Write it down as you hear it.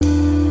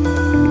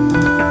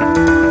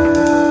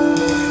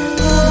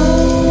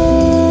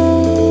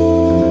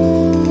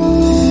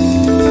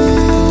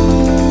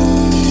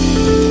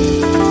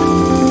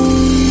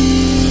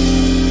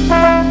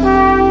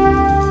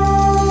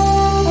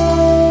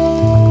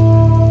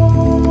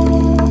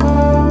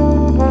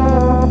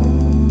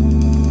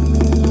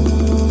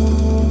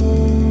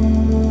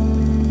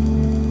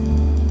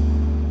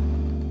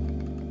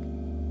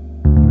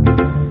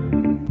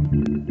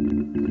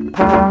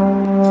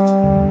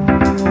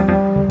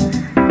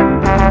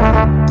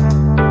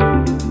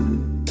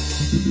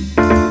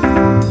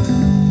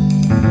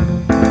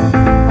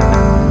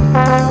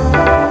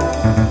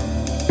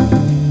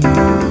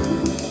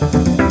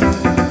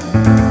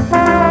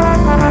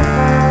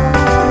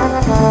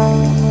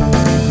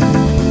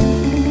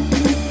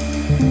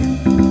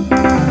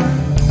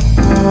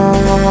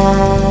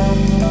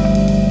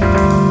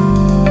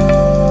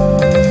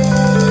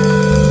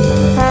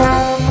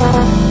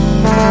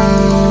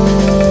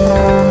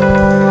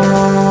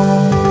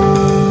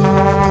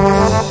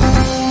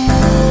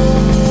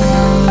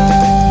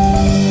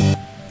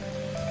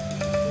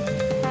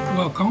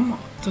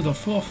the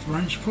Fourth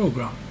Branch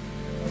program,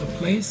 the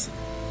place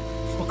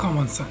for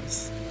common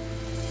sense.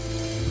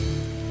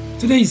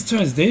 Today is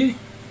Thursday,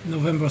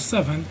 November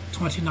 7th,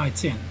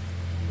 2019.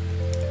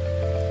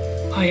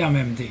 I am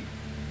MD.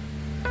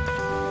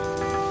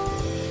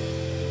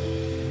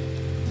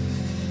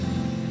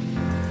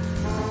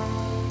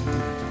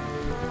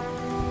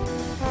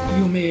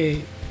 You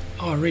may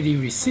already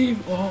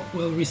receive or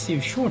will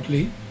receive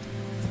shortly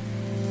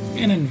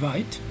an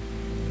invite.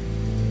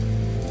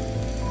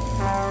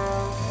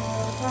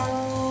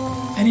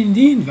 And in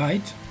the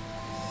invite,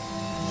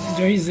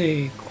 there is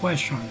a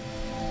question.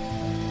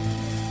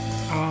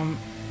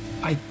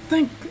 I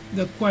think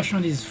the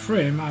question is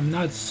framed, I'm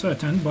not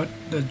certain, but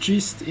the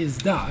gist is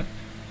that,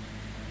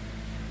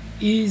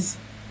 is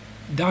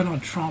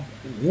Donald Trump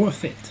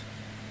worth it?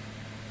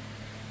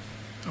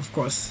 Of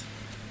course,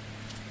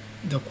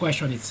 the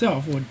question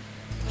itself would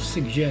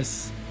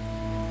suggest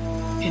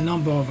a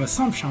number of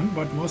assumptions,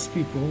 but most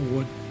people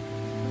would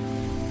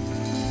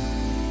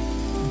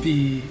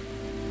be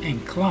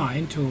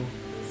inclined to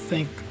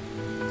think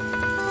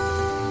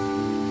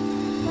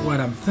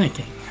what I'm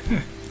thinking.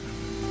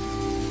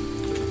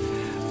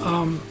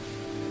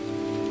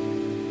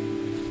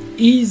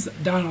 Is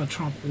Donald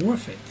Trump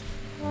worth it?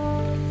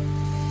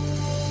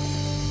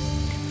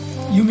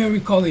 You may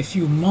recall a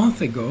few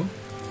months ago,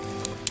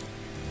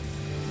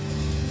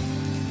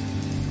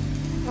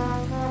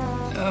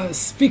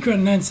 Speaker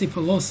Nancy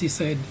Pelosi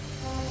said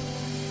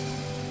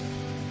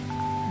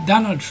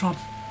Donald Trump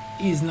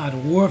is not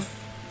worth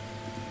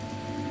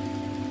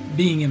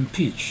being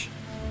impeached.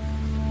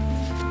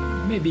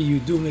 Maybe you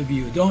do, maybe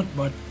you don't,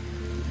 but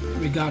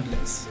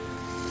regardless,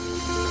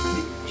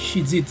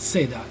 she did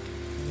say that.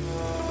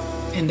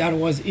 And that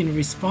was in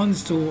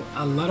response to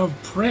a lot of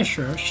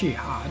pressure she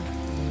had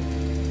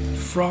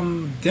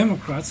from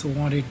Democrats who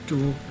wanted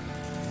to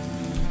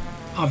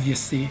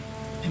obviously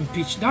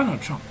impeach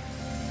Donald Trump.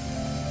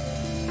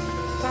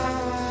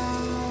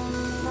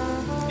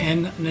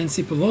 And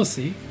Nancy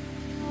Pelosi,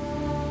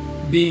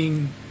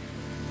 being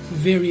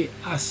very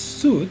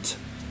astute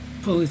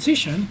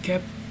politician,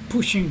 kept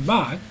pushing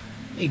back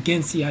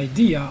against the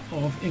idea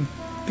of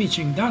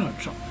impeaching Donald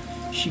Trump.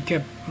 She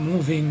kept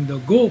moving the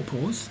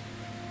goalposts.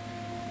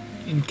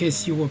 In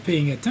case you were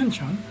paying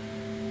attention,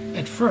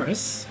 at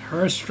first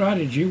her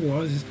strategy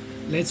was,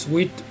 let's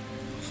wait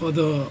for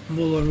the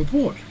Mueller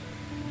report.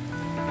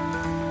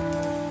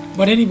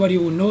 But anybody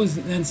who knows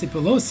Nancy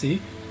Pelosi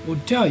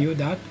would tell you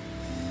that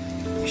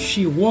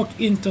she walked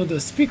into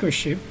the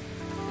speakership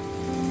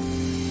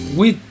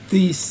with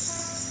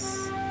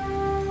this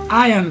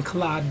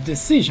ironclad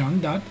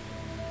decision that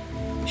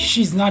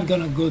she's not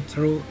going to go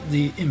through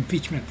the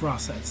impeachment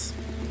process.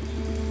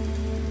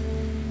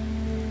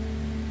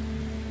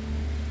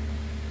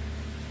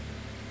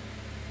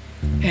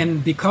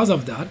 And because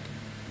of that,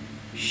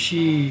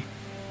 she,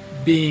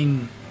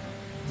 being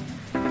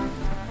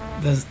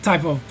the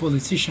type of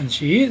politician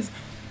she is,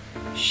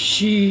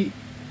 she,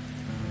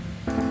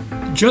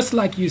 just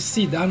like you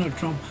see Donald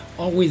Trump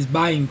always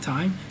buying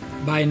time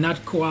by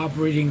not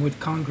cooperating with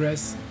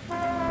Congress,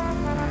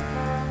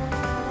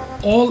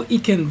 all he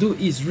can do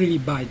is really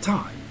buy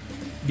time,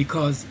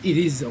 because it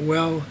is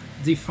well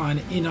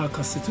defined in our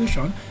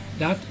Constitution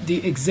that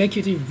the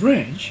executive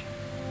branch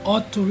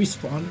ought to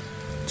respond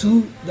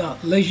to the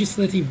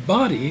legislative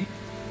body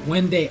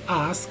when they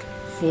ask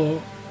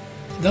for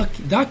the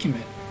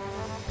document.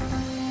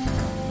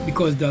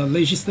 Because the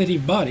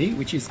legislative body,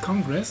 which is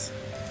Congress,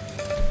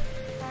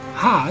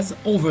 has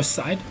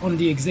oversight on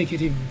the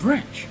executive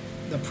branch,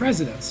 the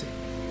presidency.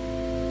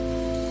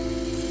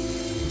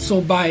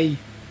 So by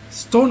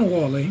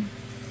stonewalling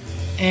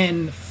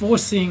and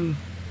forcing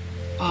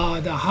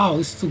the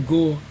House to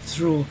go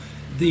through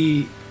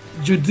the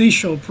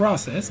judicial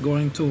process,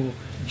 going to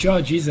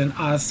judges and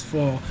ask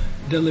for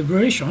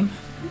deliberation,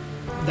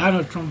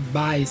 Donald Trump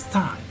buys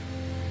time,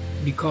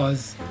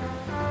 because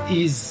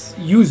he's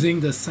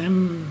using the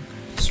same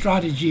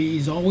strategy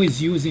he's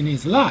always used in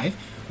his life,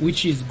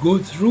 which is go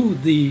through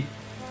the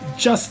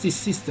justice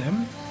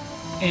system,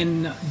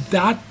 and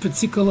that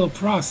particular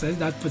process,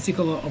 that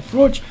particular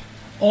approach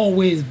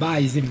always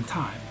buys him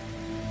time.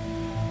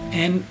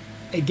 And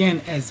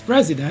again, as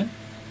president,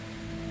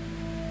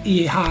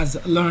 he has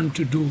learned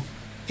to do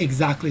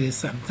exactly the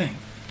same thing.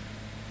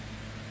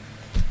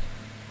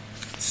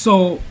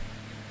 So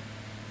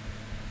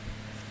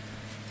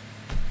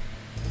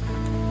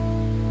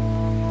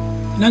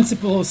Nancy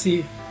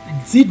Pelosi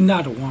did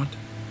not want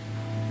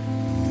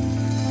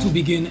to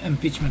begin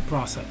impeachment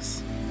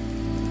process.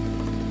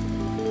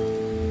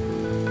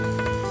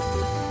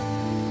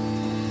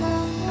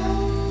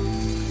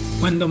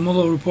 When the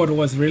Mueller report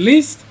was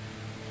released,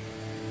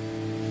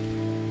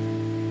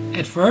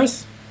 at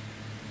first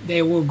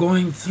they were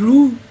going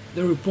through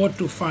the report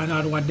to find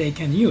out what they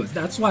can use.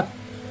 That's what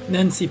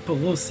Nancy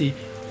Pelosi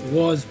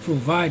was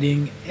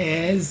providing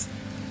as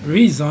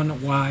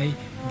reason why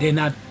they're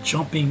not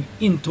jumping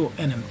into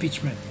an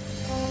impeachment.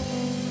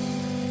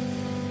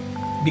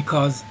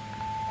 Because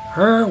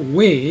her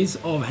ways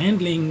of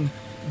handling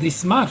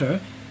this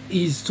matter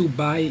is to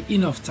buy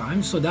enough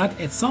time so that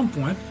at some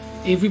point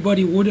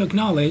everybody would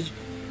acknowledge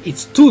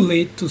it's too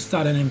late to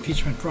start an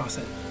impeachment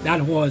process.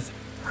 That was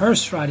her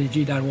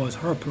strategy, that was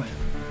her plan.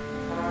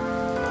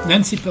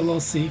 Nancy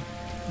Pelosi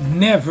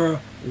never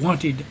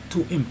wanted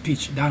to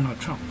impeach Donald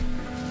Trump.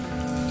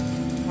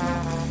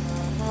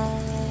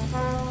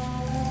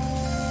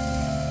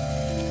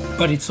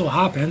 But it so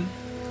happened,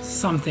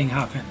 something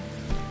happened.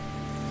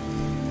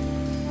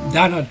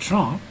 Donald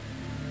Trump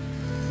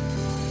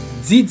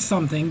did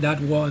something that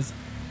was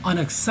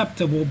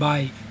unacceptable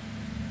by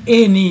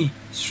any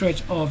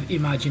stretch of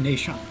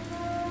imagination.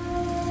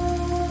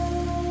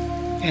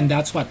 And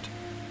that's what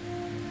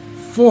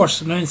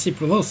forced Nancy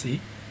Pelosi,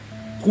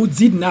 who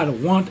did not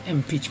want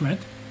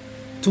impeachment,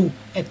 to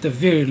at the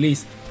very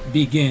least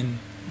begin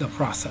the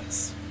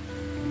process.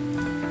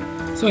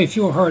 So if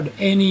you heard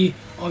any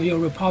of your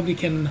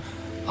Republican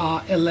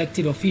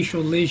elected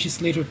official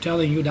legislator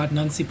telling you that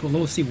Nancy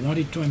Pelosi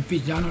wanted to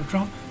impeach Donald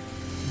Trump,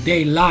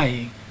 they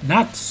lying.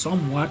 Not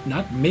somewhat,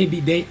 not maybe,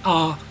 they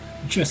are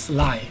just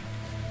lying.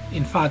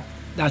 In fact,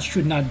 that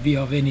should not be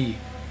of any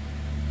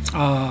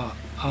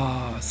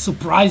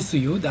surprise to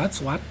you. That's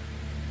what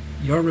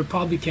your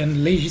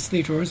Republican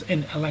legislators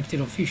and elected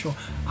officials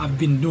have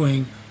been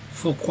doing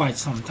for quite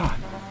some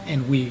time.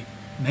 And we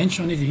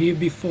mentioned it here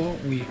before.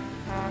 We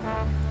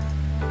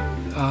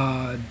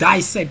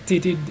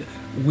dissected it.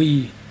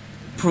 We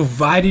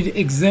provided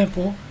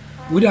example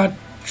without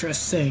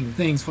just saying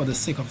things for the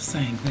sake of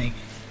saying things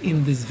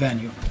in this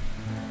venue.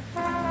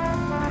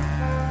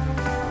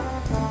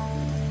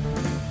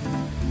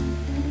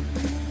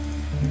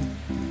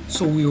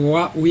 So we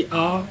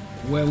are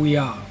where we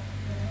are.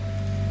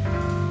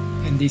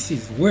 And this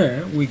is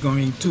where we're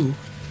going to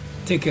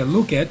take a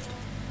look at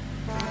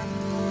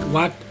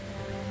what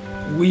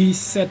we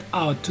set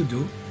out to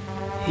do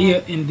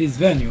here in this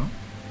venue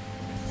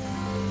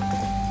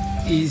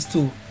is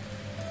to,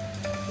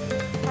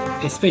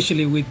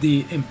 especially with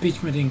the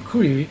impeachment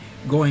inquiry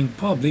going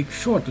public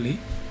shortly,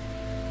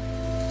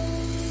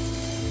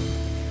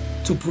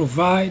 to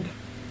provide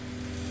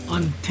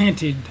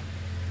untainted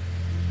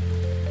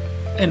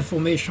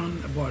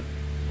information about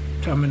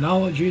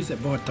terminologies,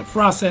 about the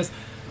process,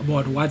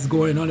 about what's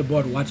going on,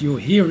 about what you're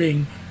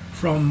hearing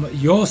from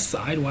your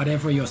side,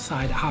 whatever your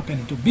side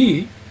happen to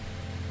be.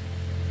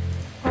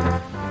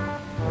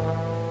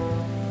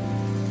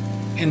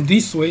 And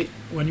this way,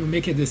 when you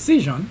make a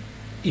decision,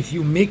 if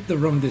you make the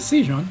wrong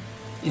decision,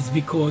 it's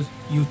because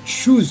you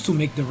choose to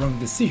make the wrong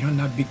decision,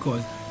 not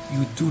because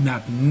you do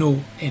not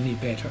know any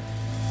better.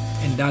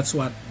 And that's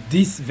what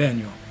this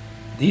venue,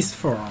 this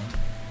forum,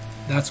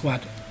 that's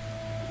what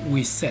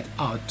we set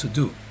out to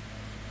do.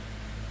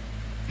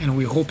 And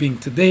we're hoping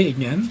today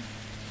again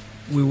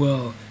we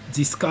will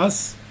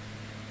discuss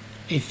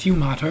a few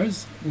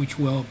matters which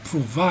will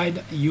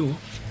provide you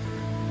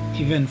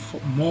even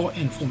more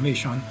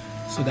information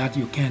so that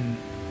you can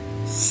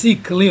see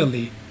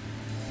clearly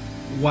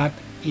what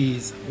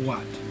is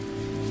what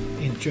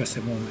in just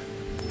a moment.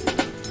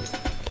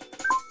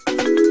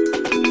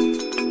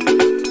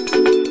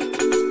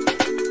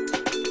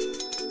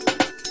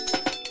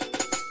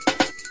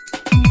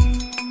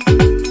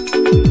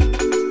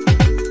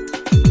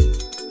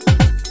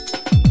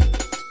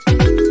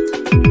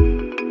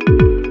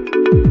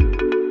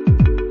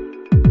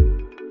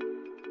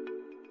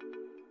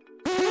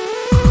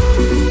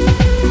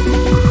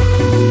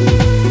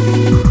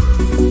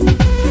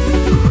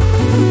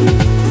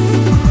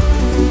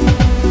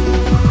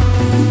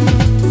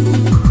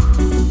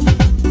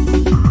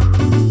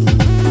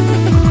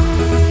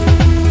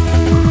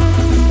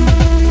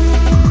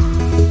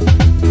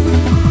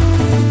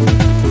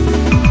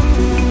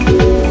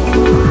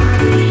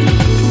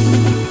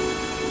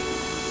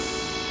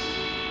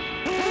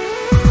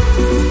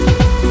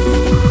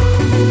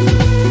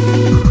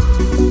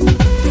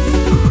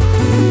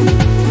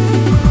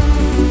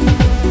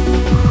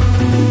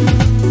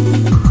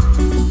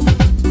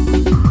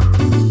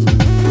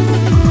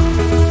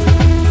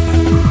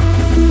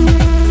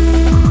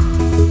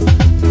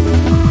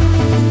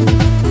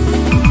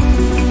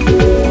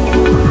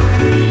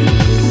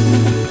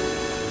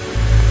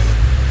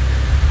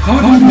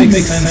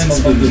 Make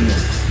sense of the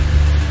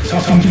news.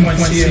 Talking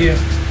points here,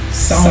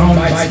 sound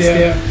bites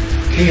there,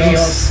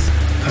 chaos,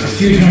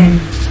 confusion,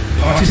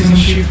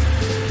 partisanship,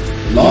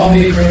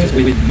 lawmakers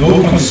with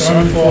no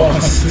concern for our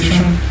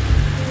Constitution,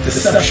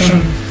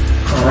 deception,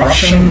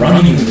 corruption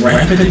running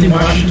rampant in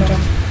Washington.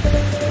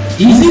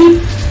 Is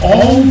it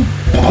all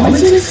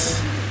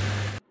politics?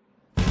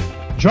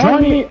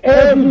 Join me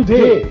every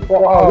day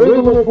for our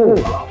regular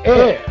program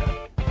air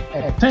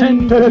at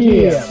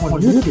 10:30 a.m.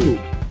 on YouTube,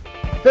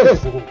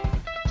 Facebook,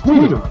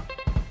 Twitter,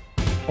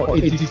 for a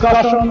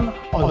discussion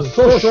on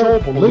social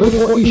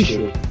political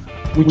issues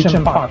which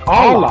impact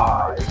our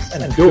lives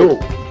and those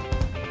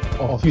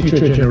of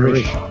future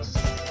generations.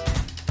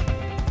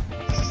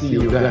 See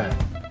you then.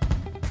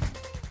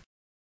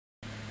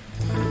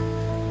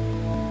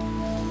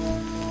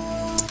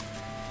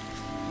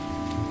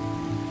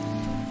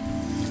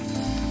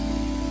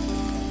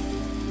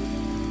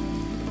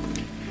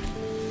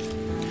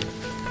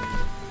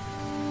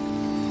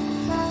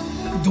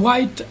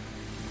 Dwight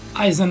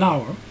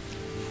Eisenhower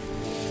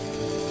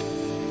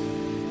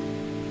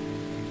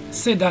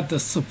said that the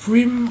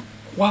supreme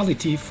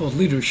quality for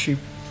leadership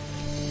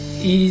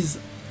is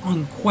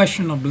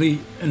unquestionably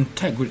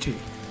integrity.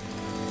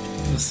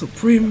 The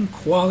supreme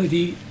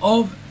quality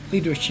of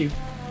leadership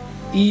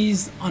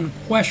is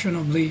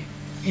unquestionably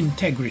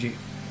integrity.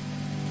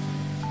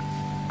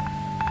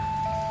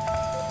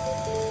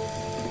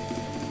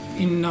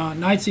 In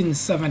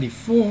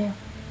 1974,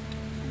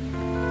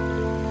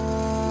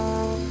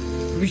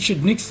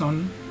 Richard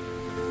Nixon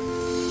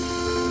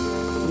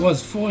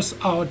was forced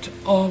out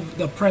of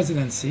the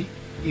presidency.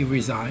 He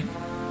resigned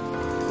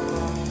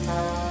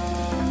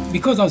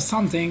because of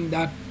something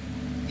that,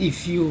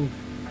 if you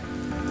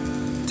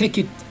take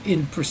it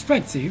in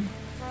perspective,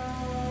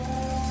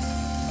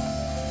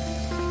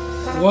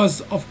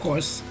 was, of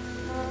course,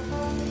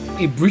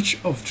 a breach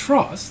of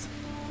trust,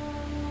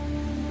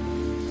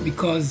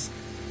 because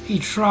he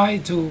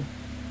tried to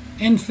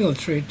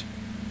infiltrate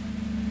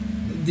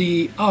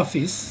the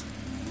office.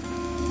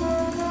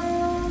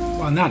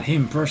 Well, not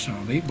him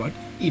personally, but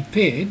he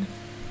paid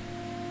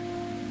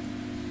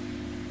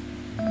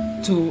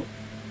to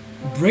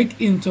break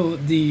into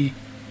the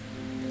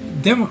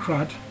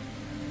Democrat,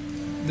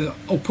 the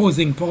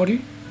opposing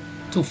party,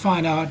 to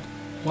find out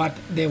what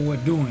they were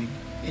doing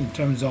in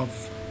terms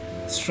of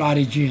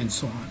strategy and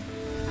so on.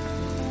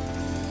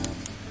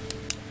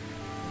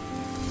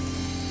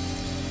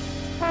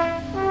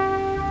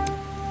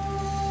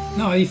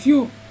 Now, if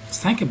you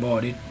think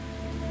about it,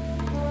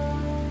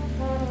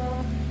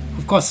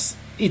 of course,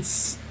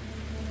 it's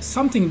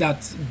something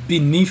that's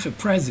beneath a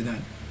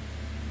president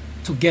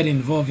to get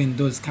involved in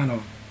those kind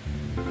of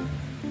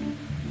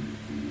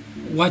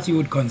what you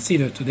would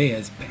consider today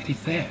as petty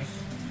theft.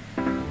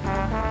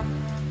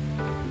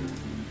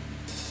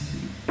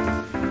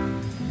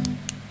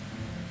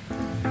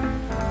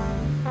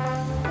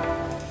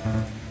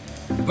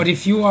 But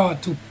if you are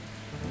to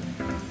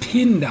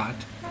pin that,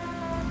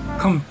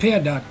 compare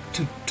that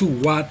to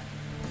what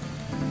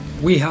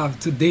we have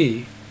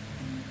today,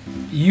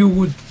 you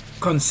would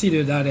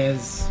consider that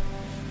as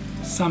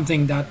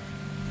something that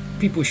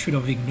people should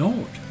have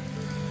ignored.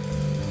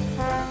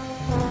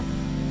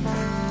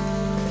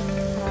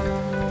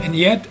 And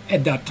yet,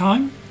 at that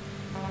time,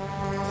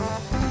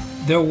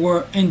 there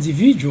were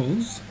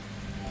individuals,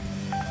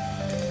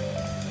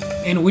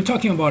 and we're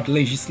talking about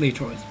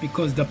legislators,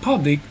 because the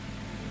public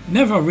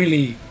never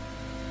really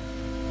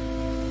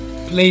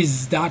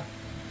plays that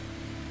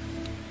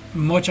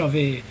much of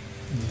a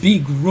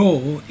big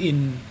role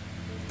in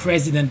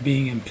president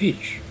being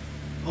impeached,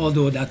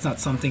 although that's not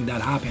something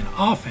that happened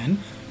often,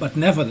 but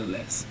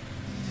nevertheless,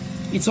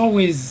 it's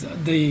always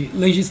the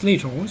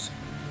legislators,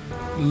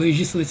 the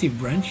legislative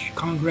branch,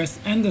 Congress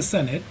and the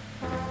Senate,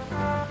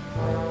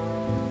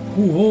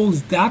 who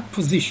holds that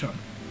position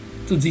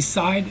to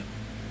decide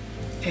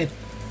at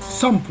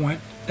some point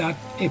that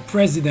a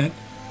president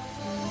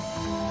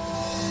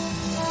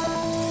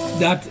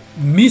that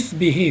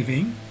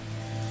misbehaving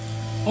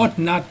ought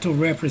not to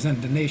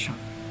represent the nation.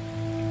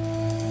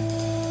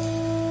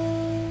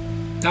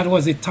 That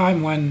was a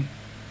time when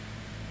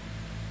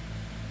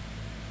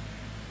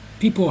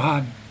people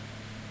had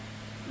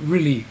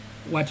really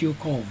what you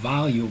call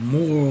value,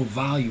 moral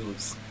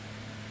values.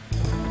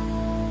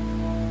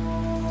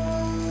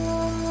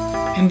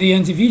 And the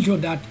individual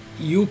that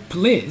you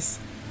place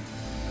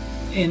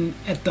in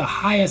at the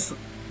highest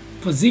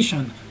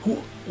position,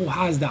 who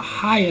has the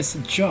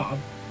highest job,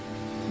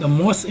 the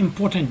most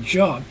important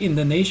job in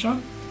the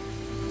nation,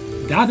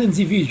 that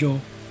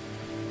individual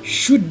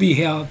should be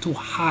held to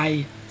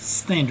high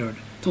standard,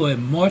 to a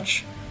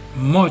much,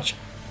 much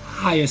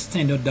higher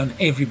standard than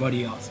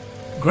everybody else.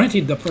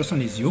 Granted, the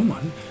person is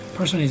human,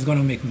 person is going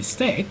to make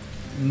mistake,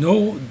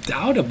 no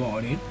doubt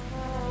about it.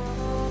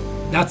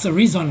 That's the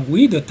reason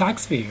we, the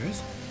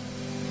taxpayers,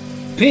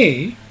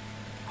 pay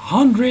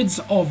hundreds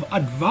of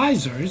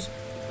advisors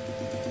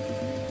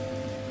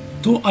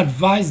to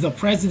advise the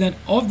President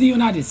of the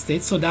United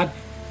States so that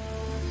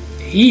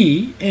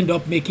he end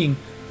up making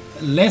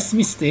less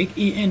mistake,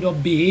 he end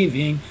up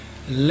behaving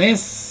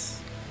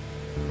less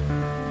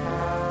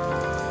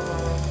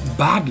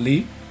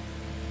badly,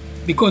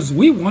 because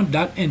we want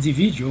that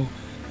individual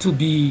to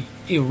be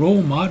a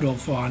role model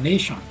for our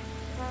nation,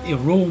 a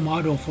role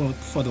model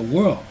for the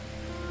world.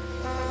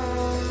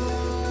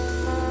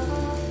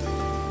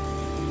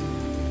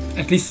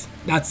 At least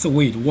that's the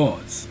way it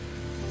was.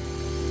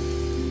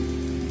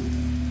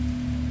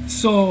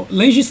 So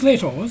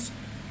legislators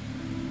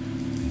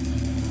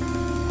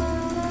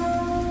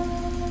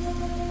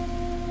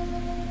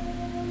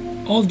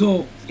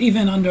although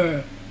even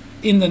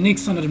in the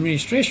Nixon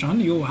administration,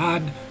 you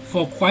had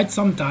for quite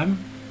some time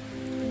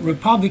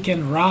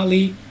Republican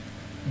rally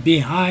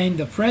behind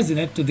the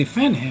president to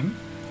defend him,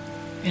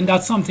 and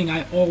that's something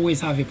I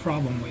always have a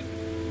problem with.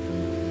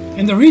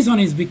 And the reason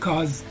is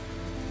because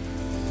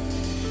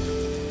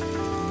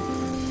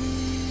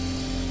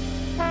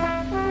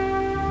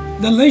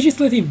the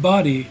legislative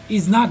body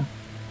is not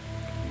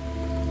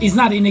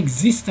in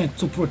existence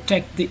to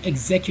protect the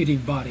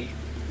executive body,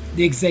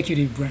 the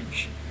executive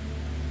branch.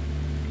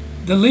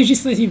 The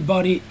legislative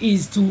body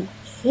is to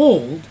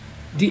hold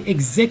the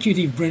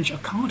executive branch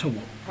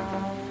accountable.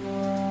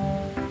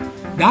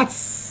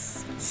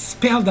 That's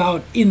spelled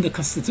out in the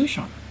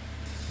Constitution.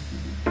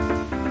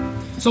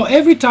 So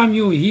every time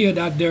you hear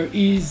that there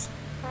is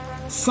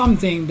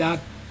something that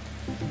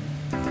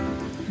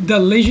the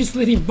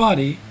legislative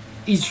body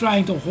is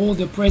trying to hold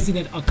the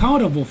president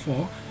accountable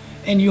for,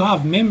 and you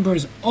have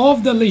members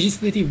of the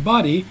legislative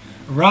body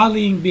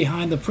rallying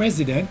behind the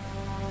president,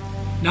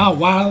 now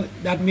while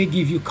that may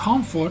give you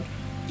comfort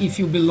if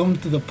you belong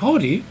to the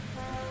party,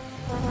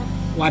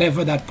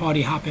 whatever that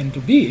party happened to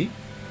be,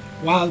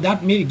 while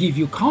that may give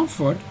you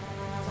comfort,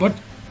 but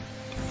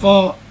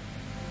for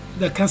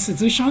the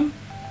Constitution,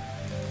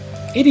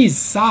 it is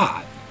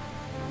sad.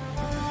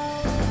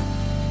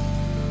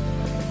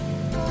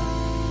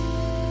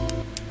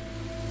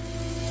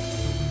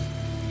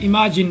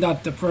 Imagine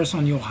that the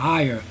person you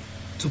hire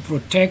to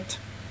protect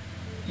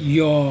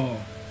your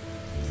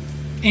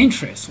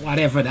interests,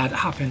 whatever that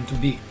happened to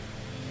be,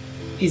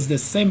 is the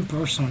same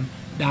person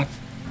that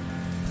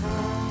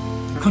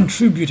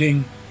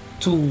contributing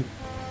to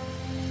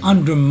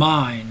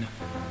undermine,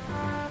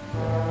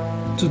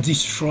 to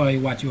destroy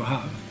what you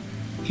have.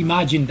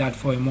 Imagine that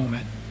for a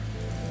moment.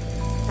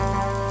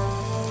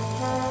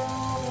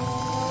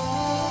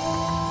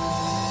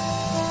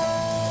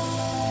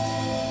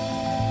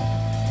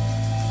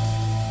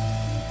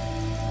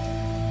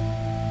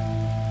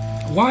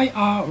 Why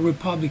are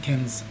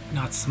Republicans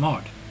not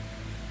smart?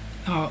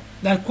 Now,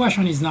 that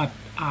question is not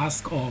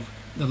asked of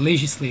the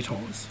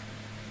legislators.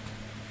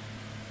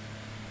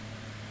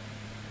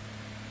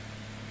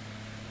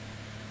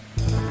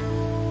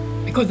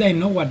 Because they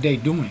know what they're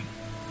doing.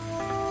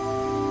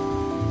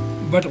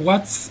 But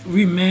what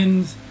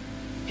remains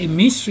a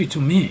mystery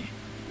to me,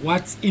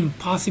 what's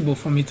impossible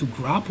for me to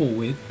grapple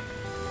with,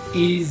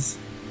 is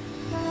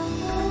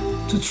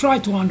to try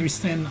to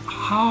understand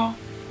how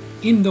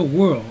in the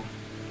world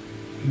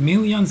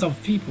millions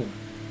of people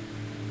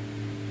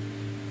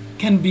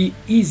can be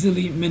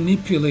easily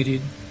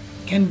manipulated,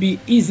 can be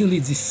easily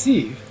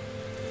deceived,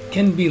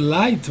 can be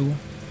lied to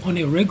on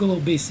a regular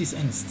basis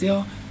and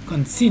still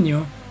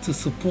continue to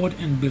support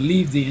and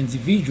believe the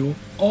individual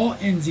or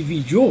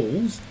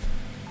individuals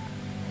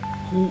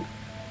who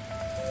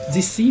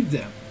deceive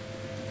them.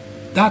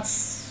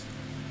 That's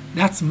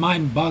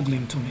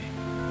mind-boggling to me.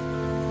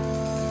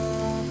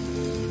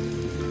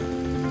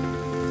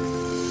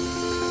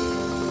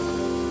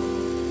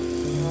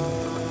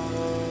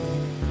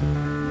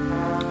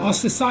 Our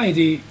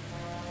society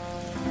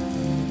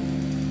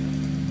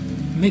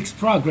makes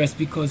progress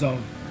because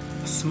of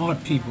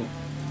smart people.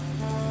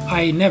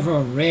 I never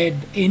read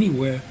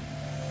anywhere,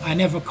 I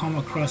never come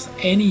across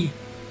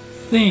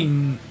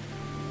anything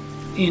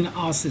in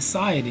our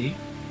society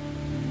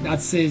that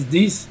says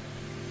this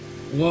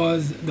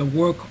was the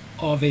work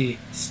of a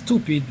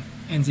stupid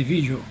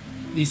individual.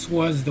 This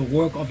was the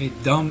work of a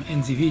dumb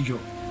individual.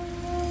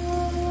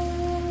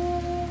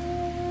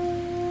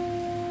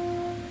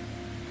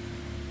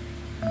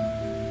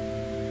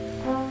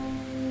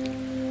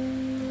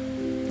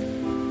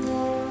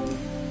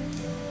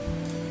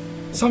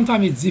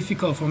 Sometimes it's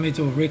difficult for me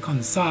to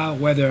reconcile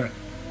whether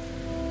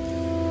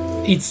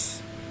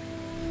it's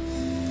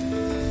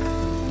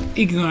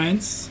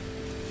ignorance,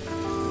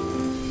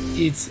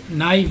 it's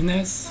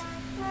naiveness,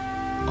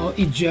 or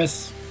it's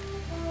just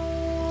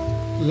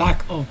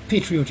lack of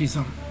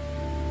patriotism.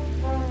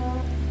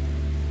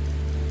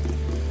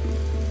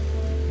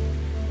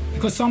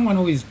 Because someone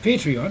who is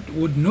patriot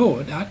would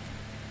know that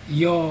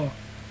your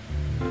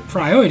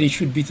priority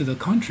should be to the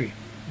country,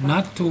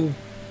 not to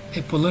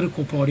a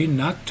political party,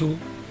 not to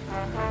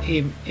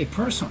a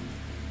person.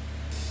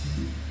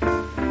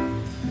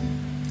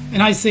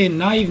 And I say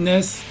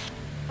naiveness,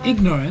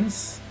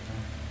 ignorance,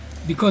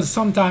 because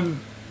sometimes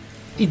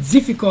it's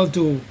difficult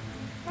to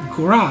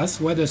grasp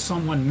whether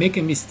someone make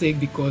a mistake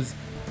because,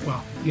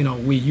 well, you know,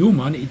 we're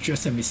human, it's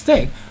just a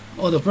mistake,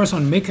 or the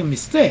person make a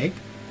mistake,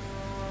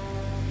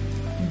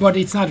 but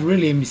it's not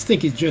really a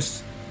mistake, it's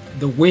just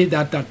the way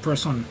that that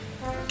person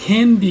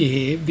can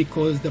behave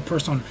because the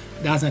person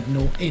doesn't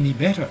know any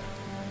better.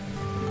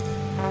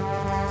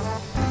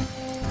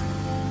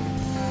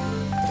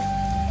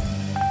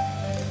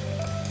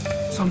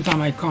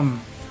 Sometimes I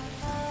come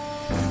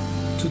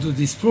to do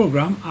this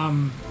program,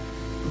 I'm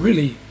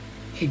really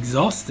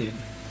exhausted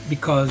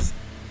because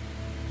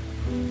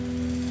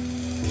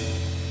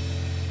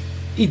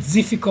it's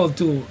difficult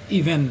to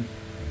even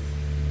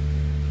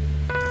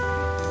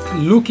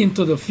look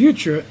into the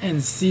future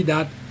and see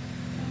that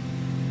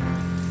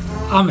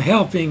I'm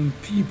helping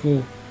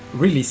people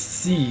really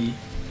see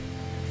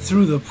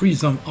through the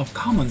prism of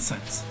common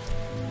sense.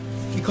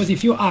 Because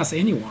if you ask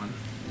anyone,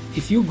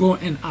 if you go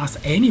and ask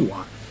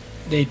anyone,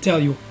 they tell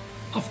you,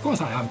 of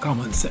course I have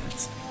common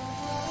sense.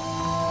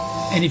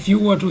 And if you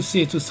were to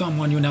say to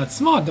someone you're not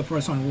smart, the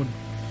person would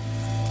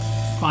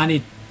find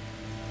it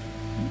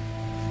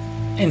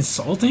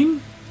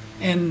insulting.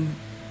 And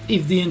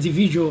if the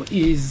individual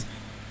is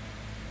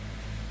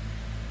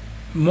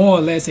more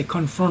or less a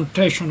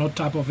confrontational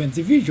type of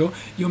individual,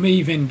 you may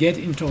even get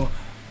into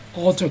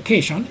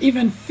altercation,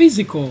 even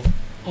physical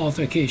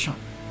altercation,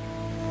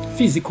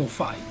 physical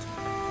fight,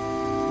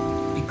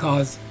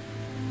 because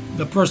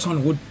the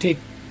person would take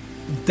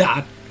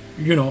that,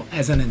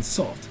 as an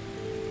insult.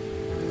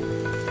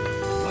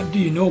 What do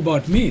you know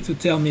about me to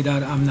tell me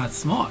that I'm not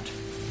smart?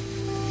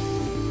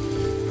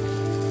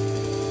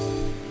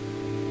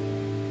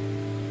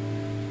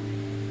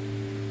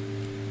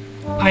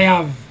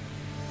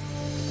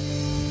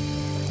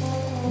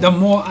 The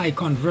more I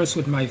converse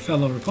with my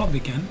fellow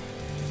Republican,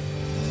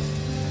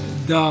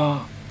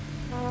 the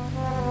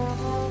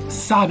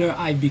sadder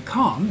I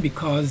become,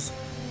 because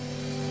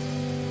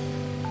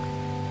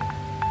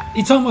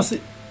it's almost,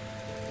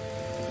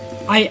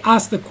 I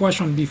asked the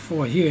question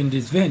before here in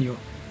this venue,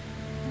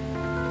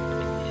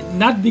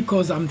 not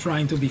because I'm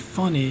trying to be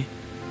funny,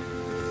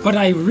 but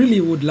I really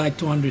would like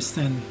to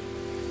understand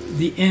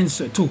the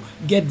answer, to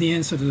get the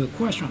answer to the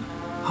question.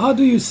 How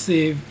do you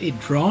save a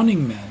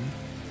drowning man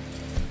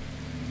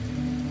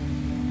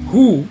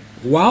who,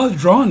 while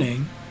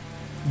drowning,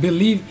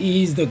 believe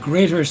he is the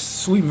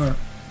greatest swimmer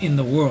in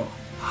the world?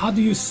 How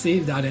do you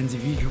save that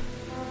individual?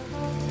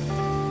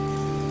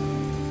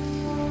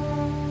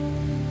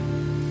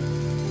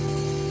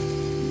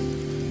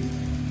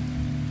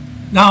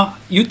 Now,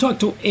 you talk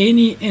to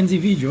any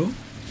individual,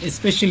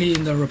 especially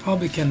in the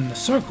Republican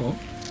circle,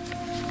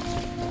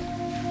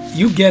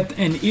 you get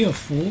an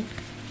earful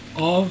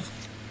of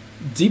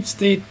deep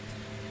state,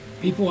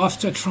 people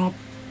after Trump,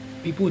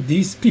 people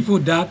this, people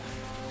that.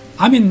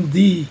 I mean,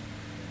 the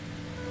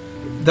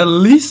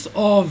list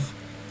of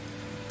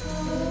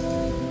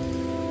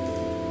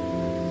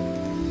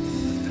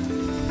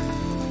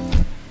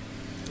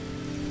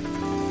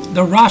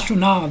the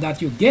rationale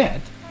that you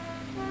get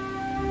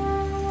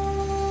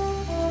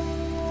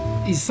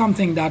is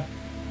something that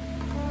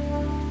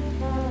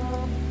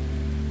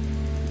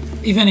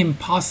even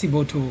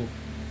impossible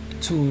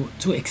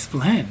to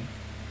explain.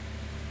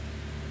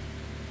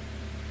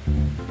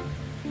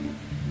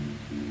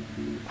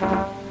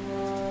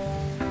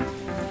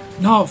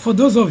 Now, for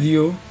those of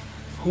you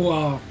who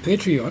are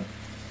patriot,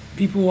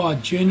 people who are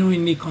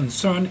genuinely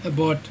concerned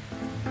about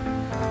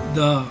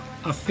the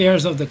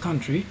affairs of the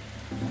country,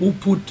 who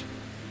put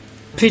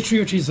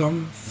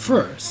patriotism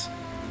first,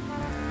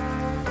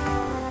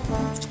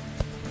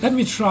 let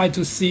me try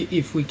to see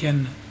if we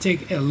can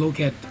take a look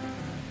at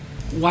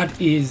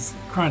what is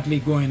currently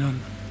going on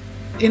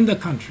in the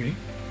country,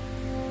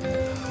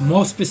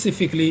 more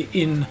specifically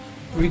in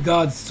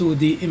regards to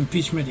the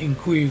impeachment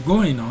inquiry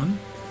going on,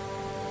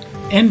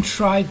 and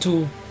try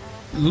to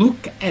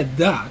look at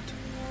that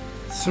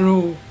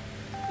through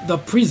the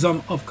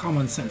prism of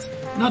common sense,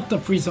 not the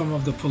prism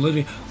of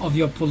of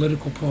your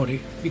political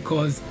party,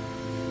 because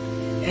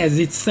as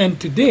it's sent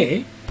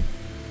today,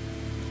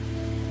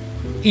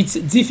 it's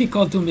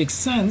difficult to make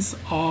sense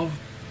of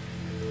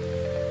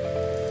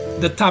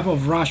the type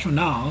of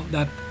rationale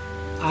that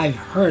I've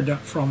heard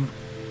from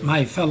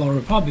my fellow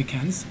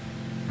Republicans.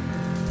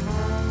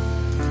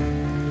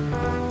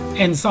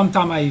 And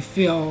sometimes I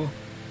feel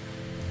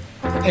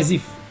as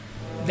if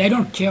they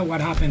don't care what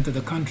happened to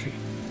the country.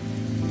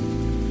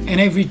 And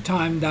every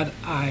time that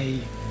I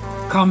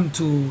come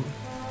to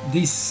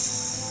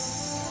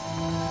this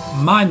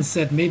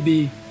mindset,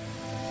 maybe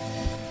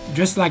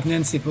just like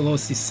Nancy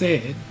Pelosi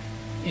said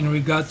in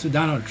regards to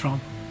Donald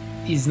Trump,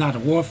 is not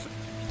worth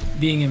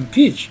being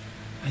impeached,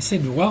 I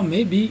said, well,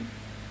 maybe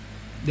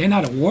they're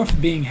not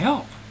worth being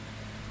held,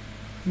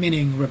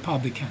 meaning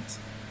Republicans,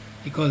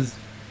 because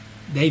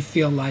they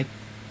feel like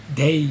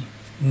they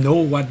know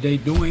what they're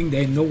doing,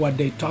 they know what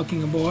they're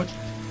talking about.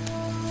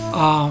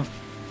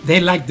 They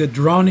like the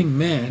drowning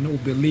men who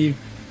believe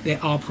they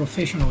are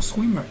professional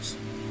swimmers.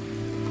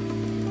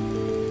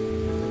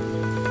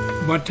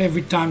 But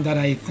every time that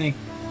I think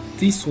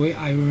this way,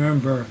 I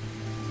remember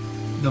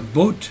the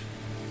boat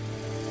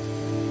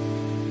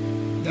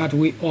that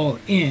we all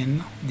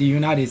in, the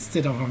United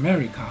States of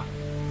America.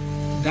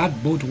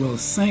 That boat will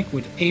sink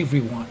with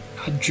everyone,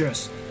 not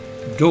just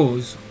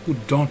those who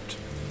don't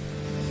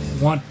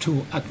want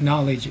to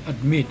acknowledge,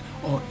 admit,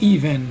 or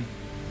even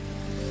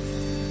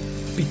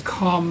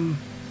become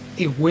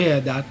aware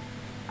that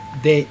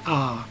they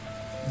are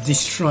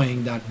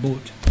destroying that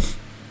boat.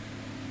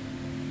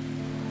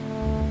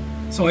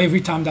 So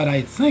every time that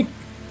I think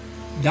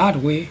that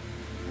way,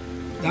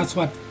 that's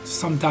what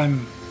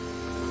sometimes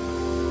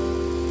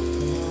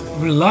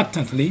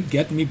reluctantly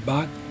get me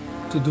back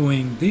to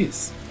doing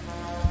this,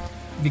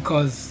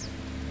 because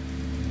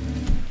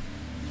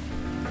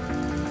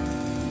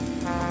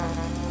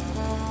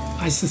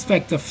I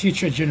suspect the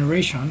future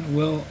generation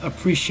will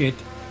appreciate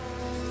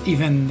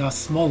even the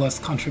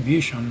smallest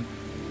contribution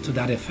to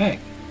that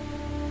effect.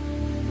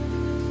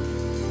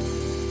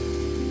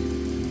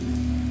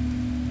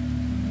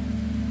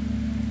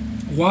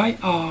 Why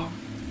are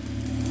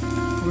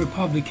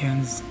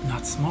Republicans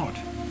not smart?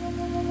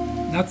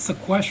 That's a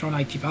question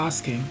I keep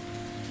asking,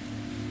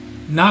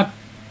 not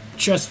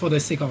just for the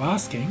sake of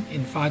asking.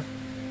 In fact,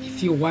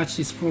 if you watch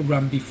this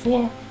program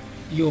before,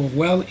 you're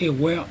well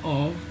aware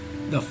of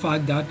the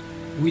fact that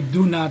we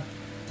do not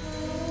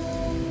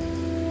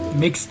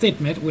make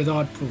statement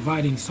without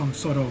providing some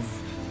sort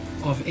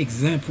of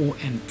example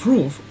and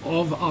proof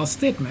of our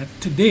statement.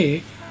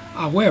 Today,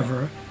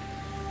 however,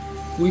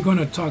 we're going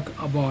to talk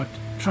about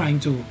trying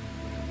to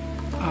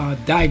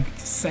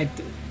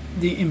dissect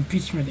the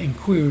impeachment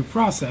inquiry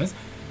process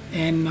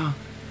and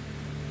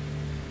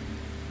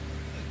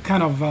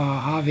kind of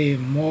have a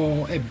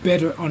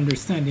better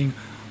understanding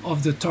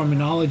of the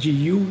terminology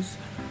used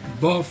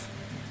both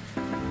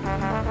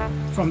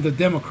from the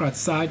Democrat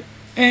side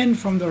and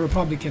from the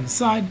Republican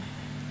side,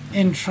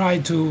 and try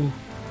to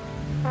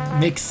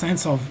make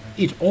sense of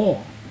it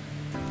all.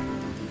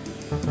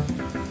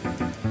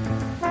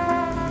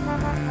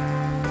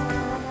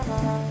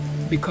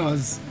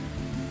 Because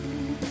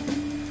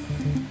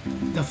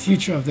the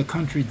future of the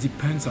country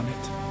depends on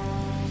it.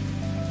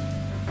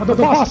 For the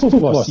past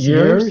 2+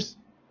 years,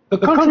 the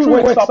country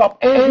wakes up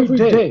every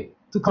day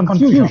to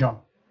confusion,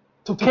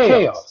 to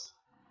chaos,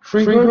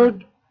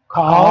 triggered,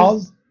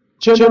 caused,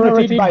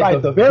 generated by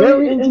the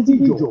very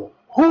individual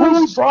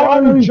whose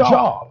primary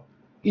job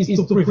is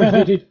to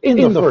prevent it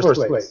in the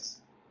first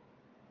place.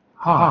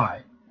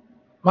 Hi,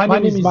 my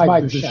name is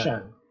Mike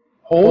Duchenne,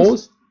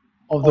 host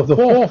of the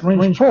Fourth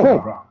Range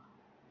program,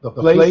 the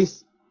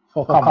place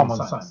for common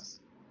sense.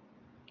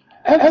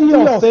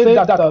 FDR said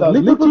that the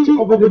liberty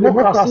of a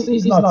democracy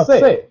is not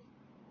safe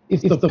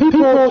if the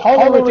people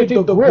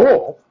tolerated the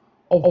growth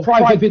of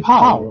private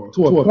power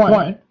to a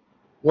point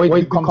where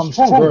it becomes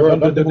stronger than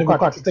the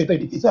democratic state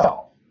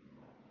itself.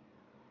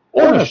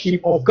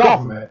 Ownership of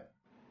government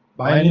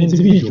by an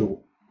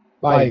individual,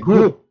 by a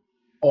group,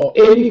 or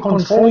any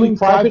controlling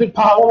private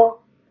power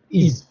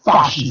is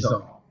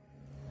fascism.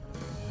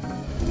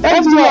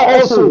 FDR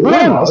also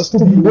warned us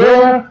to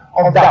beware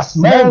of that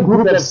small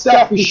group of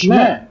selfish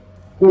men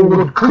who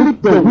would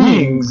clip the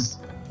wings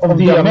of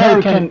the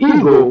American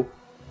eagle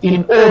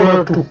in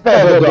order to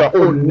feather their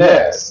own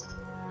nest,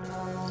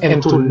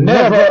 and to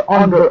never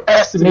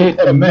underestimate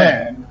a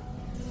man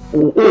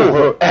who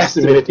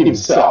overestimates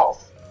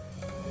himself.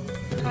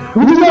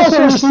 We did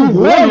also receive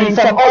warning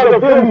from other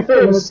very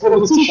famous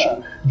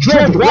politicians.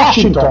 George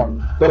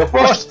Washington, the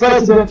first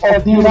president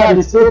of the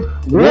United States,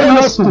 warned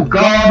us to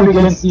guard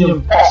against the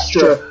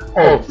imposture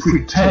of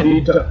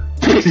pretended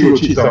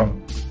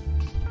patriotism.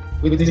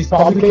 With this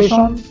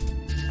publication,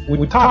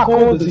 we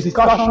tackle the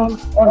discussion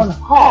on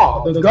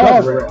how the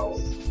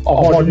guardrails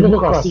of our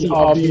democracy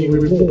are being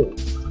removed,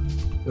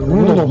 the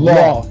rule of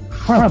law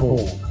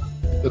trampled,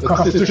 the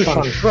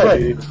Constitution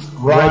shredded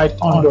right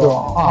under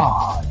our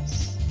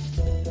eyes.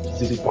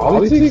 Is it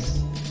politics?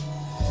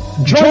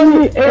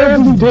 Join me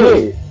every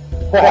day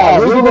for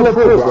our regular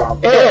program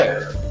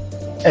aired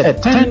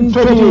at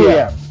 10:30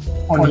 a.m.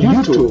 on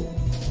YouTube,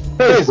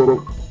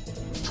 Facebook,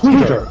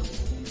 Twitter,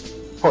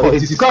 for a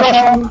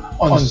discussion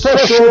on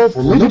social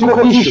political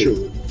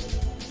issues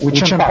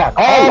which impact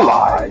our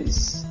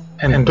lives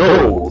and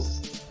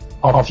those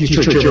of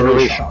future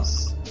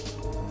generations.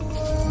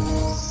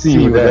 See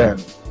you then.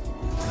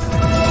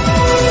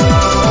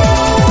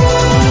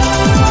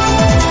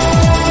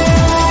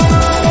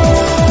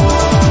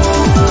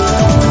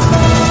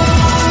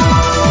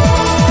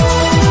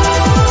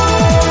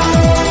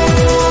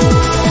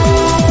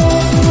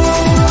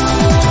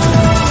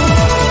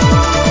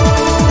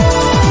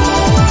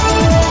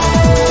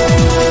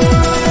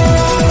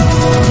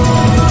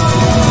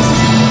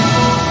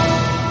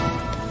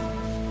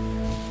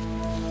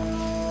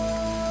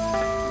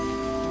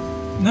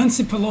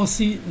 Nancy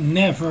Pelosi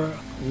never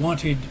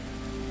wanted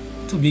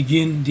to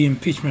begin the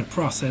impeachment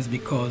process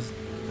because,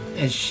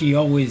 as she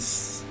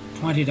always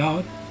pointed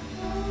out,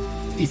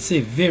 it's a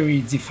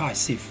very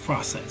divisive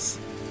process.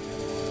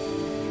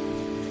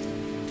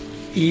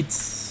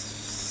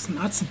 It's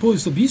not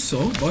supposed to be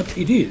so, but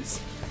it is.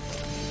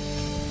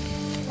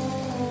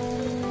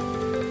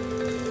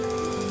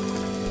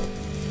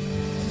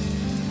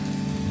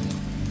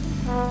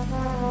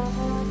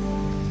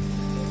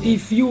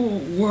 If you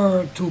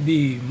were to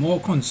be more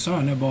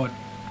concerned about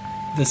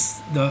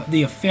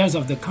the affairs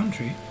of the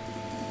country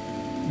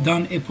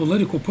than a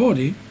political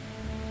party,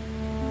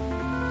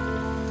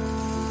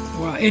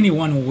 or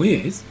anyone who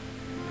is,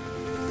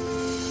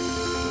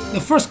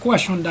 the first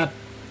question that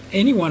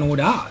anyone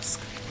would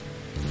ask,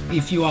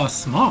 if you are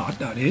smart,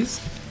 that is,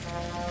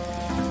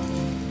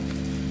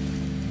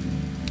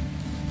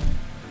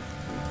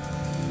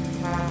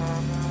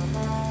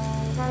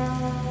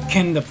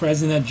 can the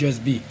president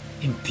just be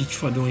impeached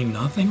for doing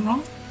nothing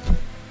wrong?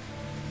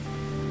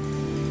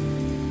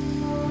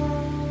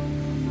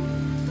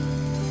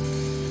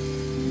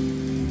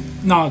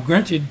 Now,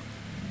 granted,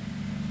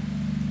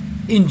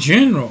 in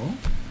general,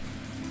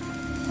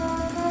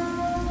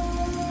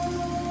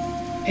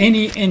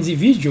 any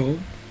individual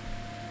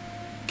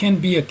can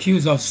be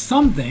accused of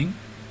something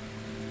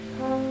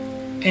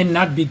and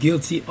not be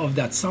guilty of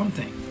that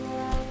something.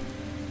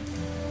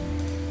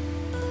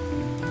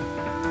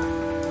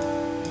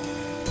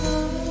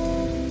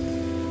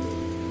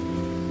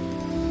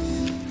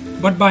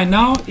 But by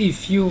now,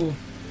 if you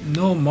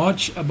know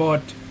much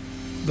about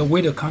the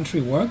way the country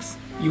works,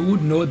 you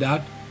would know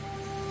that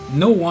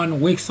No one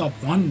wakes up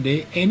one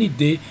day, any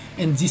day,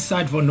 and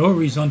decide for no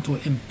reason to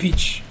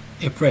impeach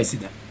a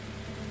president.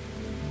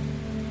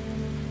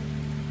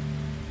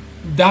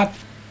 That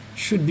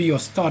should be your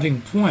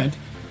starting point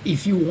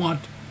if you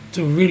want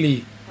to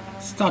really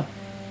start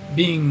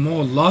being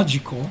more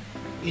logical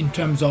in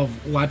terms of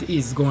what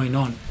is going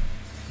on.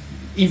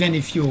 Even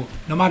if you,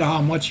 no matter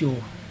how much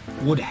you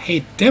would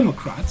hate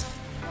Democrats,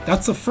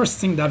 that's the first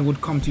thing that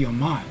would come to your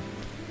mind.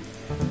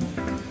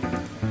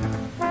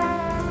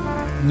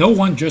 No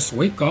one just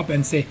wake up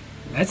and say,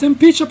 let's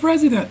impeach a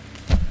president.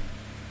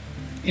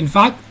 In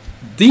fact,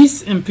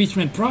 this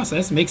impeachment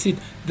process makes it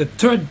the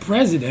third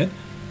president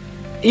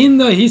in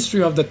the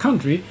history of the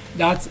country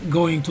that's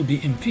going to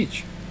be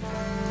impeached.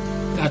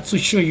 That's to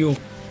show you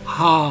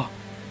how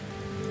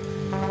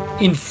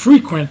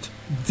infrequent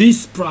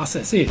this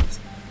process is.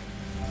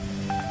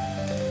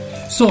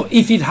 So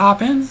if it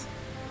happens,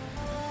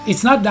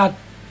 it's not that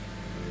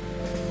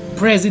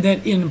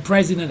president in,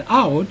 president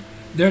out,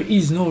 there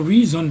is no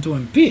reason to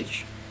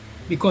impeach,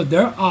 because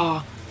there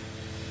are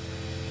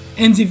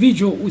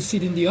individuals who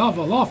sit in the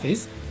Oval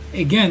Office.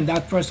 Again,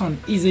 that person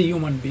is a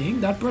human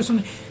being. That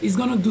person is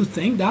going to do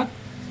things that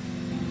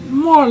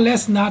more or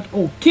less not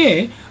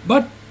okay,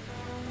 but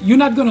you're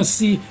not going to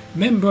see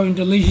member in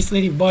the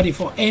legislative body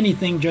for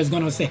anything just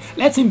going to say,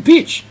 let's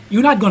impeach.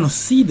 You're not going to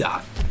see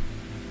that.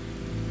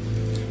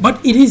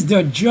 But it is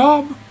their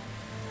job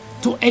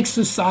to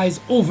exercise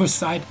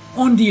oversight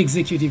on the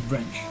executive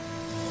branch.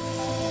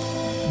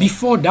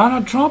 Before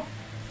Donald Trump,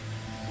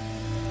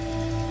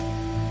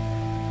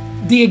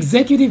 the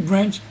executive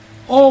branch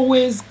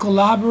always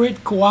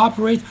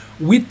cooperate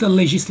with the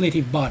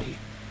legislative body.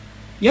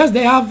 Yes,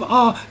 they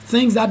have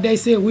things that they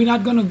say, we're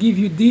not going to give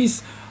you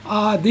this.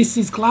 This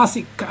is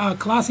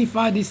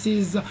classified. This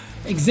is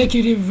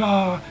executive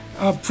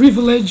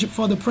privilege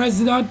for the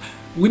president.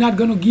 We're not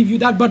going to give you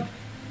that. But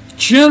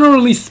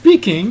generally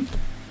speaking,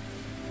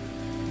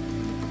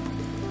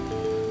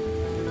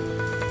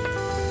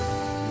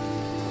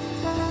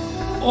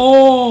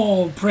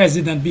 all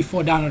presidents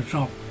before Donald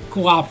Trump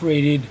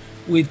cooperated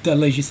with the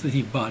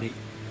legislative body,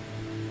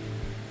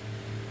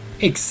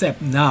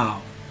 except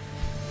now.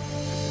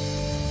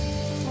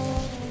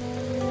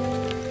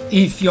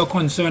 If your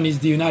concern is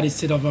the United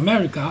States of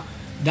America,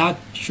 that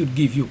should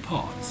give you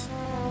pause.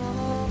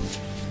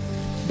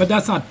 But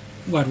that's not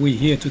what we're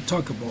here to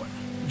talk about.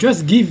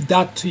 Just give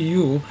that to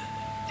you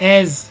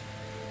as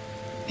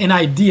an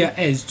idea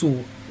as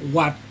to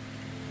what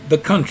the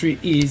country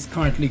is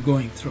currently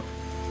going through.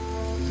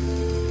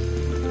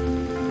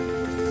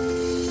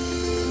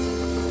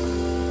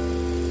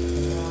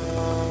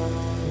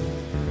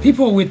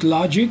 People with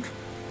logic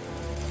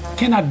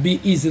cannot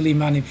be easily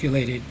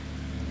manipulated.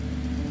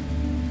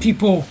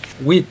 People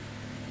with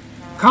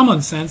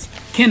common sense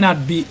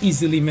cannot be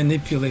easily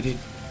manipulated.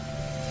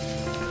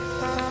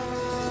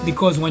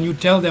 Because when you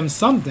tell them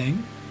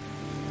something,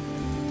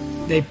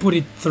 they put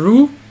it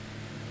through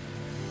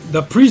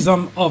the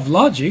prism of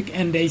logic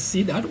and they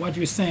see that what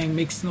you're saying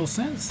makes no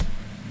sense.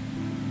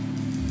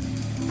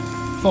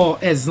 For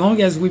as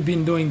long as we've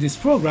been doing this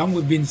program,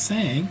 we've been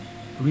saying,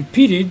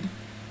 repeated,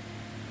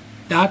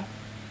 that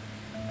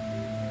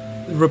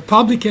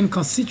Republican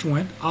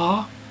constituents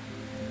are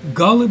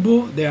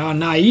gullible, they are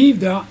naive,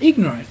 they are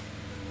ignorant.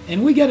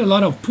 And we get a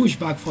lot of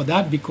pushback for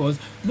that because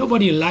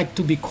nobody likes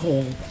to be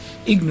called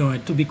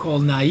ignorant, to be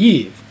called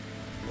naive.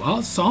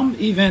 Well, some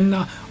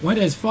even went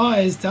as far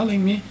as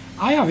telling me,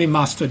 I have a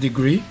master's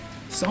degree,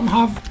 some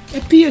have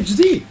a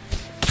PhD.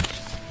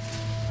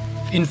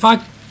 In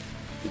fact,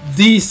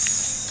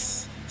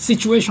 this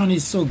situation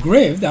is so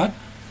grave that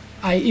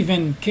I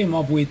even came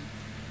up with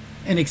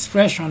an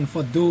expression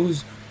for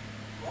those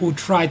who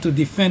try to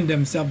defend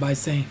themselves by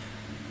saying,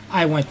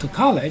 I went to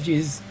college,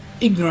 is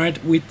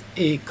ignorant with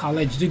a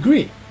college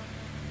degree.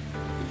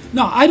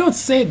 Now, I don't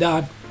say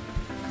that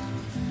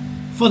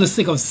for the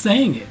sake of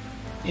saying it.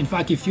 In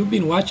fact, if you've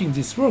been watching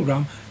this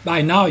program,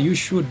 by now you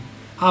should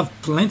have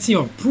plenty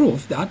of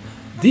proof that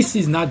this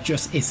is not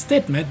just a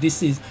statement,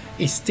 this is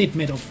a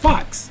statement of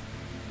facts.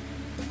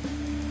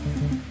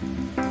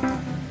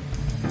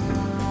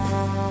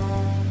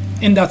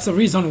 And that's the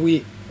reason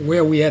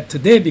where we are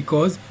today,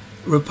 because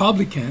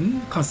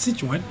Republican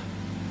constituents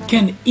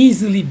can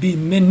easily be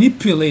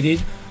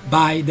manipulated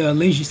by the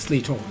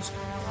legislators.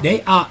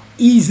 They are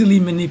easily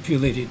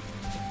manipulated.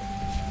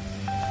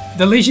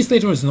 The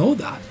legislators know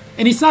that.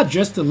 And it's not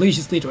just the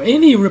legislator.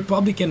 Any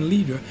Republican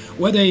leader,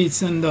 whether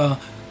it's in the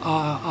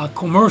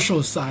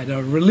commercial side,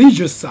 a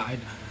religious side,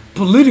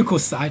 political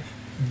side,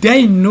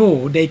 they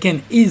know they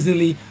can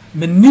easily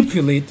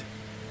manipulate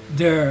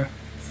their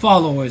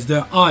followers,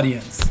 their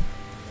audience.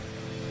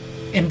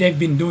 And they've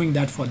been doing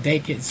that for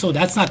decades. So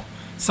that's not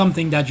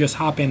something that just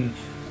happened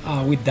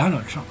with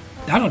Donald Trump.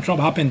 Donald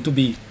Trump happened to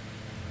be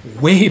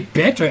way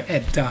better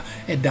at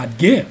that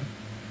game.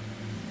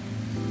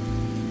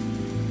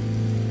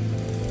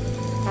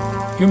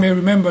 You may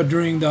remember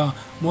during the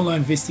Mueller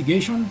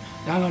investigation,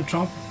 Donald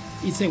Trump,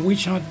 it's a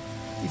witch hunt,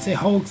 it's a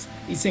hoax,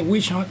 it's a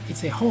witch hunt,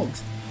 it's a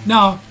hoax.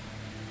 Now,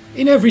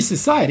 in every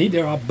society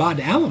there are bad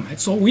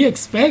elements. So we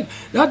expect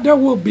that there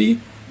will be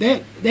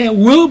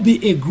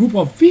a group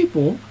of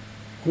people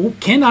who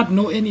cannot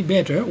know any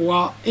better, who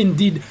are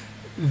indeed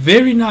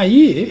very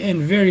naive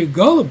and very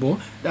gullible,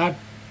 that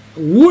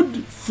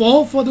would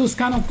fall for those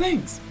kind of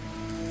things.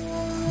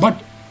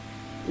 But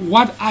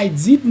what I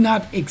did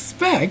not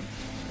expect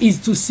is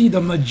to see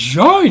the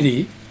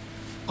majority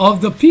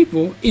of the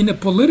people in a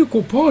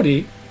political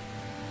party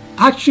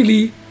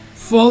actually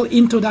fall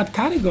into that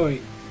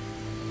category.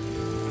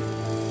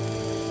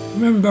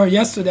 Remember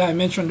yesterday I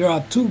mentioned there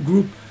are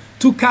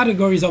two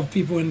categories of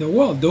people in the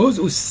world: those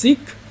who seek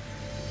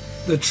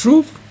the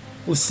truth,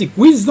 who seek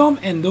wisdom,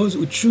 and those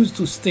who choose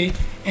to stay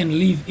and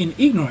live in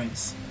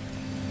ignorance.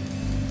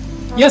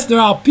 Yes, there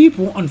are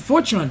people,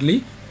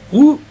 unfortunately,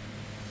 who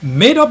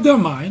made up their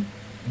mind.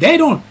 They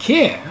don't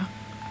care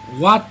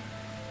what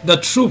the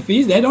truth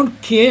is. They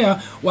don't care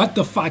what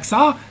the facts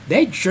are.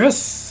 They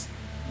just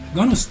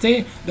gonna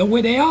stay the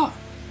way they are.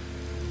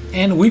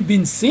 And we've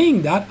been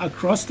seeing that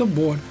across the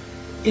board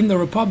in the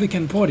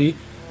Republican Party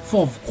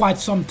for quite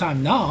some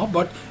time now,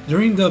 but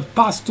during the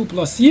past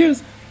 2+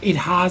 years, it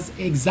has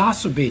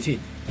exacerbated.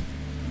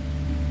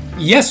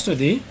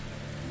 Yesterday,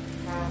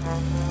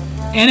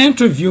 an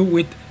interview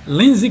with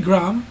Lindsey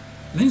Graham.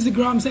 Lindsey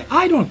Graham said,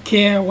 I don't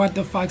care what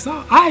the facts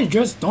are. I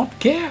just don't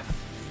care.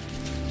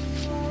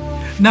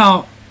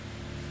 Now,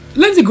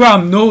 Lindsey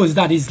Graham knows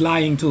that he's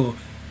lying to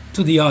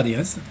the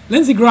audience.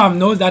 Lindsey Graham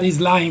knows that he's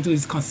lying to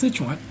his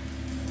constituent.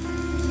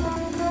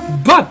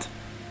 But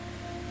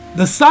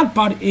the sad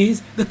part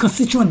is the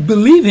constituent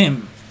believe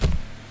him.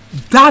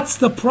 That's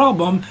the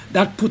problem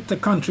that put the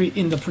country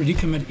in the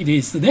predicament it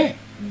is today.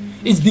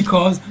 It's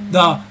because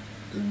the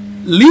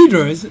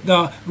leaders,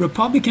 the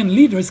Republican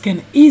leaders,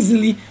 can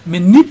easily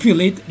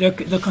manipulate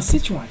the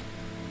constituent.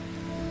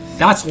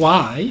 That's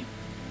why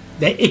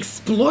they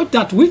exploit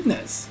that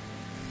weakness.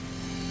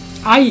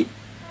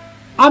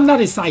 I'm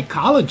not a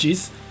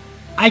psychologist.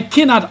 I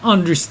cannot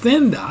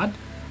understand that,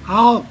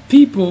 how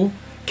people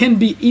can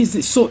be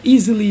so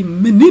easily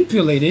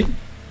manipulated,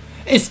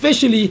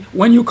 especially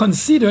when you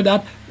consider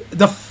that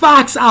the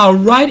facts are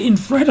right in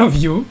front of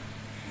you,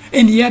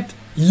 and yet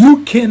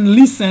you can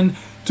listen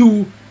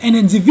to an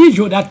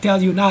individual that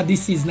tells you, now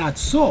this is not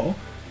so,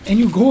 and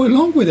you go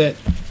along with it.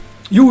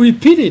 You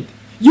repeat it.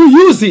 You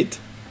use it.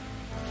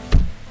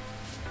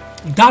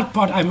 That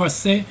part, I must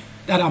say,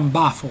 that I'm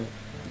baffled.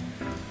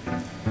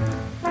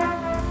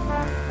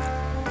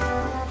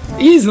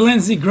 Is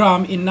Lindsey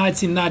Graham in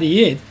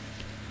 1998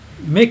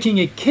 making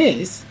a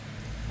case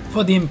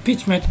for the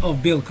impeachment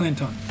of Bill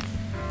Clinton?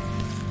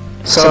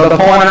 So the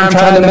point I'm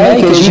trying to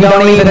make is you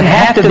don't even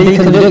have to be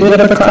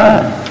convicted of a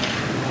crime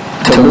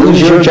to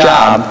lose your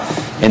job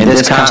in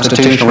this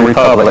constitutional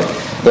republic.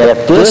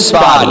 If this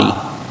body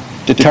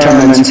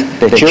determines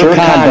that your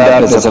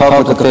conduct as a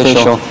public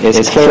official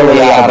is clearly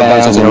out of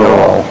bounds in your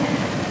role,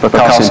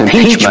 because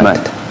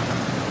impeachment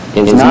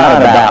is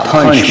not about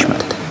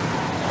punishment.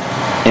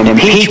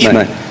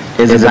 Impeachment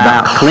is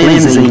about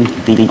cleansing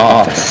the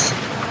office.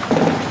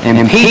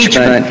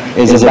 Impeachment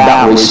is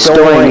about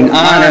restoring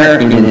honor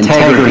and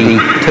integrity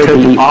to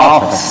the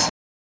office.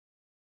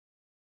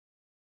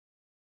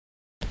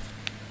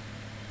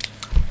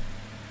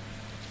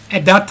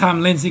 At that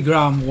time, Lindsey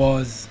Graham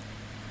was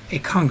a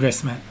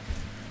congressman,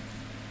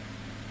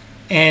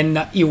 and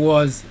he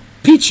was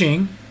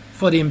pitching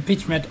for the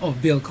impeachment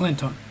of Bill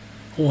Clinton,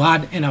 who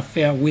had an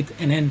affair with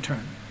an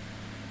intern.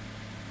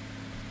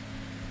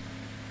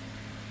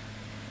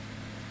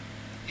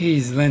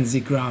 He's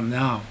Lindsey Graham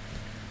now.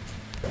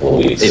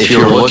 If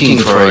you're looking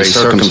for a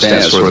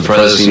circumstance where the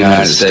President of the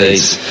United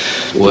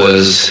States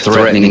was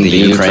threatening the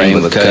Ukraine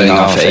with cutting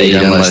off aid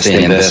unless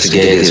they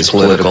investigated his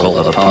political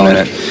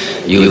opponent,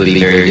 you would be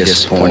very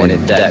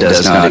disappointed. That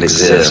does not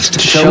exist.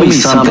 Show me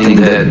something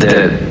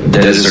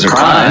that is a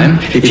crime.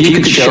 If you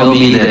could show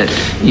me that,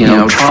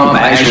 Trump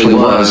actually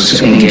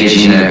was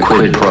engaging in a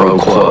quid pro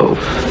quo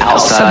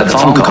outside the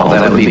phone call,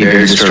 that would be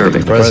very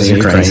disturbing. The President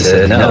of Ukraine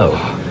said no.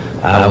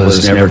 I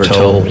was never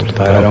told, if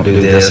I don't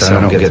do this, I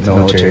don't get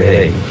military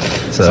aid.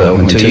 So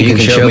until you can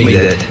show me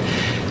that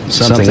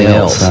something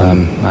else,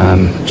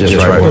 I'm just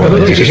right where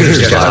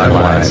the bottom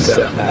line.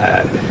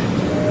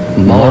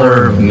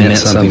 Mueller meant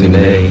something to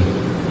me.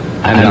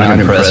 I'm not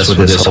impressed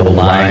with this whole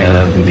line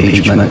of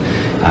impeachment.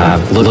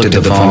 I've looked at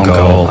the phone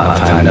call. I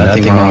find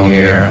nothing wrong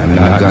here. I'm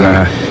not going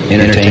to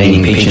entertain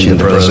impeaching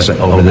the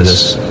president over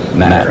this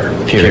matter.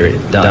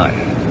 Period.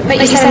 Done. But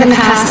you said in the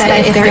past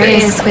that if there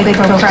is quid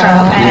pro quo,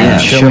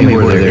 and show me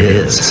where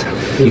there is.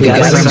 You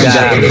got some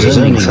guy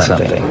presuming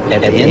something.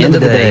 At the end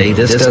of the day,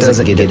 this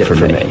doesn't get it for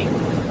me.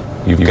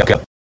 You've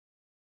got.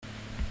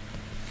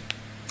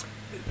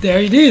 There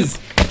it is.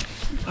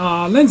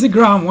 Lindsey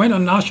Graham went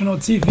on national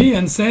TV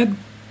and said,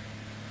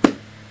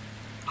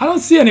 I don't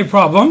see any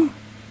problem.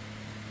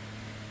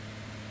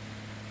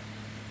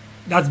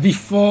 That's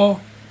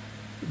before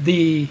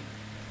the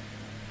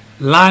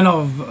line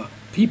of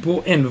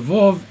people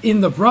involved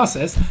in the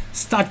process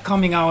start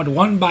coming out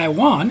one by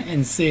one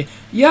and say,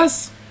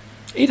 yes,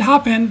 it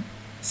happened.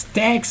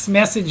 text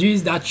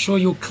messages that show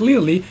you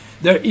clearly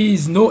there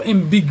is no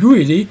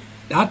ambiguity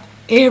that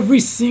every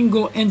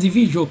single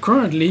individual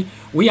currently,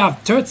 we have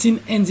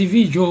 13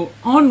 individuals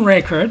on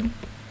record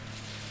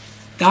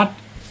that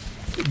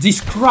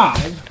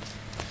describe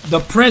the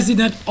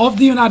President of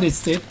the United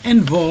States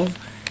involved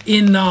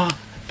in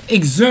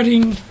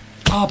exerting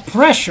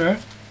pressure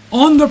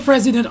on the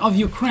President of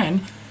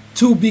Ukraine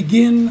to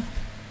begin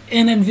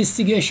an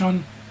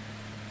investigation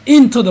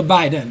into the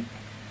Biden.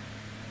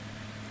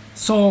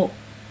 So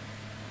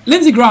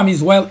Lindsey Graham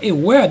is well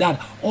aware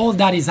that all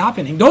that is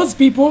happening. Those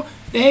people,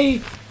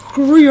 they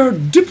career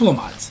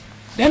diplomats.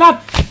 They're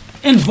not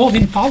involved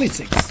in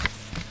politics.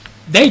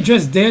 They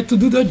just there to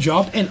do the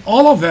job, and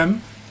all of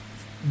them,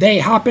 they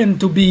happen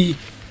to be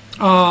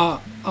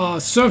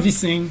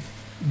servicing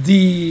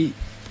the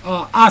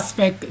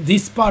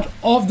this part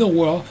of the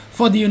world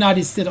for the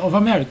United States of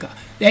America.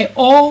 They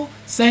all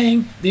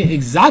saying the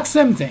exact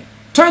same thing.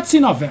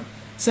 13 of them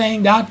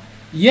saying that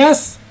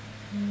yes,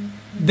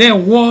 there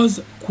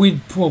was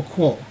quid pro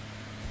quo.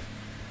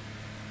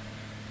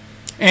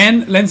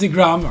 And Lindsey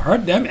Graham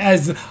heard them,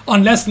 as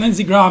unless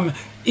Lindsey Graham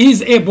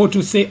is able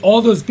to say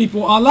all those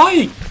people are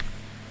lying.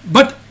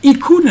 But he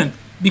couldn't,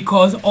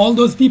 because all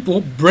those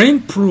people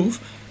bring proof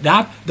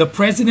that the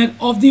President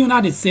of the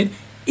United States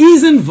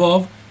is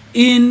involved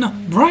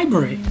in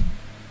bribery.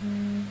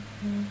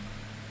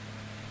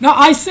 Now,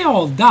 I say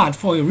all that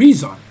for a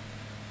reason,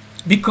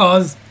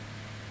 because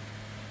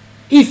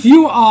if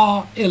you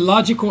are a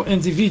logical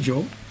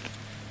individual,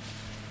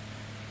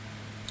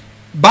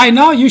 by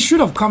now you should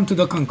have come to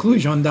the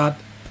conclusion that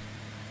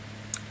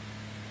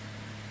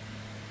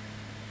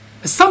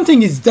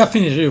something is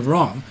definitely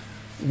wrong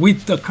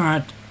with the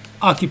current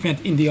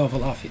occupant in the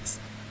Oval Office.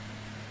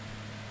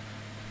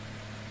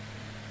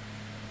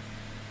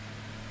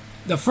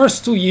 The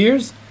first 2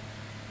 years,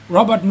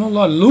 Robert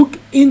Mueller looked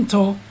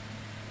into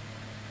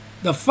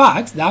the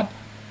fact that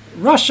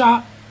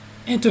Russia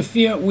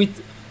interfered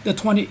with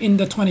in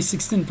the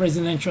 2016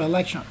 presidential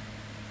election.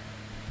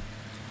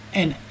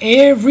 And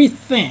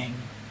everything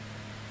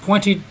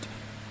pointed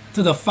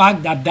to the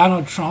fact that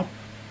Donald Trump's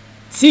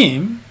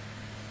team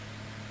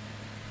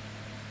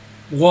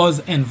was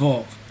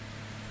involved.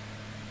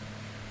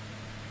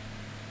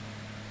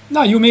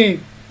 Now, you may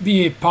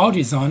be a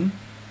partisan,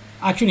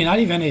 actually not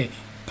even a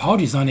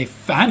partisan, a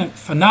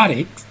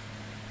fanatic,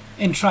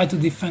 and try to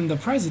defend the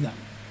president.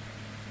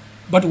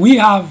 But we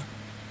have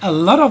a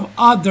lot of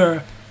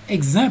other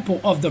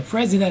examples of the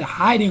president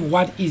hiding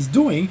what he's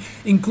doing,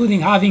 including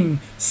having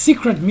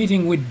secret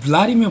meeting with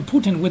Vladimir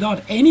Putin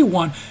without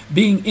anyone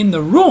being in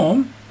the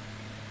room.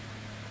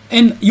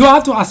 And you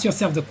have to ask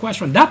yourself the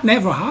question, that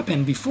never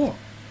happened before.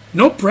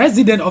 No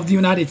president of the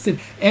United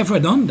States ever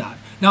done that.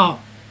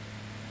 Now,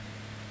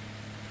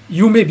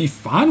 you may be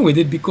fine with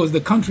it because the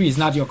country is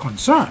not your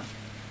concern,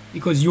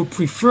 because you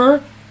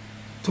prefer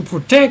to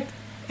protect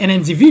an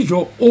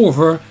individual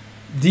over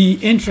the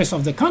interests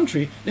of the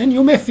country, then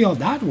you may feel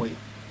that way.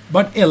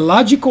 But a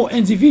logical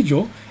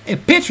individual, a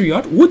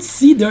patriot, would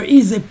see there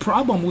is a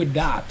problem with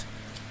that.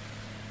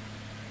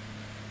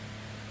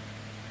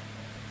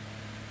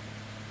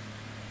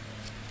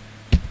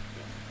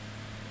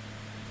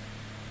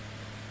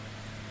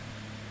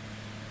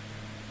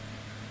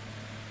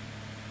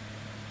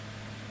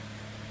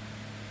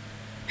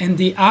 And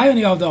the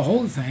irony of the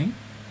whole thing,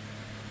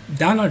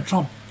 Donald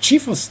Trump,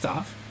 chief of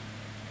staff,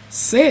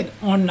 said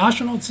on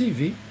national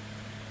TV,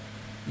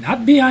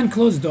 not behind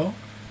closed door,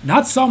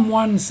 not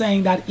someone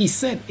saying that he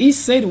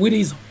said with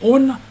his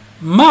own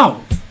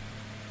mouth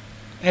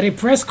at a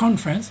press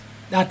conference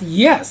that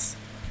yes,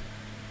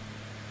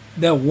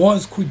 there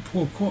was quid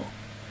pro quo.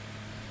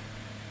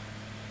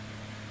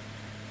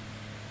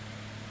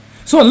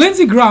 So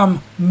Lindsey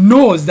Graham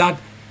knows that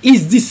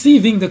he's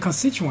deceiving the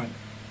constituent.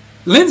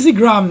 Lindsey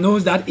Graham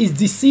knows that he's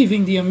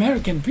deceiving the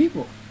American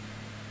people.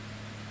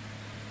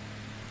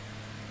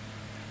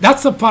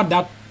 That's the part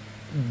that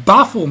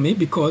baffles me,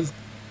 because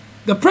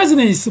the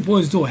president is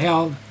supposed to be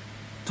held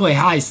to a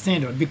high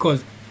standard,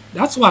 because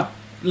that's what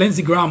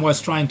Lindsey Graham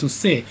was trying to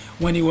say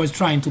when he was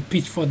trying to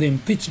pitch for the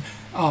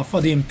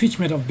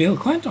impeachment of Bill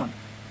Clinton,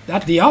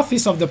 that the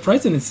office of the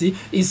presidency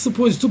is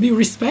supposed to be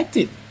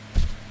respected.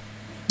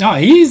 Now,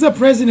 he is the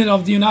president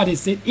of the United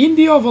States in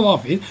the Oval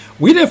Office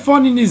with a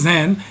phone in his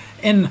hand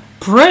and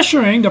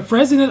pressuring the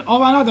president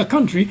of another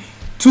country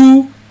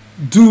to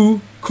do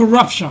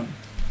corruption.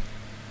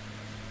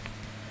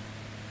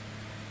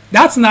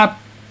 That's not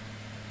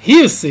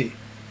hearsay.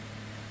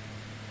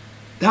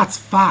 That's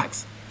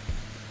facts.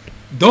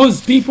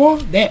 Those people,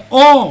 they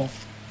all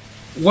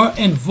were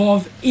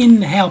involved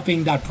in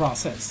helping that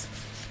process,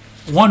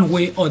 one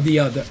way or the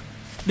other.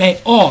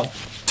 They all,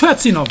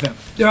 13 of them.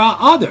 There are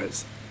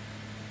others.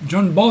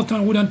 John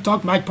Bolton wouldn't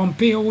talk, Mike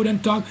Pompeo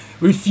wouldn't talk,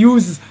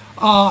 refused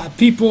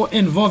people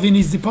involved in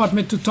his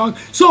department to talk.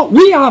 So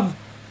we have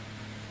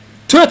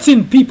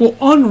 13 people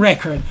on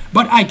record,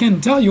 but I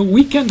can tell you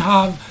we can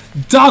have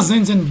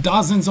dozens and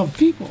dozens of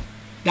people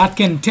that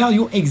can tell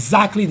you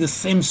exactly the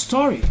same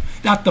story,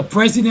 that the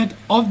president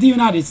of the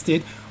United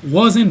States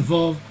was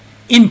involved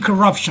in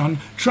corruption,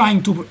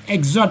 trying to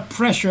exert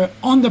pressure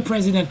on the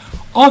president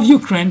of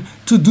Ukraine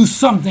to do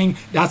something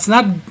that's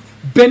not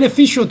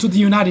beneficial to the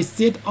United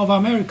States of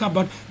America,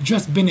 but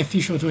just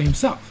beneficial to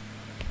himself.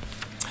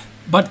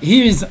 But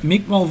here is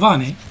Mick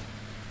Mulvaney,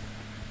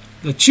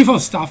 the chief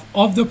of staff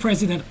of the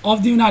president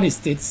of the United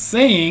States,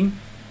 saying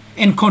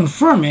and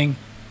confirming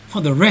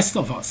for the rest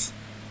of us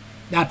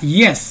that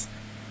yes,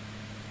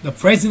 the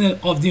president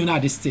of the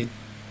United States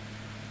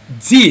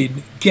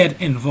did get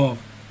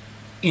involved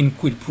in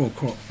quid pro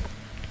quo.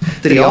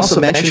 Did he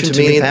also mention to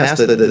me in the past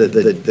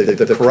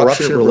the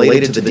corruption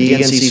related to the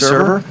DNC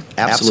server?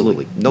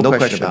 Absolutely. No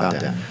question about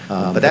that.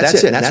 But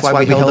that's it. That's why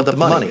we held up the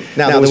money.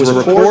 Now, there was a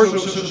report.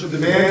 So the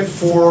demand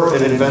for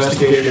an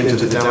investigation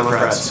into the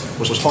Democrats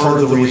was part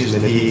of the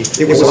reason that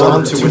it was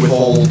on to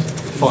withhold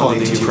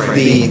funding to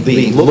Ukraine.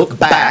 The look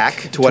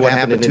back to what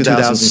happened in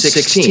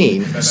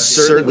 2016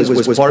 certainly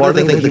was part of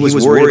the thing that he was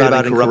worried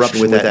about in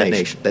corruption with that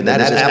nation. And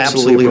that is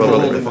absolutely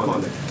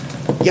appropriate.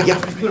 Yeah,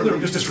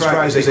 just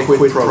described as a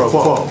quid pro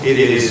quo. It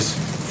is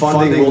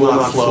funding will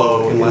not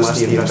flow unless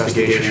the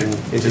investigation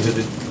into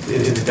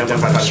the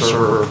Democratic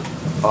server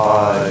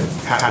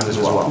happens as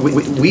well.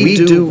 We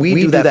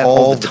do that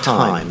all the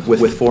time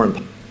with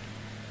foreign.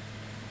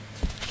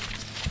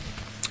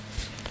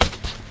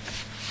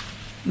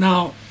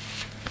 Now,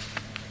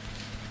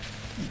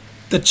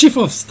 the chief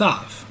of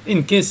staff,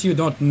 in case you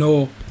don't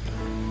know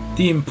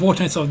the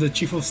importance of the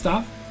chief of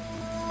staff,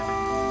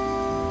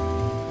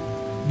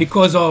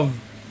 because of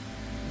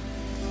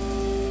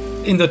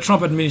in the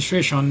Trump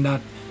administration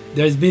that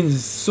there's been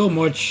so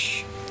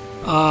much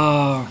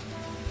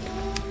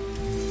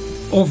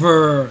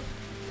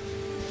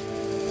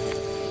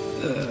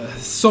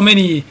so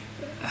many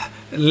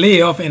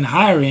layoff and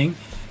hiring,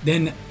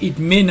 then it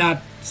may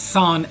not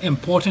sound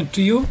important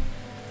to you.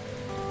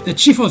 The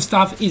chief of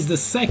staff is the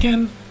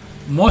second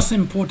most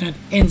important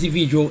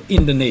individual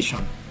in the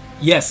nation.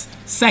 Yes,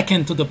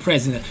 second to the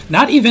president,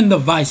 not even the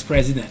vice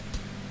president.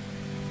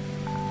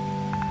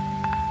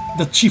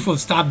 The chief of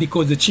staff,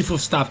 because the chief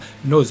of staff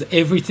knows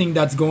everything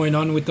that's going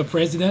on with the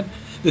president.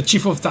 The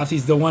chief of staff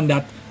is the one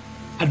that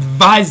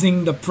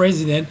advising the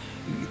president,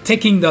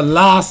 taking the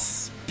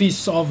last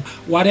piece of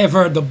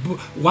whatever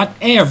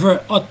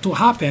ought to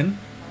happen.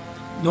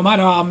 No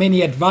matter how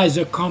many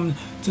advisors come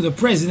to the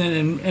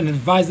president and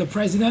advise the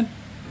president,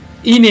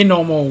 in a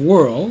normal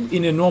world,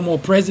 in a normal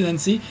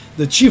presidency,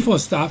 the chief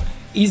of staff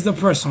is the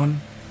person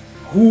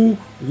who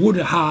would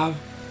have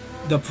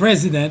the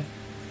president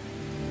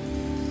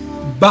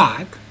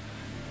back,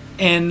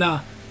 and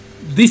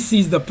this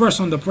is the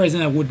person the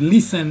president would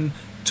listen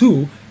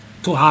to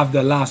have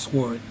the last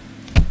word.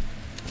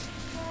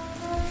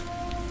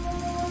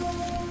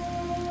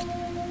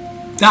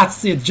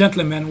 That's a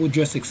gentleman who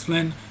just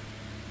explained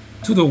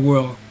to the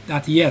world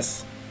that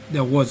yes,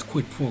 there was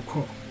quid pro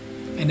quo.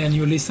 And then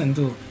you listen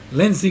to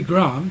Lindsey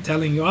Graham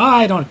telling you,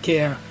 I don't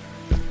care.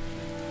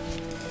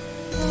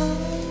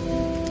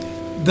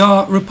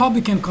 The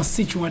Republican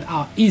constituents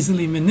are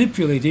easily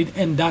manipulated,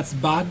 and that's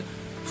bad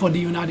for the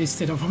United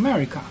States of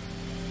America.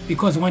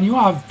 Because when you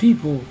have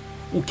people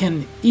who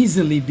can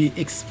easily be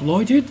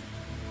exploited,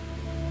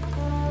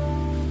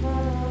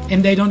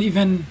 and they don't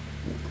even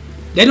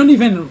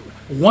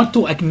want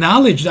to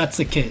acknowledge that's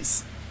the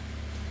case.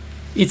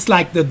 It's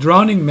like the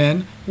drowning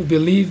man who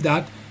believes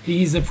that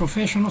he is a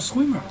professional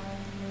swimmer.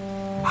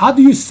 How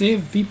do you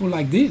save people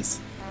like this?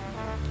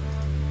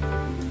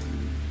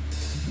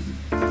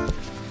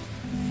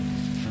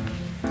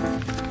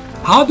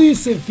 How do you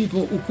save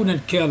people who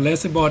couldn't care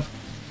less about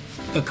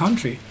the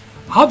country?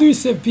 How do you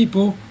save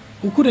people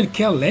who couldn't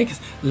care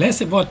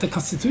less about the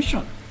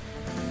Constitution?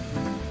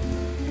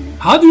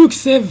 How do you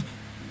save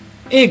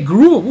a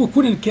group who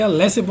couldn't care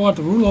less about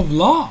the rule of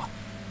law?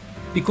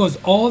 Because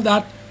all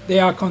that they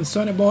are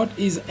concerned about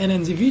is an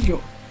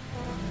individual.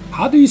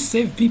 How do you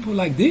save people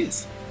like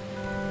this?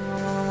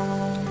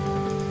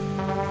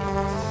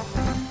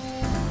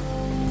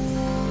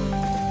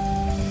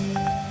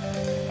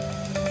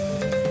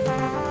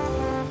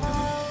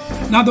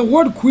 Now, the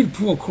word quid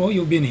pro quo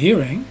you've been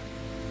hearing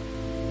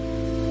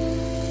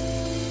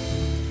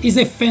is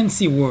a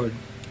fancy word,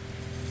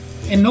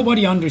 and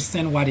nobody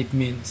understands what it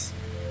means.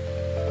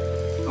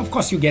 Of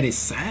course, you get a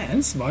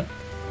sense, but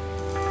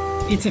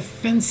it's a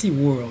fancy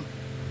word.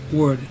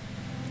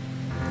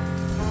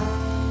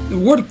 The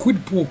word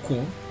quid pro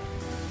quo,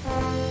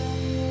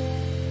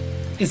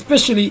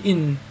 especially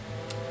in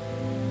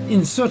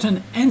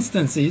certain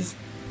instances,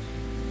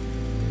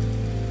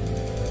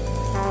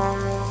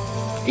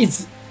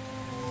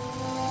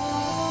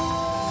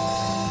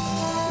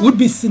 would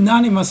be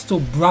synonymous to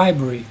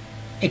bribery,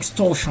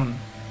 extortion.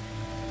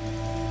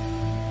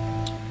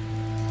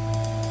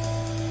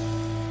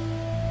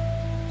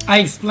 I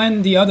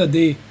explained the other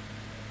day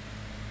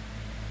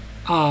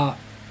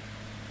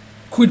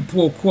quid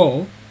pro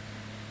quo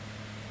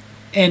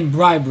and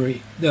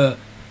bribery. There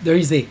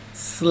is a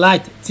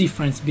slight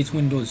difference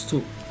between those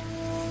two.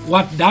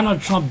 What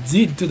Donald Trump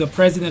did to the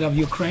president of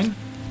Ukraine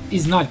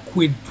is not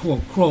quid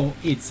pro quo,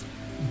 it's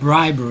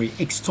bribery,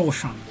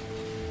 extortion.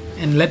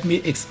 And let me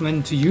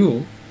explain to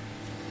you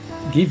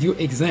give you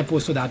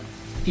examples so that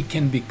it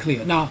can be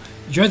clear. Now,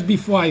 just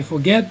before I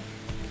forget,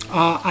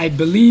 I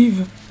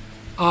believe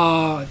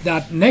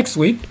that next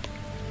week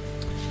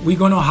we're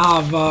going to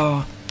have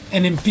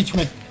an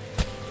impeachment.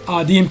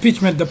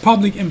 The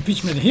public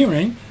impeachment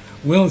hearing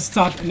will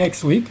start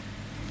next week,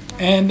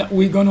 and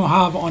we're going to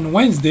have on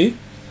Wednesday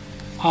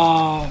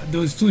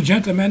those two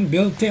gentlemen,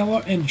 Bill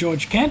Taylor and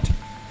George Kent,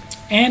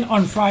 and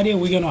on Friday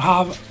we're going to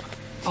have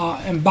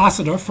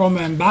former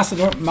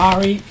Ambassador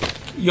Mary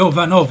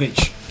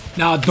Yovanovitch.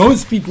 Now,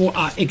 those people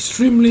are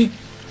extremely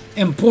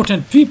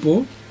important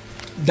people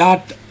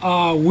that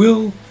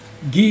will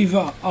give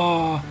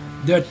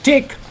their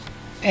take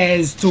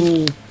as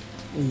to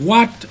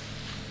what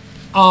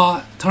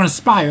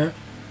transpired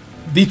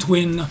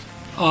between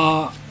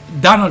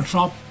Donald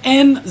Trump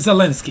and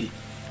Zelensky.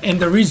 And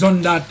the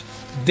reason that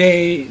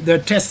their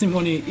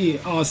testimony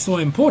are so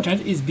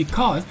important is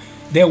because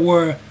they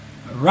were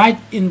right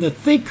in the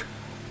thick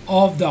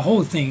of the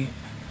whole thing.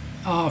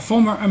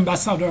 Former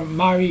Ambassador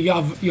Mary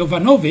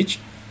Yovanovitch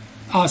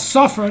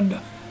suffered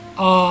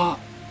the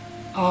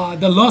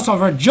loss of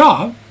her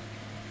job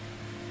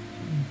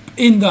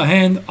in the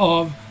hand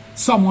of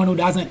someone who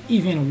doesn't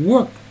even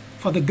work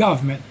for the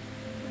government,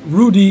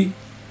 Rudy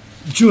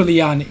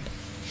Giuliani.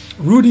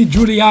 Rudy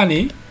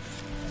Giuliani,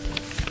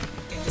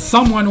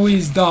 someone who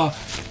is the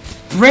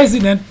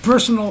president's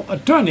personal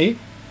attorney,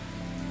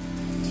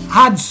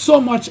 had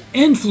so much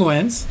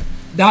influence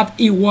that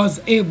he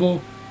was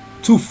able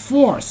to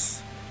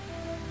force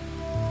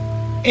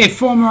a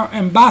former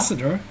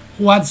ambassador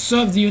who had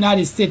served the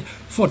United States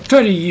for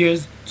 30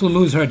 years to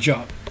lose her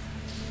job.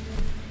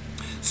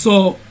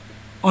 So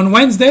on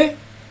Wednesday,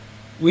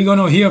 we're going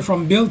to hear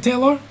from Bill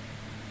Taylor,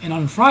 and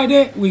on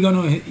Friday, we're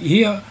going to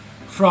hear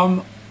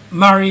from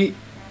Mary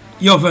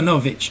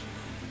Yovanovitch.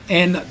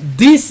 And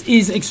this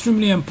is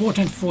extremely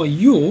important for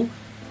you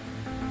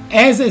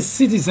as a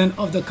citizen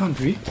of the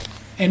country,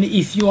 and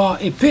if you are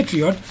a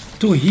patriot,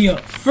 to hear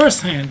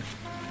firsthand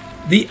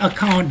the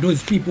account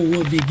those people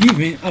will be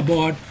giving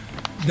about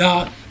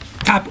the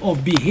type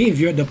of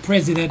behavior the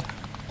President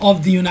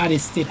of the United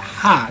States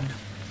had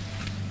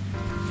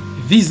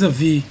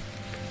vis-a-vis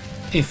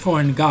a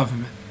foreign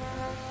government.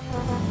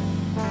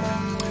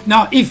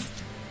 Now,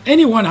 if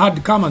anyone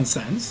had common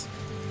sense,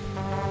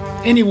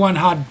 anyone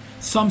had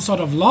some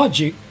sort of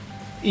logic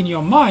in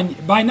your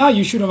mind, by now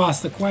you should have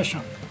asked the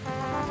question.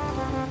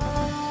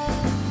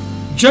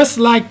 Just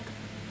like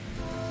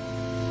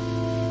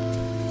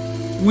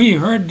we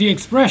heard the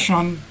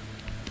expression,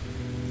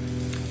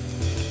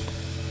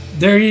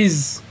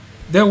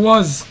 there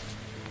was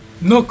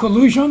no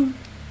collusion.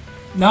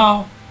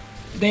 Now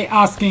they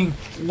asking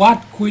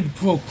what quid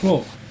pro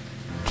quo.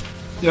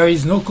 There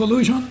is no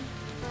collusion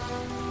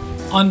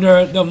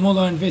under the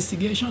Mueller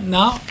investigation.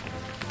 Now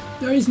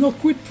there is no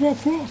quid pro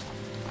quo.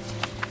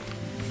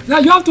 Now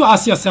you have to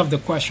ask yourself the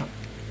question.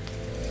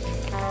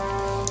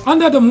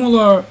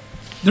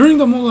 During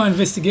the Mueller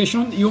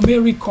investigation, you may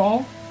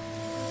recall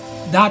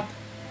that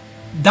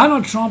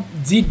Donald Trump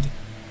did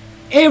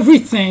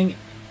everything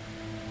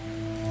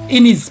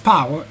in his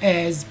power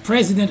as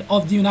President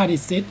of the United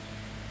States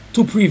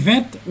to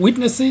prevent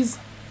witnesses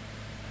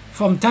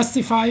from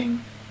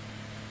testifying,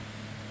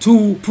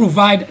 to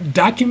provide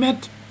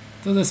documents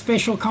to the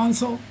special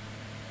counsel,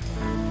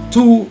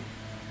 to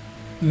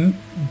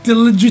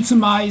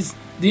delegitimize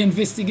the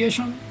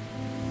investigation,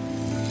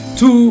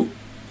 to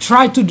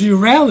try to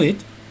derail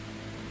it,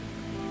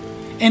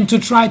 and to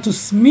try to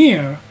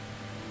smear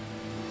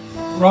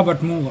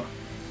Robert Mueller.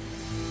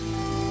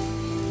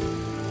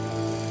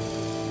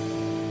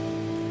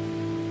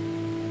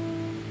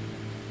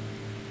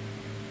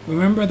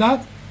 Remember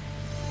that?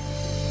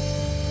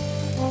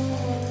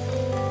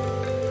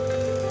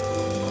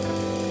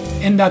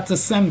 And that's the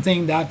same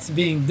thing that's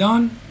being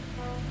done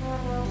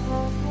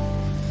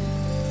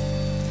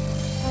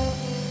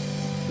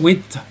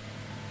with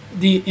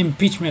the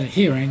impeachment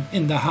hearing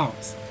in the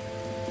House.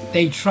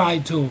 They try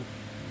to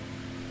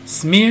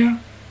smear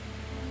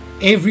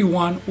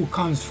everyone who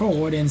comes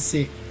forward and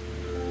say,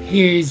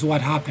 here's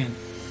what happened.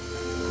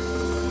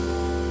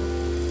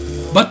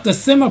 But the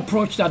same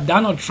approach that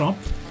Donald Trump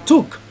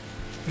took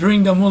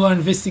during the Mueller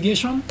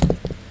investigation,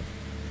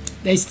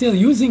 they're still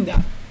using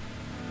that.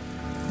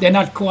 They're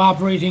not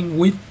cooperating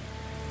with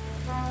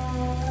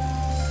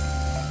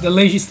the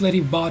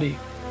legislative body.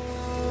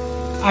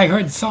 I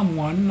heard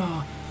someone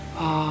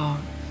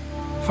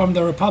from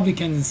the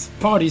Republican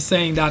Party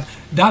saying that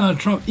Donald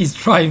Trump is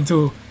trying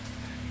to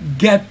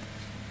get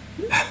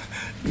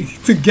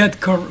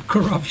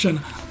corruption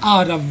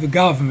out of the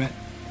government.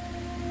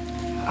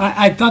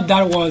 I thought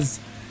that was,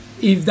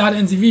 if that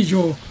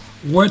individual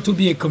were to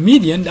be a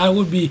comedian, that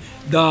would be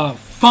the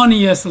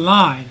funniest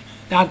line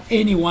that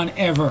anyone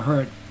ever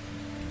heard.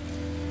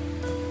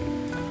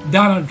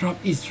 Donald Trump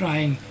is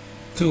trying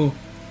to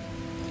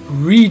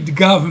rid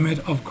government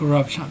of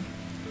corruption.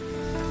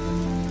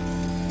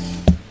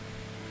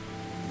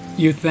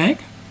 You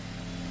think?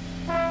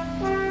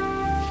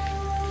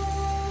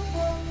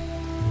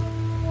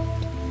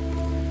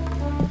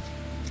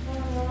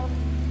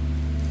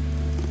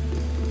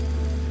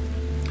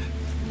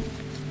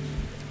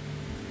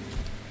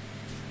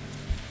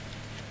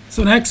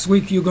 So next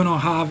week you're gonna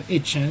have a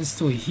chance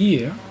to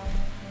hear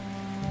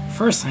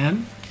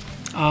firsthand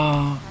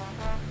the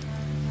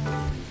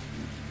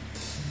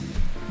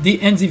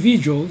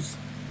individuals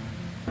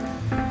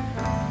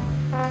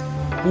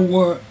who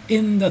were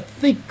in the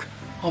thick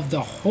of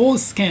the whole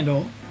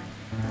scandal,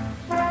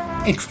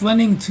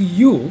 explaining to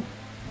you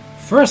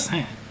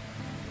firsthand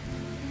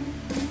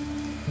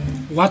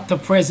what the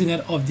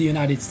President of the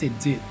United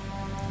States did.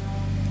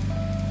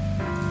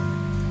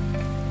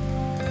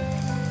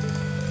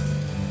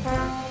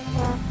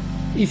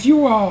 If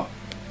you are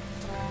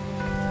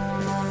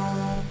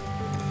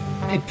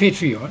a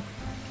patriot,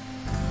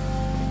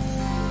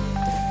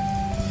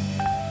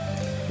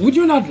 would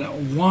you not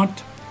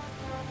want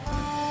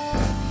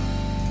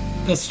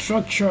the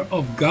structure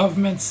of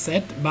government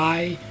set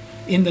by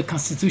in the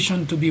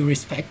Constitution to be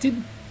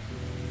respected?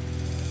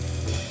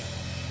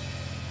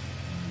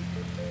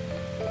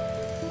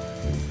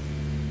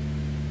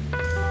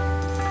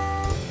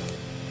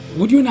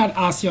 Would you not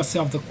ask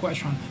yourself the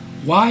question,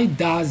 why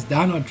does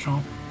Donald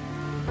Trump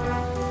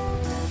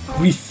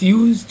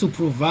refuse to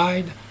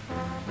provide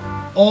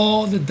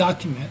all the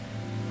documents,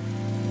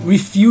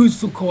 refuse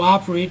to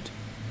cooperate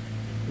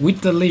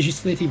with the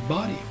legislative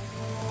body?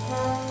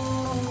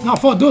 Now,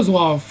 for those who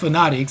are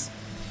fanatics,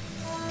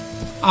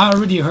 I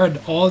already heard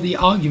all the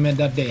argument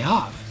that they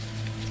have.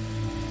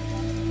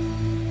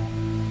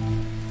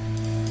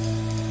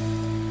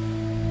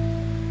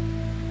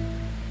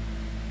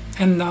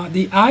 And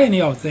the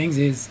irony of things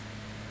is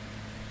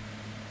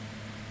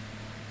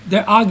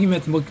their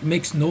argument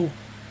makes no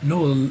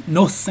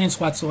sense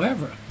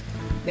whatsoever.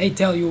 They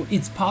tell you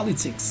it's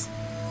politics.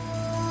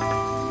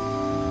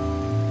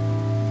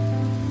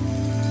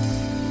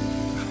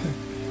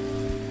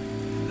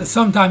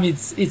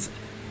 Sometimes it's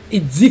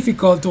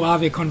difficult to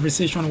have a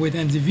conversation with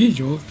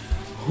individuals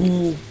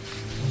who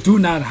do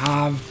not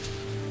have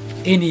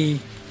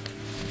any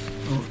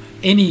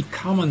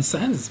common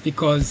sense,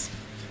 because,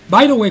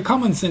 by the way,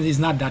 common sense is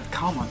not that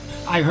common.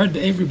 I heard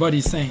everybody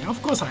saying,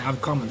 of course I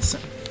have common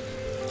sense.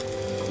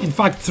 In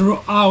fact,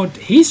 throughout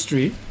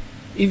history,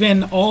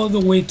 even all the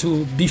way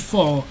to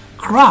before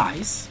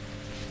Christ,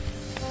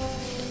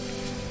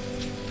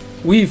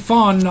 we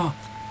found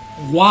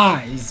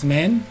wise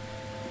men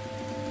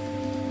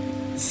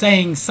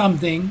saying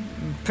something,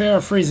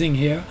 paraphrasing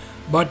here,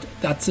 but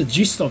that's the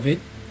gist of it,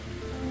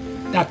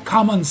 that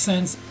common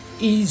sense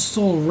is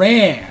so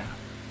rare.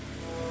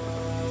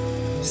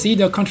 See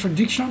the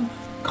contradiction?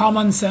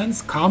 Common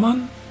sense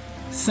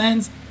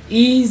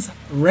is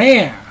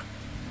rare.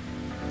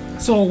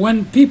 So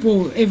when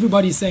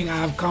everybody's saying I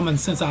have common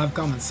sense,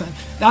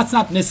 that's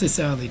not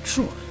necessarily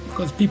true,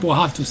 because people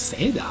have to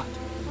say that.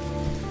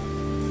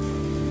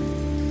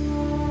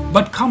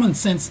 But common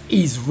sense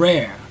is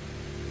rare.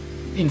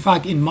 In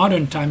fact, in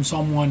modern times,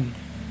 someone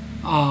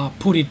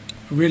put it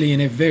really in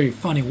a very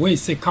funny way.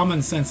 Say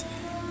common sense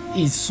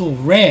is so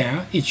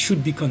rare, it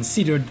should be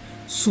considered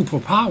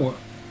superpower.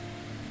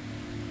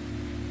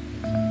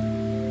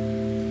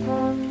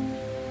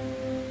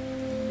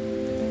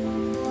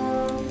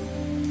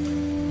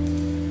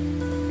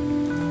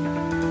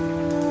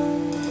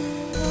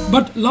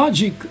 But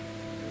logic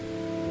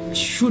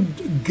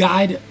should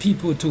guide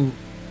people to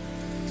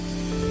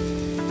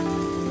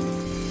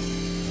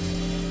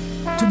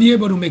be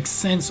able to make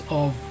sense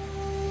of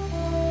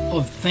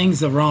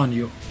things around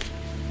you.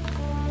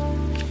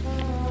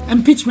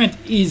 Impeachment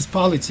is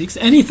politics.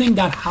 Anything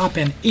that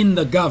happened in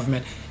the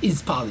government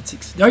is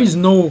politics. There is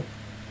no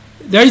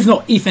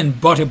if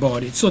and but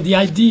about it. So the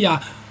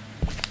idea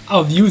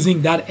of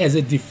using that as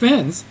a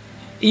defense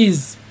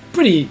is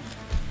pretty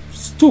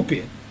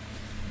stupid.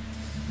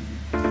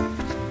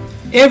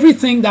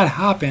 Everything that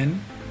happened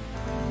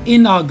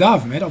in our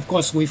government, of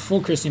course we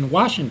focus in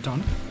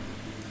Washington,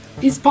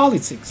 is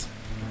politics.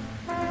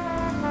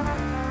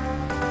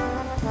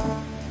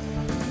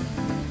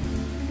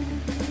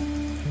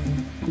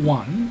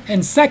 One,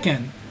 and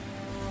second,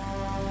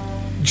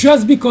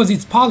 just because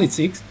it's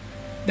politics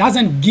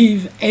doesn't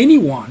give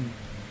anyone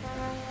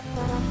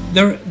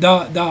the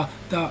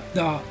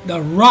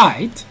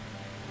right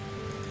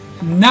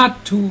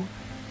not to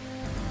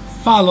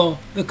follow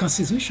the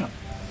Constitution.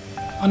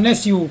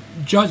 Unless you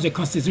judge the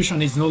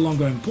Constitution is no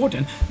longer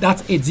important,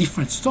 that's a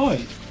different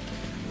story.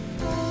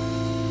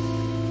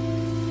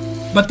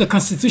 But the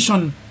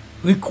Constitution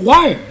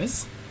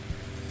requires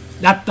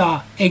that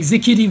the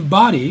executive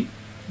body,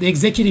 the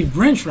executive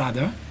branch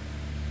rather,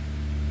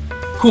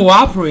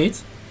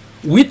 cooperates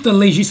with the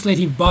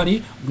legislative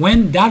body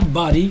when that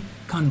body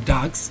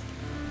conducts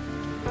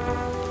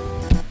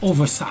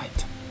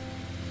oversight.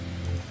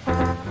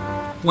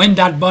 When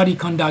that body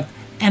conducts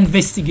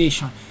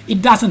investigation. It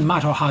doesn't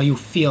matter how you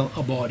feel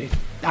about it.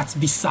 That's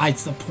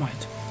besides the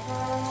point.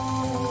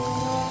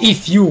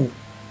 If you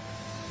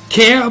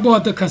care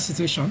about the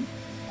Constitution,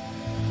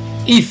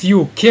 if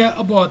you care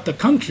about the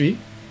country,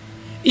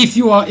 if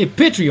you are a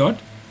patriot,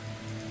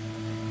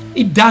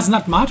 it does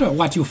not matter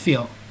what you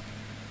feel.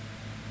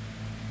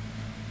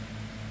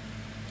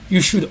 You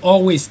should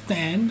always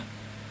stand,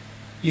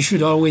 you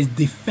should always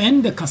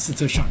defend the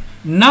Constitution,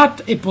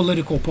 not a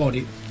political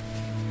party.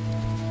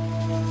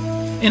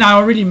 And I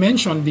already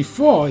mentioned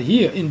before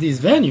here in this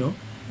venue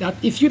that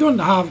if you don't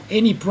have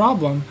any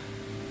problem,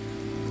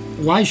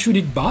 why should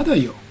it bother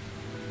you?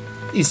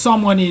 If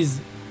someone is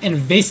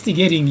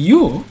investigating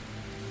you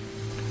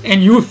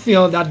and you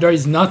feel that there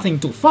is nothing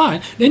to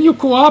find, then you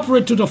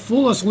cooperate to the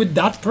fullest with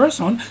that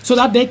person so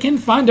that they can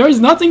find there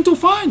is nothing to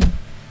find.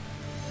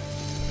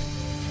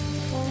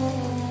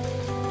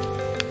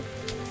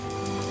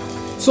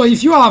 So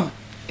if you have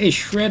a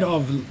shred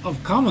of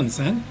common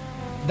sense,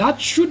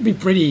 that should be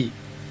pretty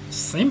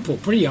simple,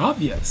 pretty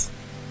obvious.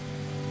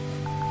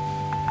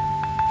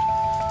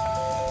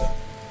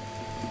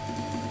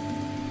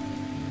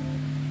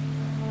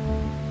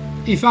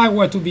 If I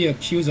were to be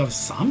accused of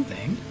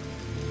something,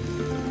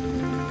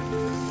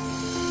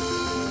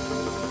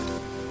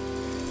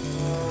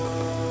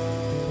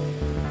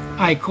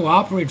 I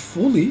cooperate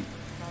fully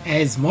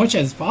as much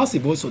as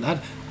possible so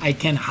that I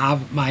can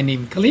have my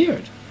name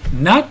cleared.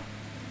 Not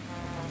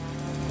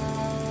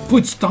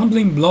put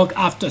stumbling block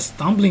after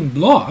stumbling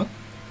block,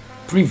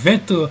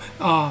 refuse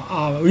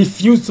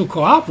to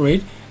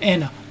cooperate,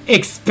 and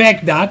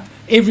expect that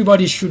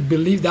everybody should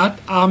believe that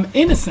I'm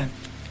innocent.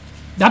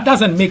 That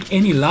doesn't make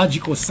any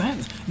logical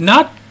sense.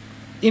 Not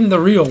in the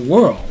real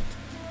world.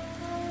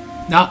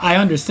 Now, I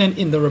understand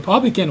in the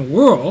Republican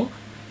world,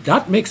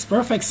 that makes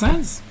perfect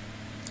sense.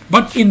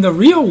 But in the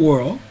real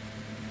world,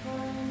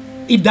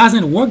 it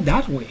doesn't work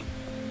that way.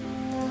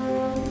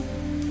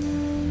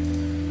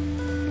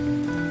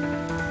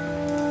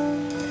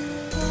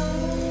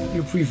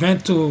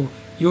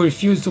 You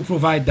refuse to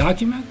provide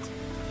documents.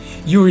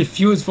 You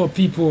refuse for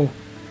people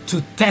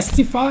to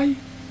testify.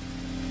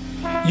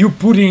 You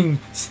putting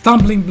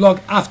stumbling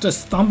block after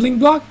stumbling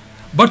block,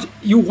 but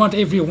you want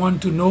everyone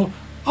to know,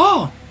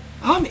 oh,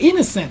 I'm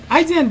innocent.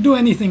 I didn't do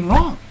anything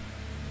wrong.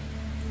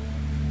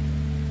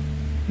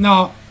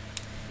 Now,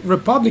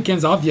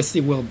 Republicans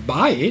obviously will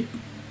buy it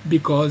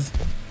because,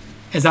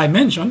 as I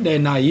mentioned, they're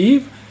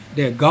naive,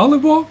 they're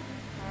gullible.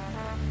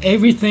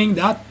 Everything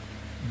that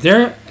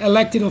their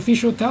elected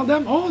official tell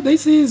them, oh,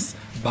 this is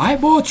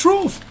Bible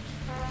truth.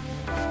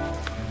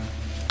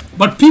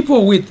 But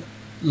people with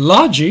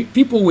logic,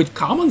 people with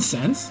common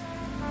sense,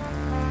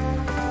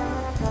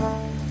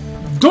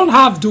 don't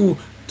have to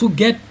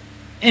get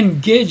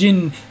engaged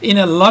in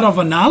a lot of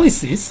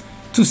analysis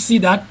to see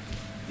that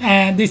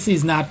this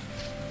is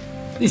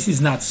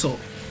not so.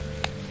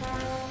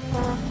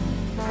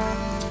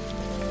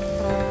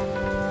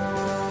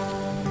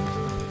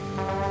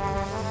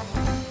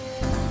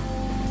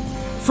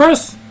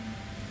 First,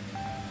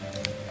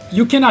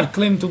 you cannot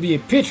claim to be a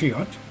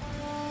patriot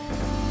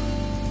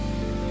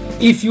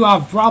if you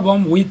have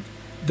problem with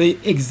the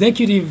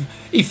executive,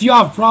 if you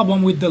have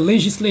problem with the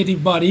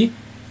legislative body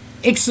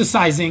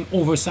exercising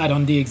oversight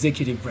on the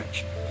executive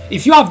branch.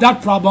 If you have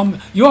that problem,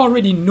 you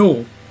already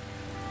know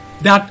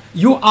that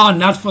you are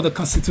not for the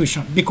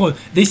Constitution because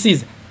this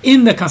is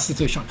in the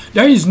Constitution.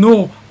 There is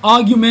no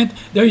argument,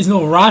 there is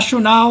no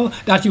rationale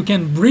that you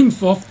can bring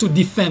forth to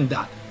defend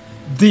that.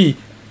 The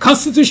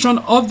Constitution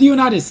of the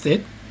United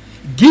States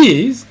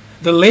gives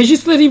the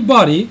legislative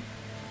body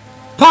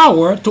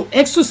power to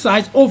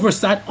exercise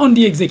oversight on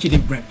the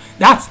executive branch.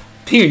 That's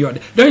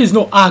period. There is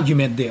no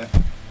argument there.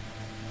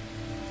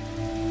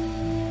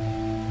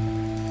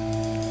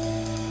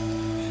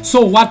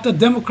 So what the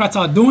Democrats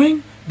are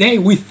doing, they're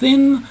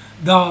within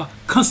the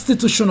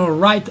constitutional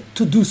right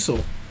to do so.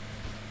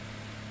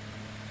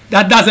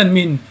 That doesn't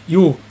mean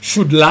you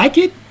should like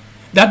it.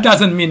 That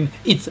doesn't mean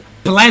it's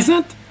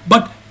pleasant,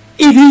 but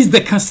it is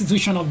the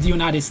Constitution of the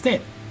United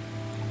States.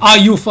 Are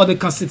you for the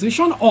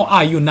Constitution or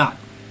are you not?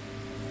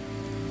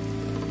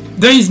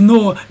 There is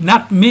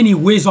not many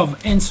ways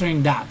of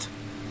answering that.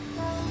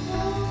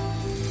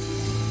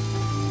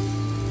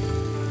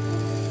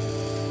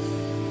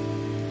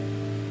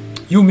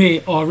 You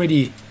may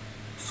already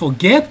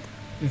forget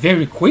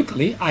very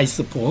quickly, I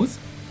suppose.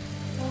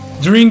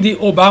 During the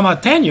Obama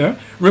tenure,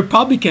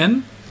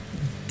 Republicans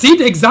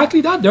did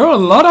exactly that. There are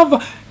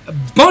a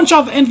bunch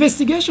of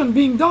investigation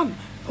being done.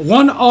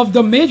 One of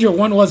the major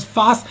one was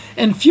Fast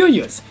and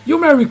Furious. You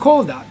may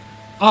recall that.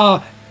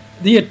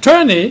 The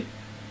attorney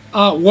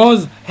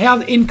was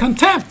held in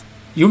contempt.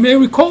 You may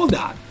recall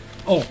that.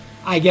 Oh,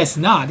 I guess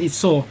not.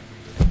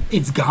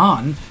 It's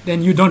gone.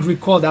 Then you don't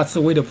recall that's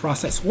the way the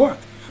process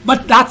worked.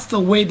 But that's the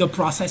way the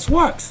process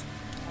works.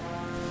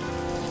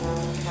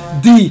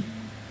 The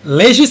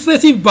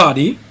legislative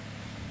body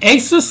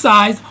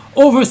exercise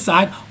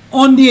oversight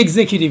on the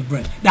executive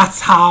branch.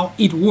 That's how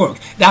it works.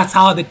 That's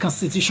how the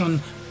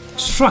Constitution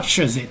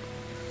structures it.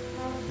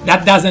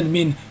 That doesn't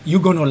mean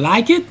you're going to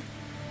like it,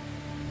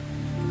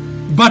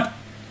 but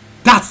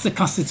that's the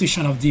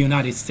Constitution of the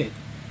United States.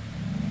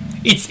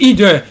 It's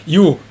either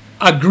you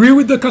agree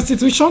with the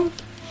Constitution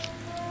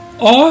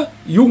or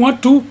you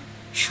want to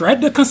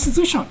shred the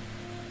Constitution.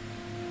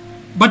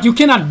 But you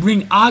cannot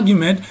bring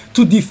argument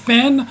to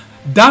defend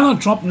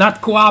Donald Trump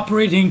not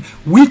cooperating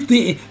with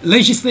the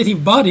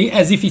legislative body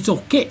as if it's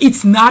okay.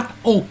 It's not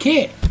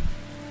okay.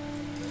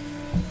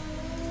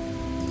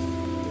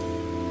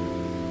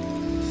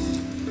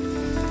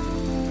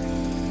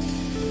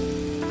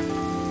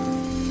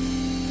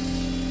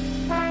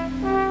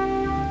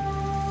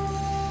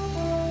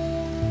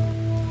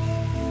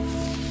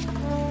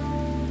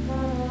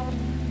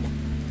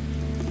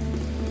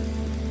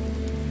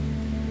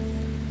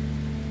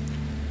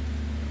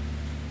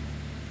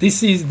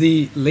 This is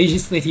the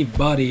legislative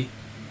body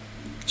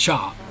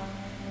job.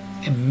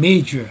 A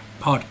major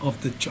part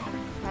of the job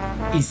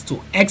is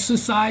to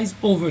exercise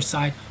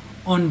oversight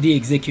on the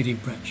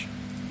executive branch.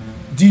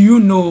 Do you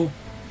know,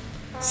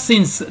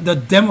 since the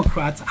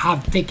Democrats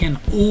have taken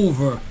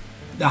over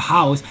the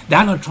House,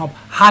 Donald Trump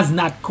has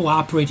not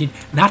cooperated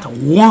not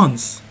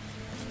once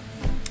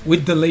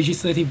with the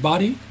legislative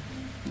body?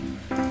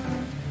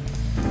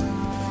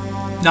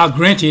 Now,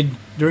 granted,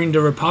 during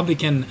the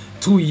Republican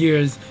 2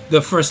 years,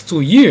 the first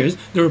 2 years,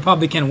 the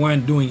Republicans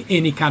weren't doing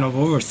any kind of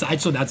oversight,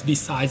 so that's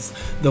besides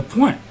the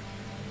point.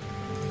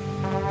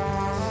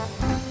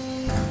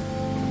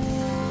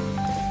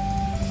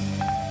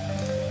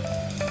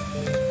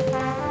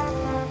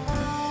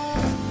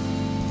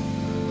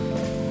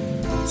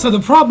 So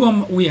the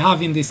problem we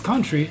have in this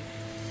country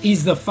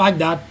is the fact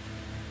that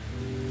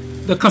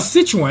the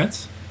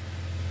constituents,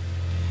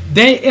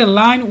 they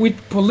align with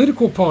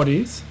political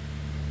parties,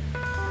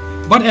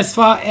 but as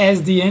far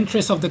as the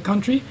interests of the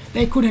country,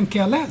 they couldn't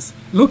care less.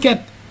 Look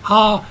at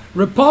how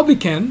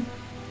Republican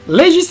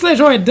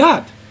legislature at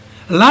that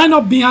line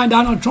up behind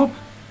Donald Trump,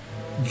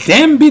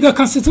 them be the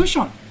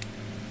Constitution.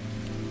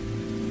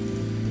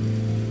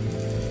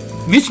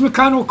 Mitch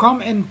McConnell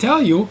come and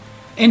tell you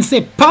and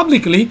say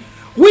publicly,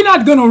 we're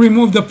not going to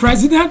remove the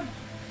president.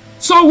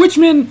 So which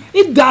means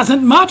it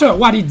doesn't matter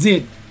what he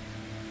did.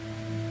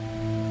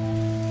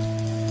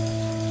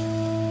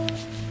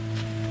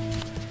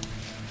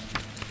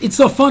 It's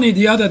so funny,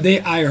 the other day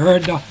I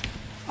heard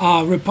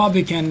a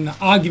Republican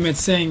argument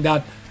saying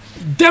that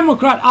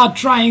Democrats are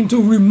trying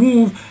to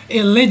remove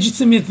a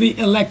legitimately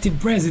elected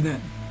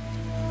president.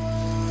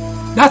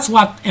 That's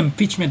what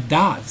impeachment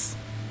does.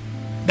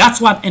 That's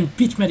what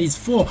impeachment is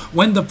for.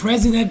 When the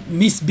president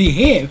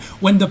misbehaves,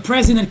 when the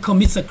president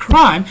commits a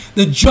crime,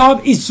 the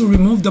job is to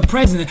remove the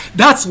president.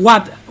 That's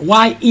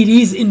why it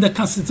is in the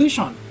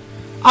Constitution.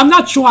 I'm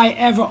not sure I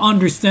ever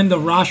understand the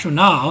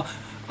rationale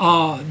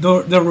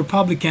the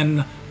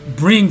Republican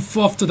bring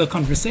forth to the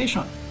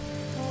conversation.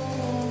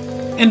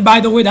 And by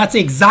the way, that's the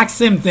exact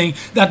same thing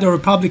that the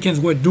Republicans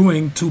were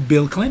doing to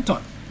Bill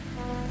Clinton.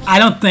 I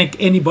don't think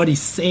anybody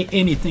say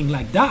anything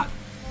like that,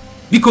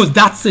 because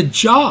that's the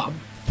job.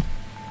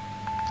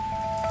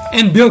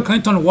 And Bill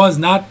Clinton was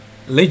not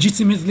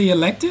legitimately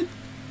elected.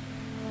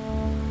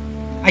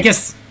 I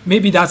guess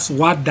maybe that's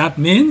what that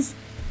means.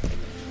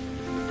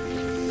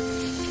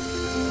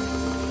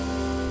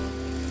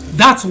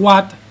 That's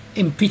what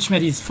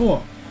impeachment is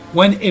for.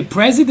 When a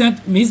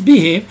president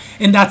misbehaves,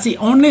 and that's the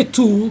only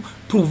tool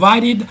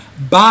provided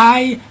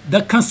by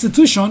the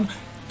Constitution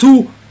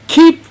to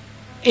keep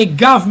a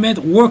government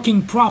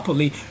working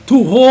properly,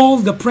 to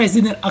hold the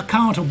president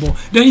accountable.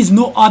 There is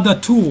no other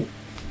tool.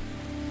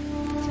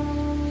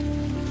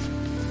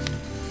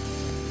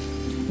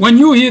 When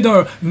you hear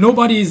the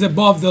nobody is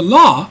above the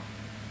law,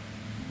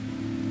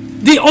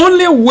 the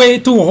only way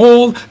to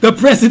hold the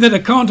president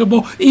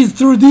accountable is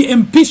through the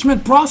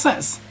impeachment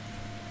process.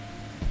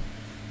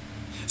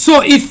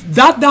 So if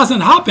that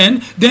doesn't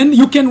happen, then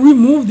you can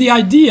remove the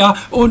idea,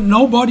 oh,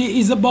 nobody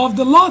is above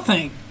the law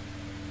thing.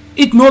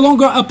 It no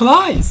longer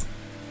applies.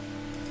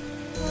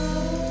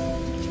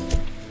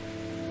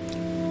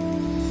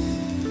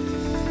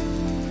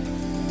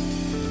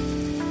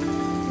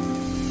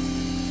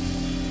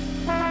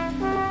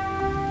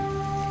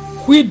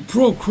 Quid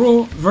pro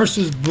quo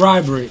versus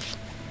bribery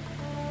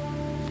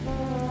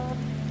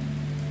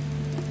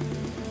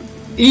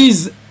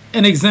is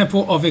an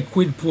example of a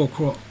quid pro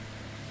quo.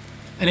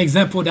 An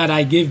example that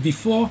I gave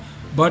before,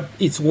 but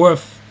it's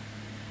worth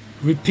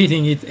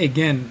repeating it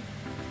again.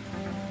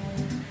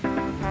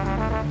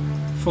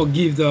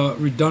 Forgive the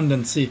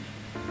redundancy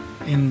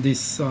in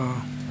this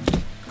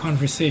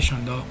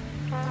conversation though.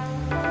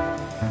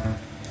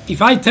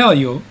 If I tell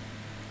you,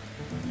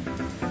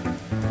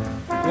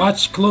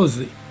 watch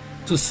closely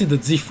to see the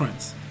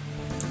difference.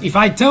 If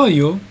I tell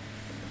you,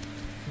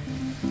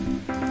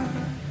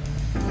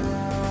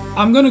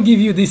 I'm going to give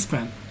you this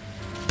pen.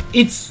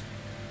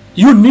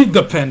 You need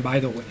the pen,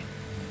 by the way.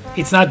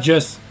 It's not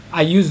just,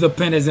 I use the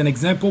pen as an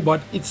example,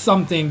 but it's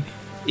something,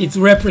 it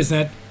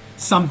represents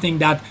something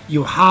that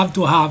you have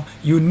to have,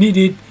 you need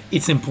it,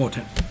 it's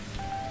important.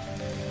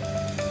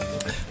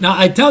 Now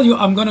I tell you,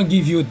 I'm going to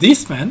give you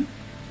this pen,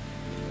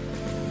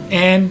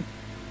 and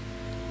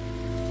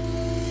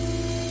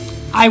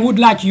I would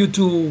like you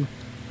to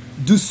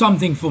do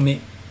something for me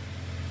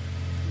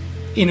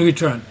in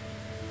return.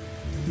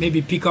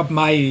 Maybe pick up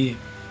my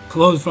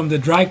clothes from the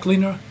dry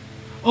cleaner,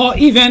 or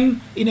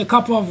even in a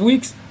couple of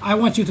weeks, I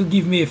want you to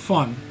give me a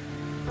fund.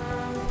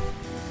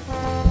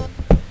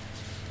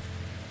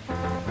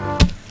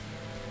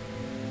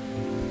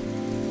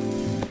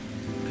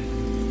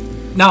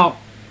 Now,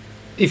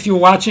 if you're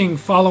watching,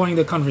 following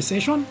the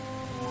conversation,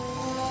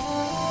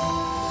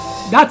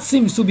 that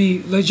seems to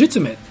be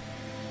legitimate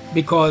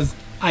because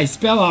I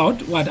spell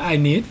out what I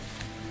need.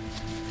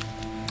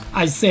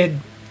 I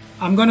said,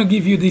 I'm going to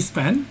give you this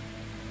pen,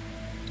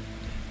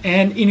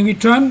 and in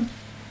return,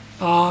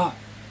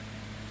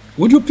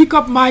 would you pick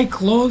up my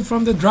clothes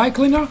from the dry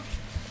cleaner?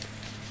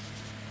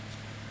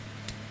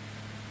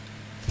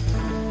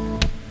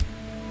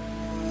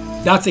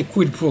 That's a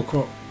quid pro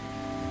quo.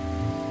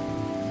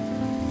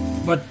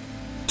 But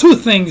two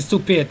things to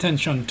pay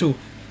attention to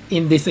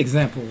in this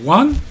example.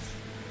 One,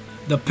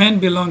 the pen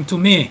belonged to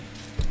me.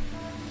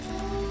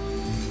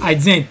 I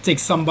didn't take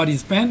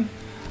somebody's pen.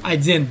 I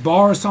didn't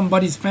borrow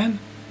somebody's pen.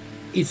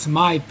 It's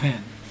my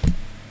pen.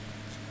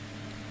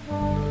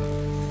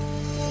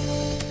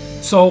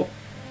 So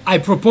I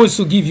propose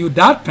to give you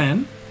that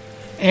pen,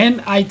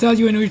 and I tell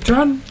you in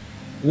return,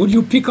 would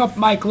you pick up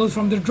my clothes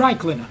from the dry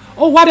cleaner?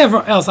 Or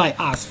whatever else I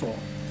ask for.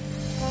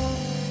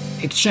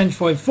 Exchange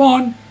for a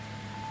phone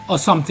or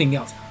something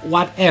else.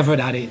 Whatever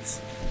that is.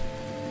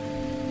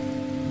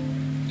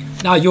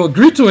 Now you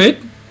agree to it,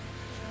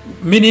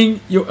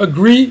 meaning you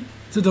agree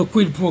to the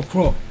quid pro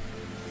quo.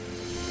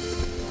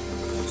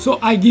 So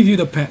I give you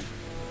the pen.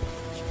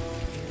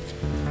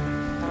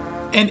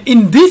 And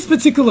in this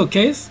particular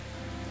case,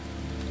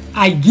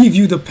 I give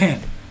you the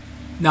pen.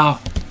 Now,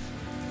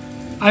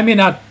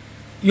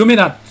 you may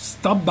not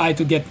stop by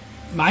to get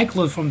my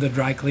clothes from the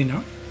dry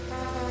cleaner.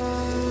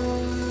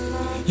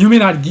 You may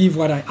not give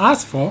what I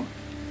asked for.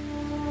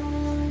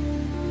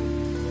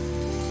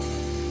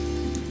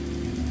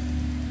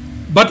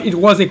 But it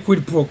was a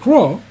quid pro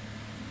quo,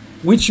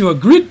 which you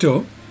agreed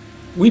to.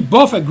 We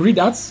both agreed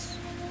that's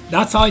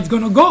how it's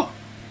going to go.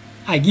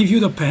 I give you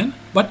the pen,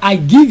 but I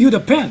give you the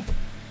pen.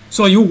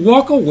 So you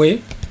walk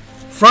away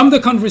from the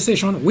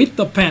conversation with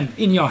the pen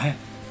in your hand.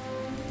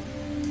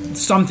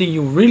 It's something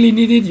you really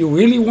needed, you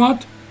really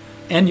want,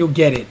 and you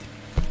get it.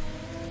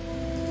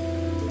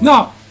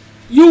 Now,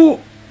 you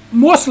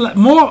most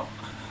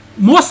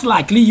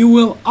likely you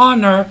will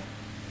honor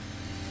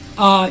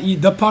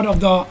the part of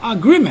the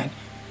agreement.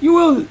 You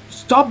will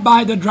stop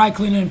by the dry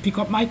cleaner and pick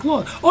up my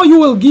clothes, or you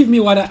will give me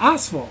what I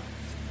asked for,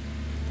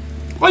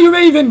 or you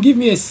may even give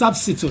me a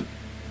substitute.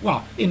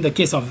 Well, in the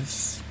case of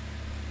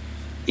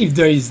if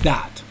there is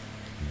that,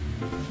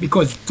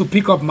 because to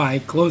pick up my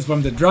clothes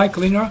from the dry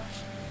cleaner,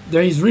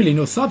 there is really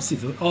no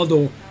substitute.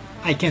 Although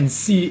I can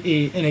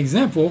see an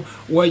example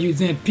where you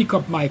didn't pick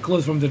up my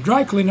clothes from the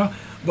dry cleaner,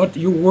 but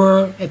you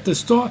were at the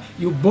store,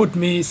 you bought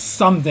me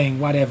something,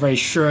 whatever, a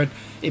shirt,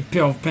 a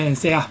pair of pants, and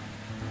say,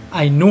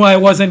 I knew I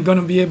wasn't going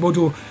to be able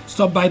to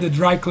stop by the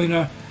dry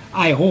cleaner.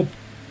 I hope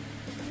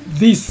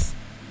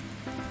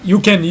you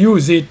can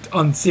use it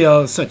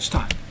until such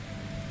time.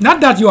 Not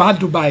that you had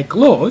to buy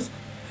clothes,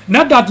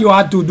 not that you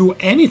had to do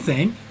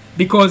anything,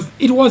 because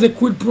it was a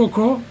quid pro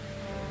quo.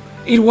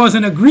 It was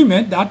an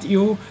agreement that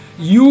you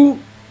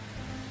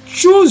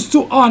choose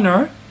to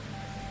honor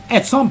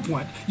at some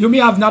point. You may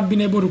have not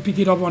been able to pick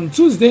it up on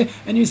Tuesday,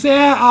 and you say,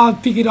 I'll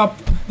pick it up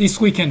this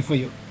weekend for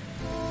you.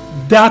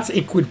 That's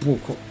a quid pro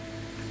quo.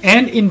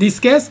 And in this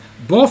case,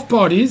 both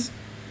parties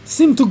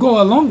seem to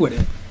go along with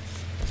it.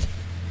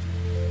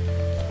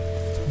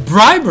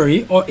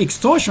 Bribery or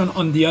extortion,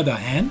 on the other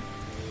hand,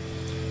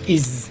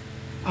 is,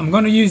 I'm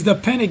going to use the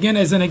pen again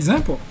as an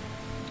example.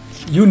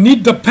 You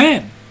need the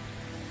pen.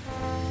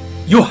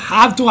 You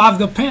have to have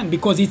the pen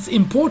because it's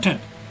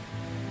important.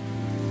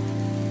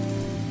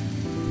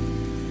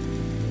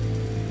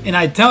 And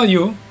I tell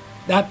you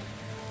that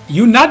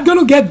you're not going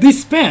to get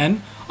this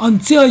pen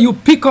until you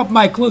pick up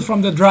my clothes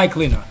from the dry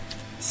cleaner.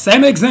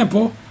 Same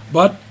example,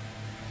 but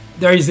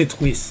there is a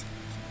twist.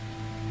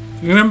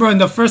 Remember in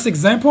the first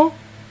example,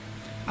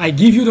 I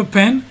give you the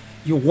pen,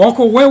 you walk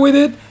away with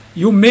it,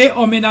 you may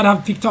or may not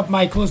have picked up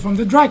my clothes from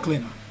the dry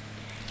cleaner.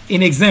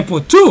 In example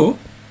 2,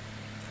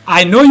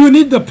 I know you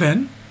need the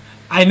pen,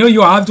 I know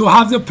you have to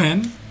have the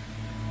pen,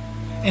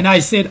 and I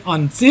said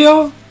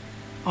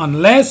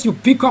unless you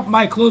pick up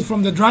my clothes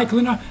from the dry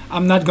cleaner,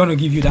 I'm not going to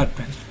give you that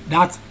pen.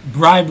 That's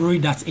bribery,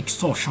 that's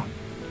extortion.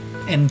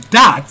 And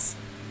that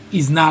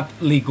is not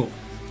legal.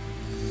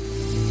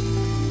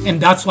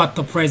 And that's what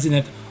the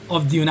President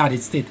of the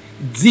United States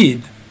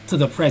did to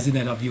the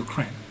President of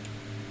Ukraine.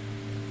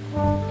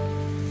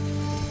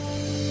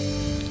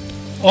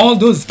 All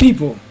those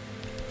people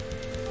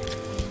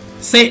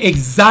say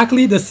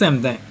exactly the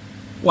same thing,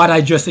 what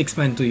I just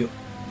explained to you.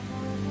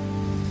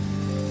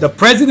 The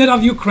President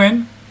of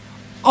Ukraine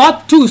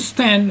ought to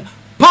stand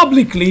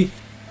publicly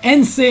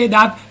and say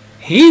that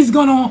he's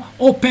going to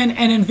open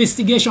an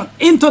investigation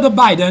into the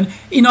Biden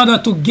in order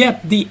to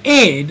get the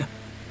aid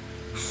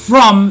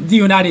from the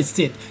United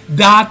States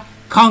that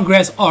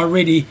Congress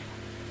already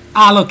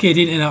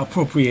allocated and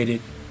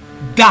appropriated.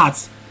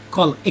 That's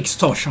called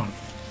extortion.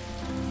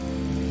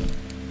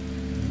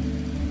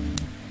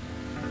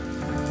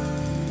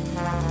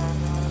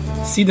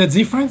 See the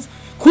difference?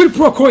 Quid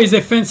pro quo is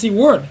a fancy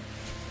word.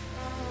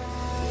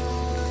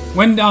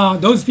 When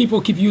those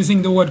people keep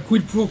using the word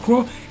quid pro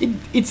quo,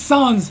 it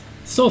sounds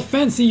so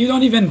fancy you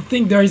don't even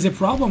think there is a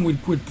problem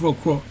with quid pro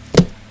quo.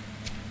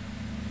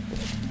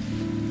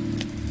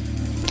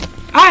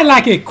 I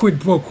like a quid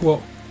pro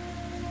quo.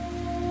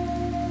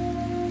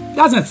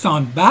 Doesn't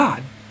sound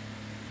bad.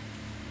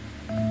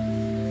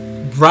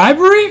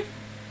 Bribery?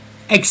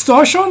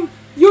 Extortion?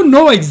 You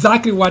know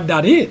exactly what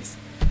that is.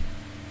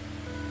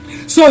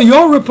 So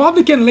your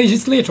Republican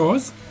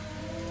legislators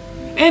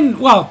And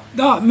well,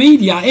 the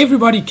media,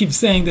 everybody keeps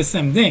saying the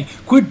same thing.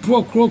 Quid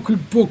pro quo,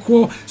 quid pro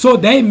quo. So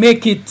they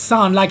make it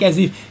sound like as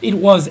if it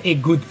was a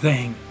good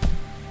thing.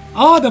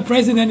 Oh, the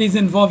president is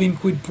involved in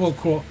quid pro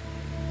quo.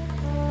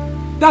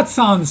 That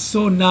sounds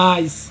so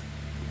nice.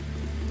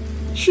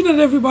 Shouldn't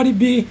everybody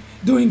be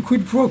doing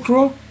quid pro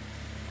quo?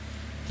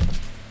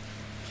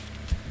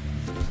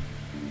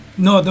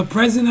 No, the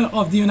president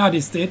of the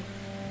United States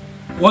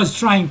was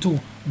trying to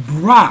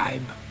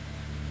bribe,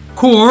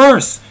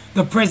 coerce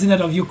the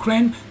president of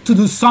Ukraine to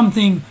do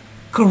something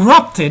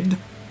corrupted,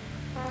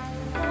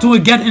 to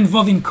get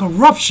involved in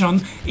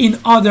corruption in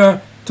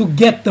order to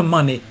get the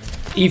money.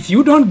 If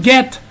you don't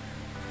get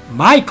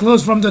my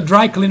clothes from the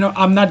dry cleaner,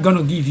 I'm not going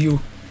to give you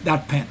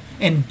that pen.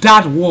 And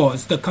that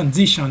was the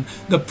condition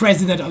the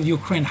president of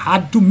Ukraine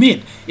had to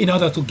meet in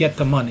order to get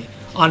the money.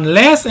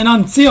 Unless and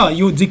until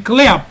you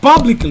declare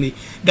publicly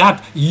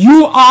that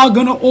you are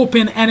going to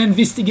open an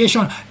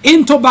investigation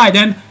into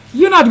Biden,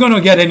 you're not going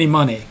to get any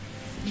money.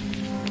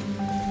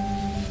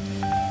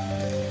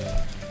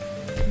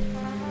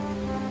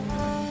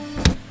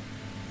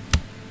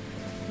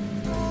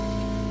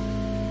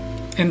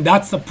 And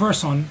that's the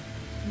person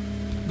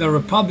the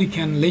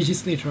Republican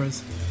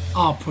legislators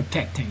are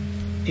protecting.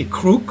 A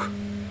crook,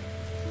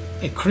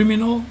 a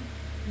criminal,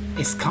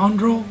 a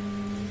scoundrel,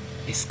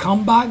 a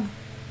scumbag.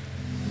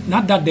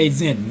 Not that they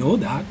didn't know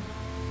that.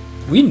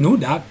 We knew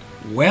that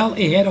well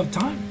ahead of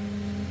time.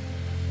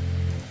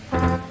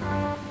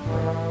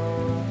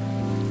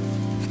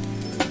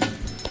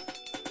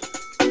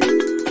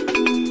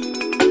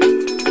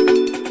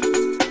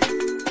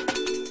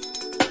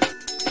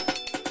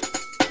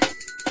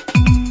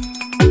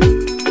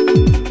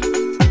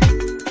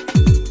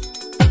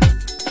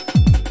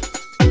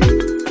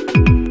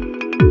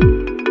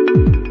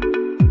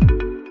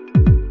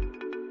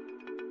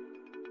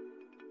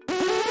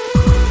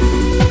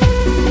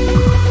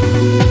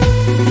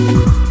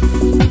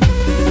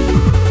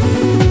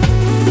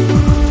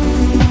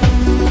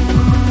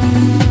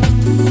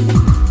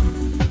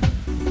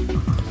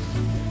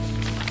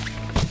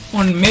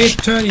 On May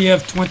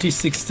 30th,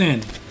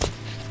 2016.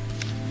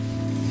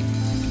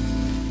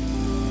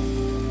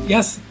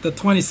 Yes, the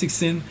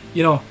 2016,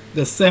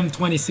 the same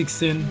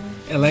 2016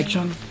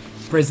 election,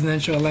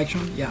 presidential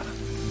election, yeah,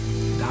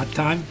 that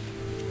time.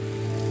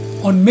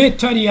 On May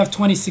 30th,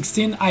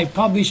 2016, I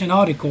published an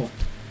article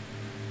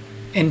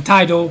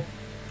entitled,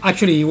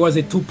 actually it was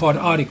a two-part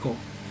article,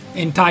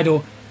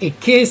 entitled, "A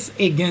Case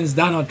Against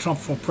Donald Trump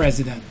for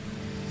President."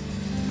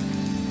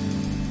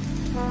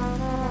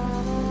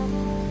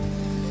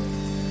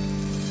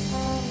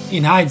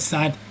 In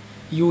hindsight,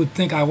 you would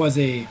think I'm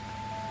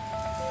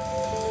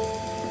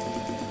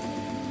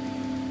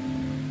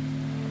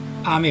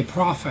a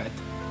prophet.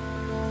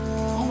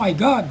 Oh my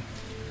God,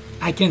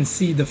 I can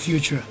see the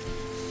future.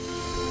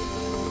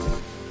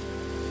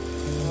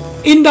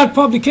 In that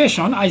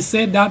publication, I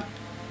said that,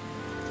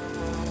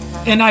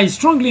 and I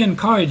strongly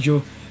encourage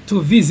you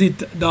to visit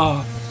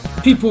the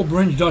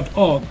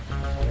peoplebranch.org,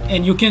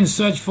 and you can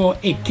search for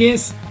 "A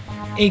Case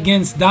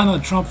Against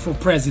Donald Trump for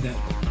President."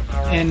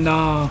 And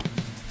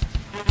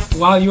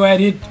while you're at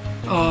it,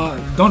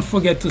 don't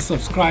forget to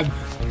subscribe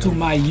to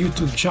my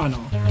YouTube channel.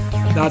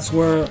 That's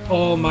where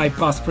all my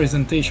past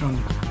presentations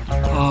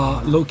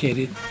are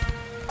located.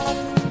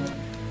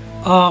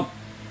 A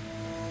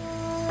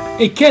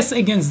Case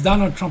Against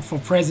Donald Trump for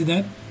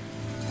President.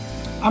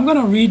 I'm going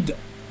to read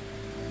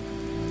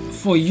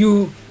for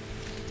you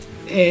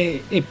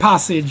a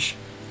passage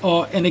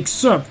or an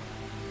excerpt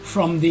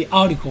from the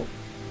article.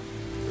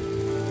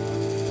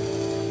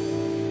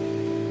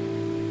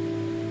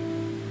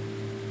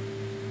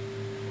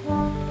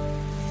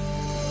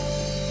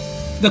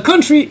 The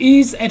country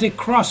is at a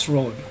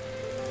crossroad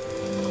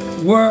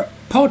where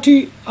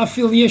party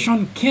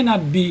affiliation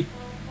cannot be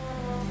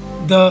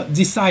the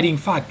deciding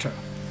factor.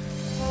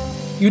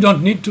 You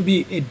don't need to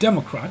be a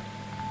Democrat.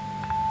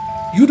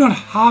 You don't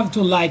have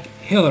to like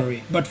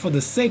Hillary, but for the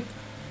sake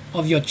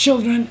of your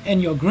children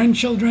and your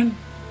grandchildren,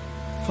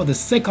 for the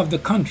sake of the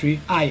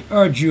country, I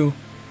urge you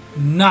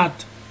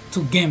not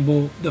to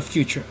gamble the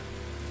future.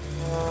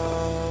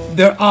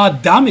 There are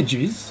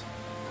damages,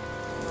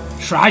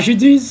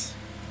 tragedies,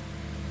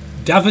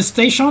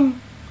 devastation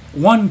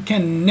one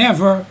can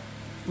never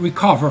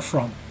recover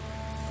from.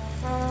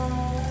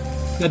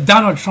 The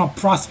Donald Trump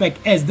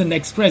prospect as the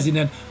next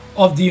president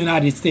of the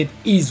United States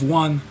is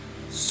one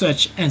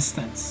such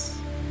instance.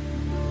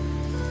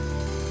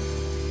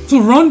 To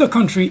run the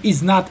country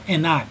is not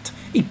an act.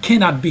 It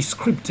cannot be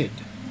scripted.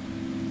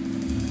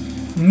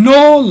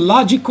 No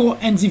logical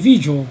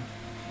individual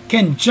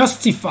can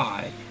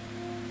justify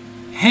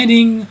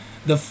handing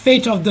the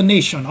fate of the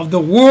nation, of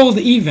the world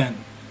even,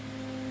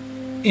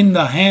 in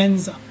the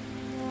hands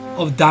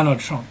of Donald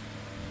Trump.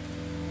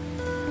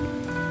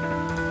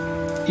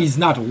 Is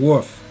not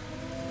worth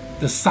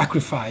the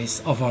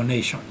sacrifice of our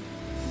nation.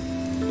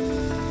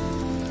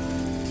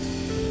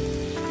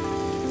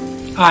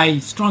 I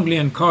strongly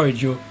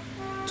encourage you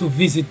to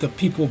visit the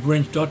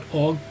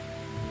peoplebranch.org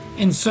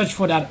and search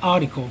for that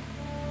article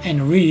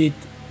and read it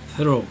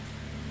through.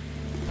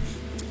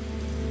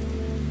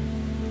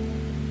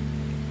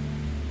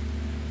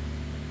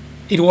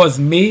 It was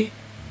May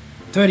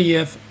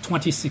 30th,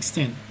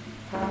 2016.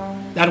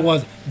 That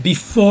was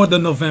before the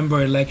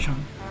November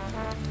election.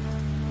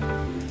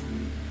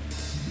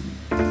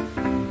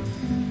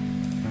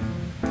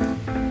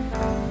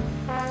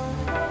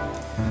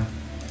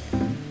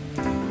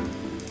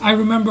 I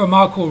remember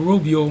Marco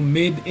Rubio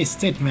made a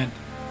statement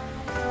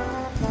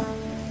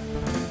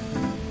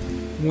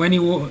when he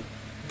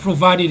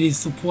provided his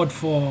support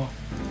for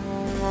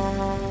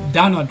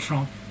Donald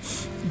Trump,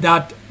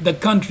 that the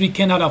country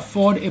cannot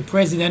afford a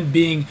president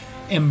being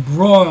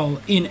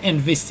embroiled in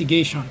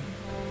investigation.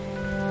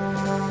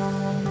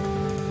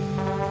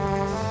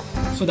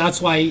 So that's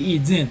why he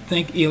didn't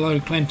think Hillary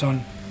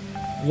Clinton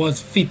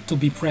was fit to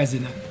be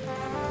president.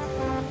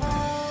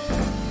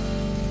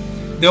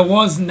 There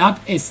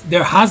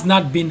has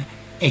not been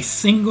a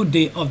single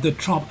day of the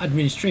Trump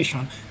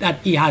administration that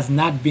he has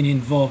not been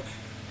involved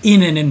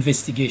in an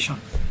investigation.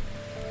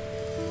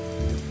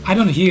 I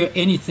don't hear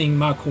anything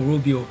Marco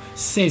Rubio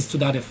says to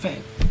that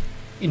effect.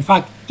 In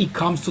fact, he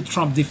comes to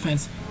Trump's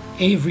defense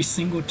every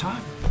single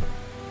time.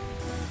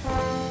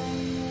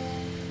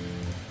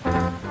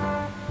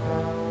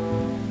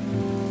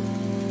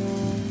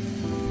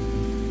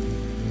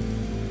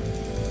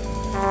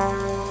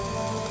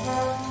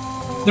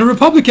 The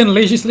Republican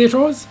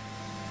legislators,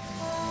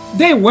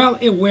 they're well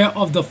aware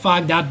of the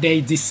fact that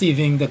they're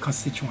deceiving the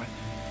constituent.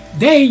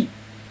 They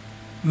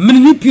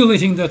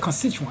manipulating the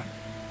constituent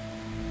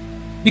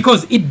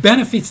because it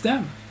benefits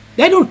them.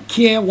 They don't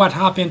care what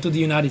happened to the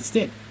United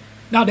States.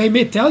 Now, they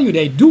may tell you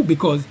they do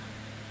because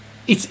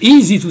it's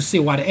easy to say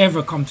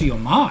whatever comes to your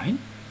mind.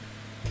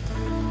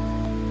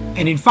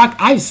 And in fact,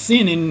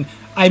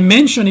 I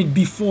mentioned it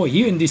before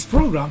here in this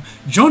program.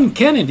 John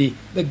Kennedy,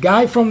 the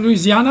guy from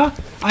Louisiana,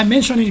 I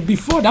mentioned it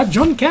before that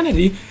John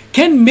Kennedy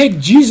can make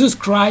Jesus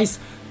Christ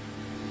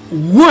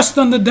worse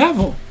than the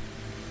devil.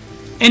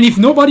 And if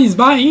nobody's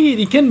buying it,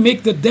 he can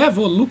make the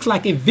devil look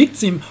like a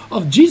victim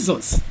of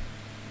Jesus.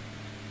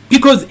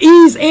 Because he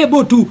is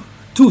able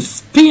to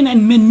spin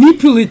and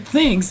manipulate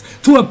things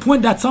to a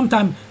point that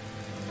sometimes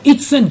it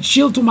sends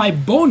chill to my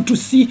bone to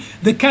see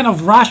the kind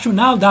of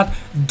rationale that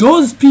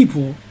those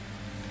people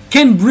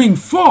can bring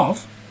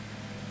forth,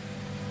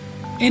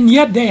 and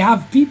yet they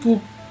have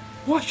people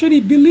who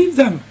actually believe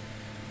them.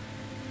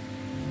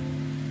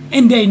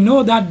 And they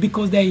know that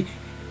because they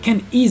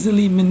can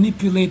easily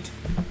manipulate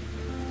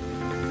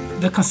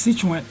the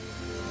constituent.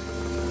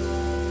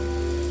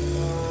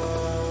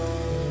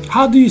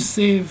 How do you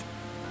save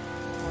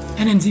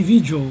an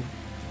individual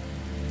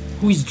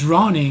who is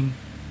drowning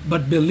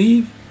but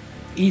believe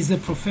he's a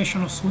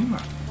professional swimmer?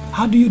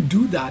 How do you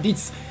do that?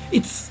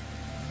 It's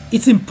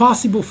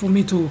impossible for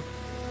me to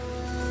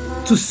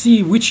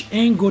see which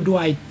angle do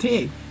I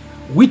take,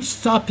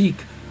 which topic,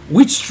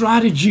 which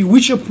strategy,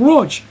 which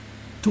approach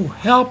to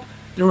help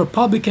the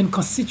Republican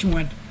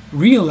constituent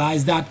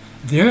realize that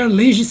their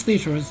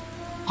legislators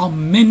are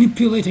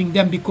manipulating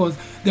them because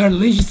their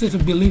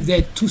legislators believe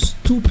they're too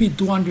stupid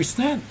to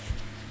understand.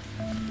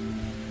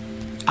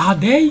 Are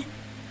they?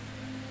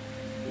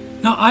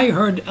 Now, I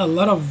heard a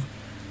lot of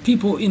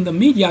people in the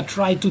media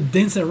try to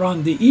dance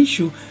around the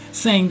issue,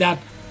 saying that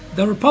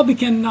the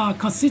Republican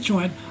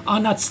constituents are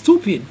not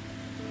stupid.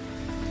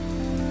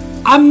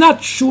 I'm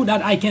not sure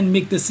that I can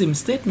make the same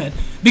statement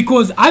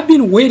because I've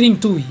been waiting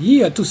to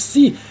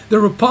see the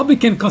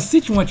Republican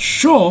constituents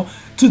show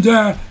to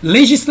their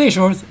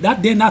legislators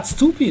that they're not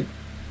stupid.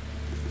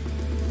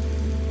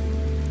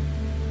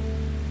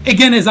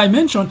 Again, as I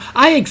mentioned,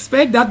 I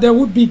expect that there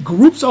would be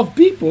groups of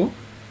people,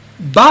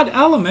 bad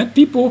element,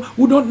 people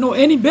who don't know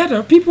any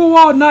better, people who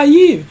are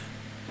naive,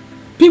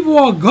 people who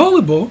are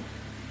gullible,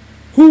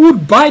 who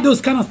would buy those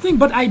kind of things.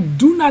 But I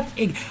did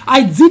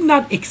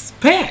not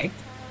expect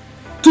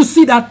to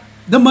see that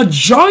the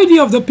majority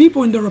of the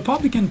people in the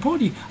Republican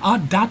Party are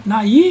that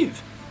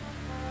naive.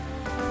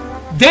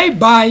 They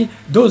buy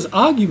those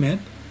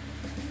arguments,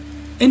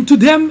 and to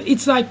them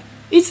it's like,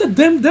 it's a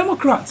damn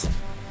Democrats.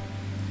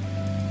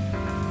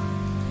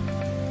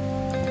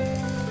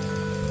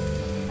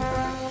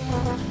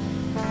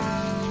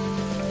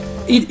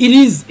 It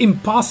is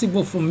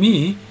impossible for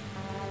me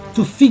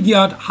to figure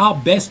out how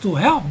best to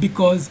help,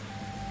 because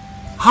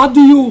how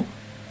do you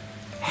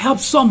help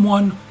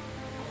someone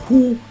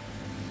who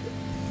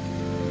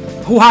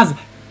has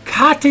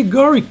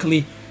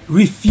categorically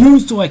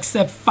refused to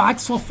accept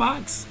facts for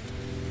facts?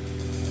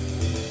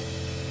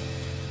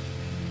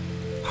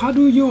 How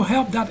do you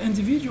help that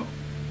individual?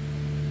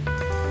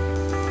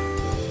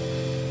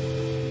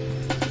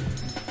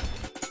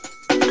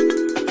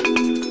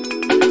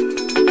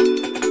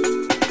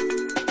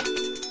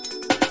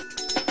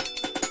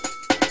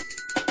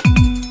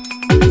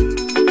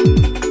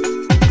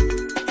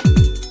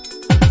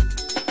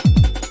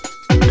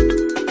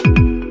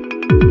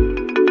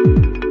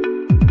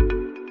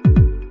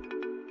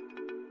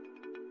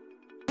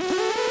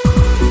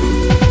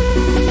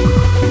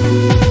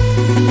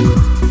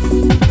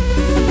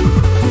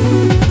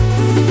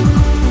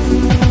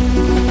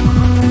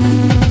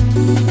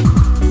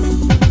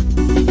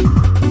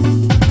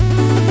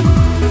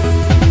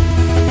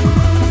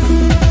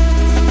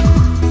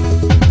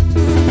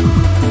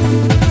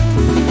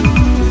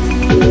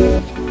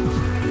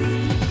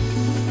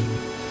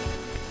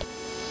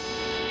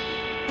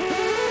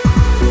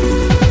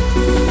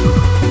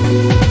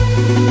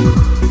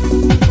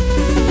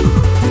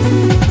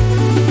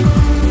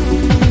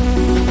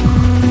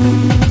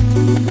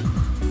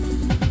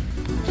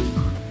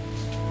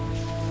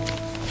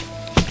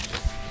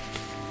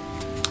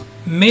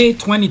 May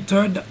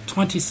 23rd,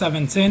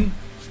 2017,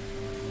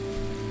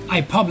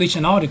 I published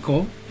an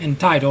article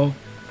entitled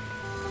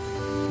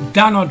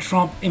Donald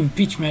Trump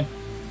Impeachment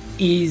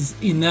is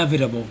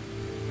Inevitable.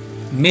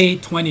 May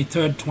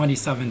 23rd,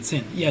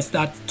 2017. Yes,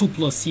 that's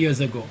 2+ years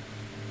ago.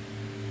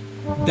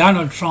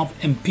 Donald Trump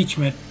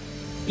impeachment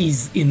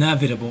is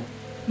inevitable.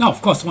 Now,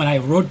 of course, when I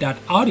wrote that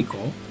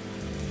article,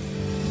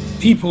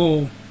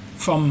 people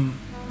from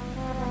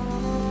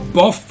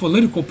both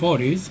political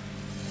parties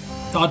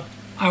thought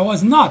I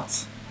was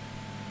nuts.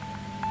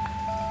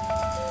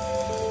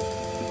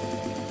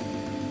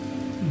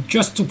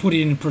 Just to put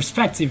it in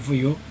perspective for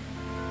you,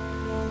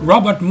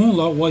 Robert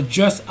Mueller was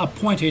just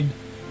appointed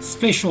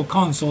special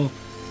counsel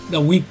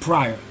the week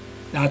prior.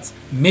 That's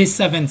May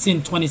 17,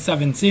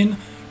 2017.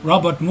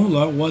 Robert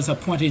Mueller was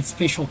appointed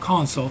special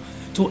counsel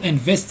to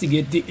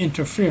investigate the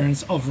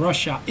interference of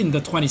Russia in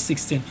the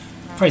 2016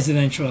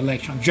 presidential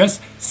election.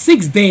 Just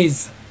 6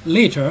 days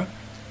later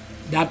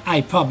that I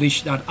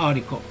published that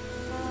article.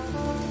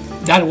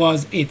 That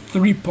was a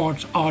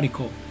 3-part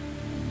article.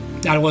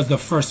 That was the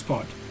first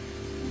part.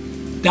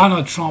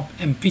 Donald Trump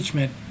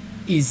impeachment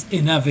is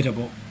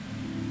inevitable.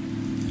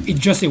 It's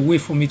just a way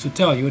for me to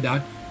tell you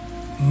that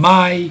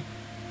my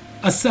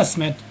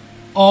assessment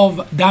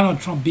of Donald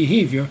Trump's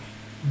behavior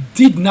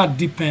did not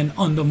depend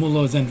on the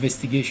Mueller's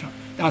investigation.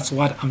 That's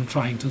what I'm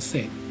trying to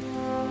say.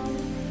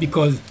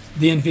 Because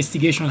the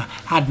investigation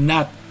had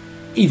not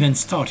even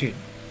started.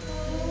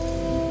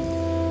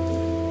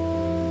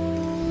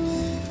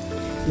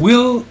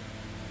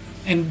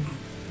 And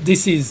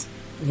this is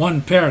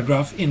one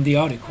paragraph in the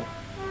article.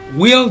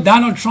 Will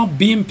Donald Trump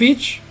be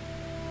impeached?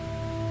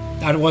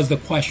 That was the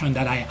question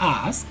that I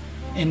asked.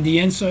 And the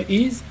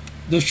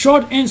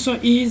short answer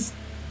is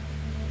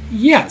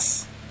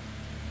yes.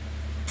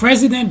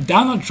 President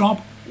Donald Trump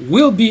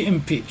will be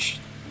impeached.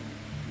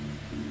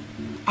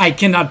 I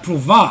cannot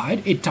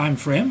provide a time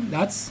frame.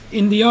 That's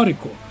in the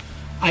article.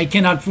 I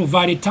cannot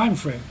provide a time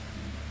frame.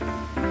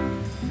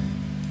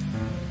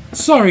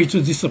 Sorry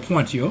to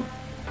disappoint you,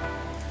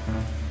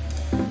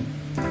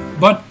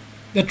 but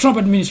the Trump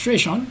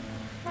administration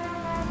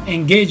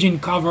engage in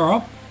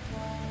cover-up,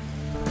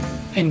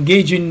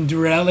 engage in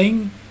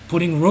derailing,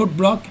 putting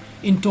roadblock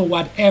into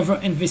whatever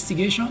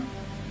investigation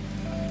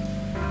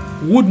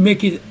would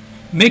make it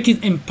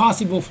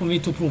impossible for me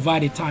to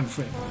provide a time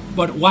frame.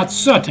 But what's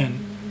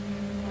certain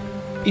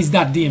is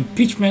that the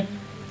impeachment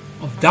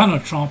of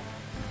Donald Trump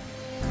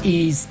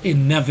is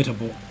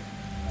inevitable.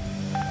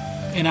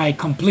 And I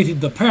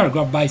completed the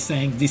paragraph by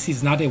saying this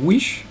is not a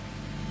wish.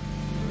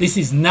 This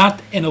is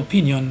not an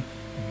opinion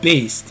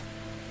based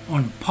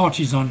on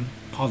partisan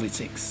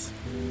politics.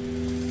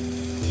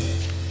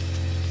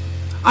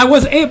 I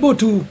was able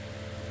to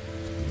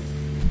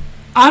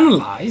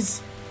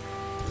analyze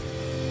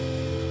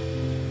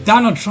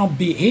Donald Trump's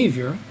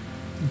behavior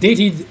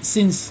dated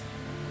since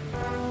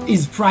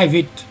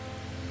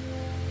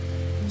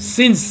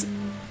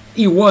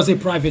he was a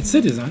private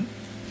citizen.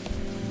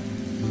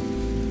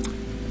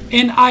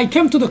 And I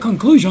came to the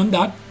conclusion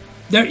that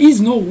there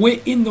is no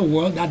way in the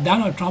world that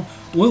Donald Trump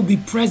will be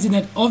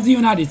president of the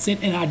United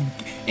States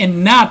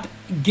and not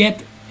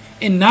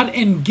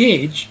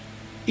engage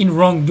in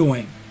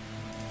wrongdoing.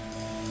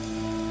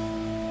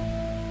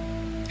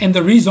 And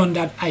the reason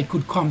that I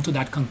could come to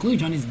that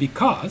conclusion is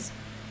because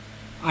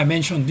I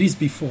mentioned this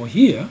before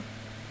here,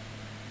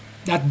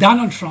 that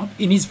Donald Trump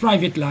in his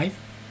private life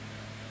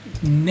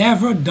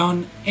never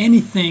done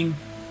anything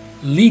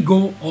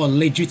legal or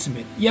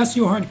legitimate. Yes,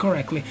 you heard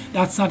correctly.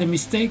 That's not a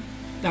mistake.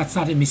 That's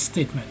not a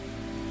misstatement.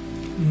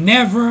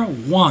 Never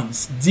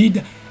once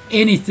did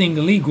anything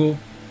legal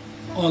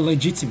or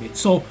legitimate.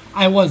 So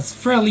I was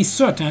fairly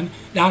certain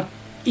that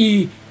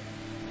he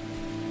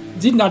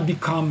did not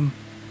become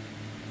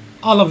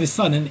all of a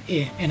sudden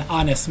an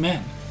honest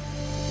man.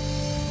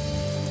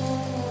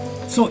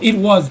 So it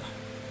was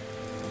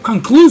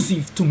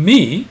conclusive to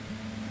me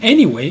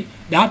anyway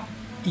that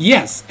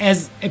yes,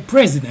 as a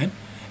president,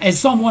 as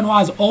someone who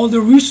has all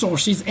the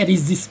resources at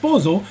his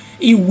disposal,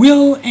 he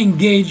will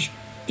engage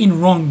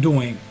in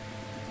wrongdoing.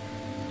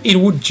 It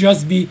would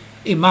just be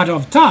a matter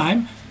of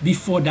time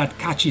before that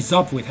catches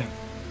up with him.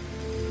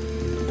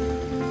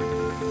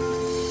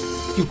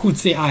 You could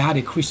say I had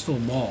a crystal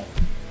ball.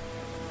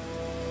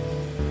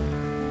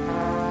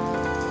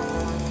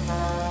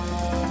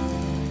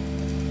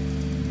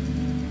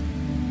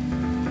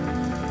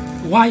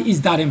 Why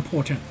is that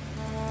important?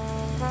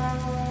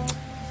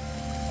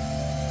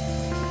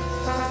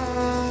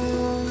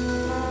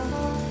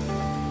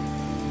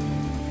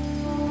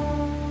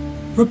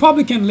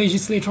 Republican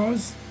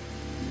legislators,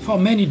 for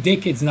many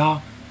decades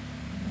now,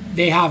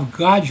 they have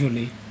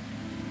gradually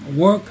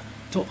worked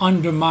to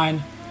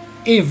undermine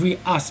every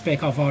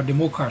aspect of our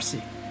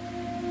democracy.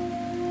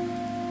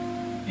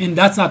 And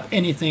that's not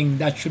anything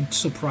that should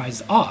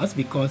surprise us,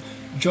 because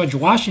George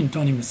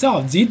Washington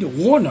himself did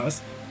warn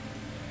us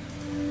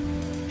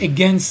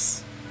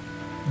against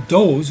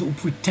those who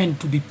pretend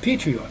to be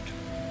patriots.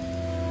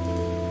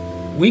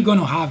 We're going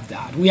to have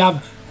that. We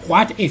have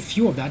quite a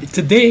few of that.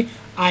 Today,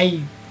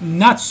 I'm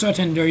not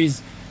certain there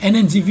is an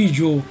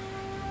individual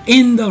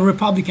in the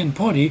Republican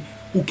Party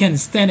who can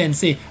stand and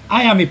say,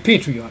 I am a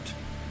patriot,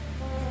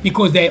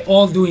 because they're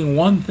all doing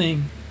one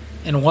thing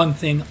and one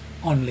thing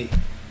only: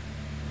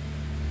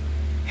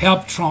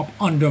 help Trump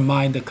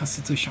undermine the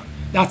Constitution.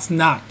 That's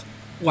not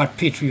what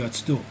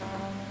patriots do.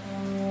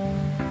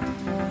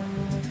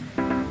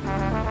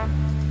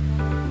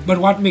 But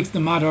what makes the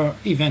matter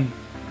even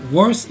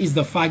worse is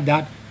the fact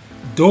that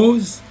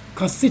those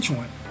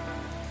constituents,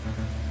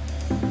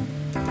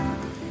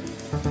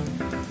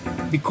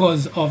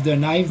 because of their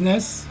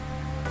naiveness,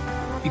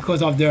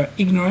 because of their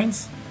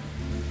ignorance,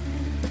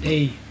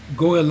 they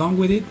go along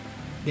with it,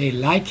 they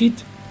like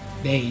it,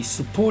 they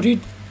support it,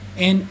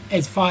 and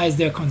as far as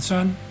they're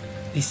concerned,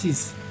 this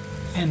is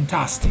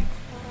fantastic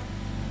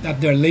that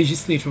their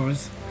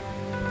legislators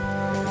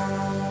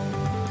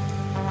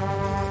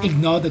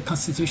ignore the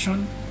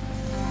Constitution,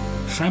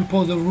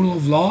 trample the rule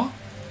of law,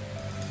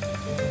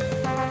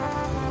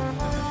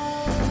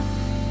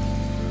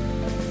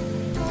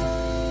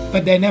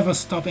 but they never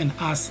stop and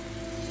ask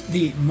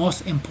the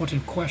most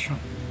important question: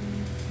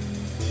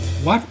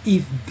 what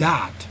if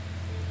that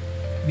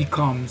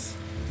becomes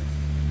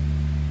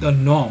the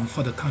norm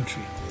for the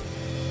country?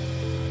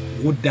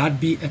 Would that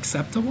be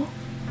acceptable?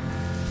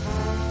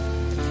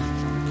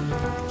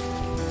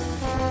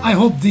 I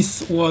hope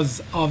this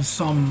was of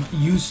some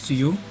use to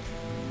you.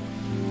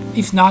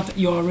 If not,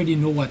 you already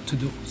know what to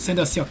do. Send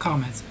us your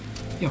comments,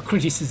 your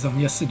criticism,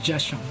 your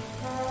suggestion.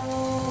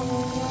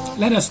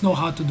 Let us know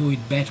how to do it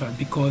better,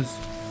 because,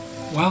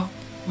 well,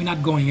 we're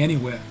not going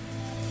anywhere.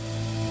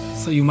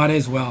 So you might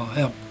as well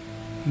help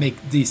make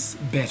this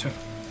better.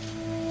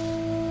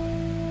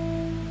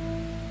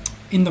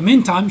 In the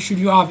meantime, should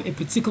you have a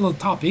particular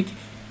topic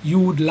you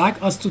would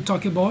like us to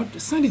talk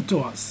about, send it to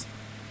us.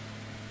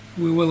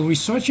 We will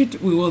research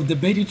it, we will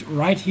debate it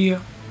right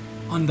here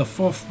on the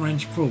Fourth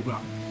Branch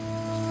program.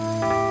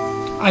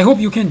 I hope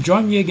you can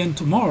join me again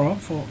tomorrow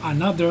for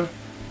another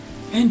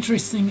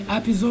interesting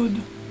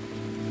episode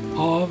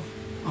of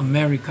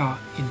America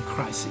in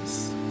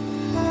Crisis.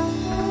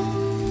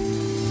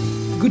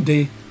 Good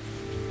day.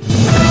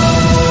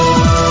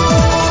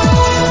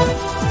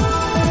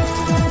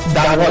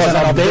 That was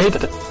an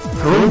update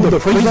through the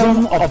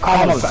prism of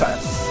common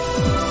sense.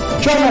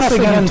 Join us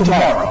again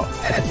tomorrow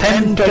at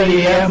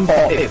 10:30 a.m.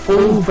 for a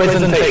full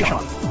presentation.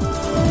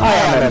 I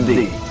am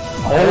MD,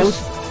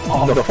 host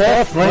of the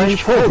Fourth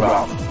Branch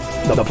program,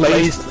 the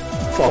place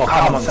for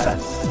common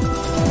sense.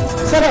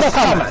 Send us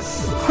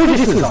comments,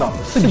 criticism,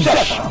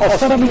 suggestions, or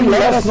simply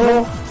let us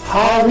know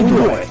how we're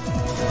doing.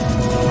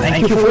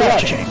 Thank you for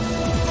watching.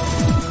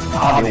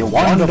 Have a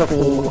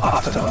wonderful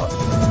afternoon.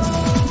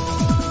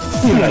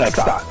 See you next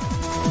time.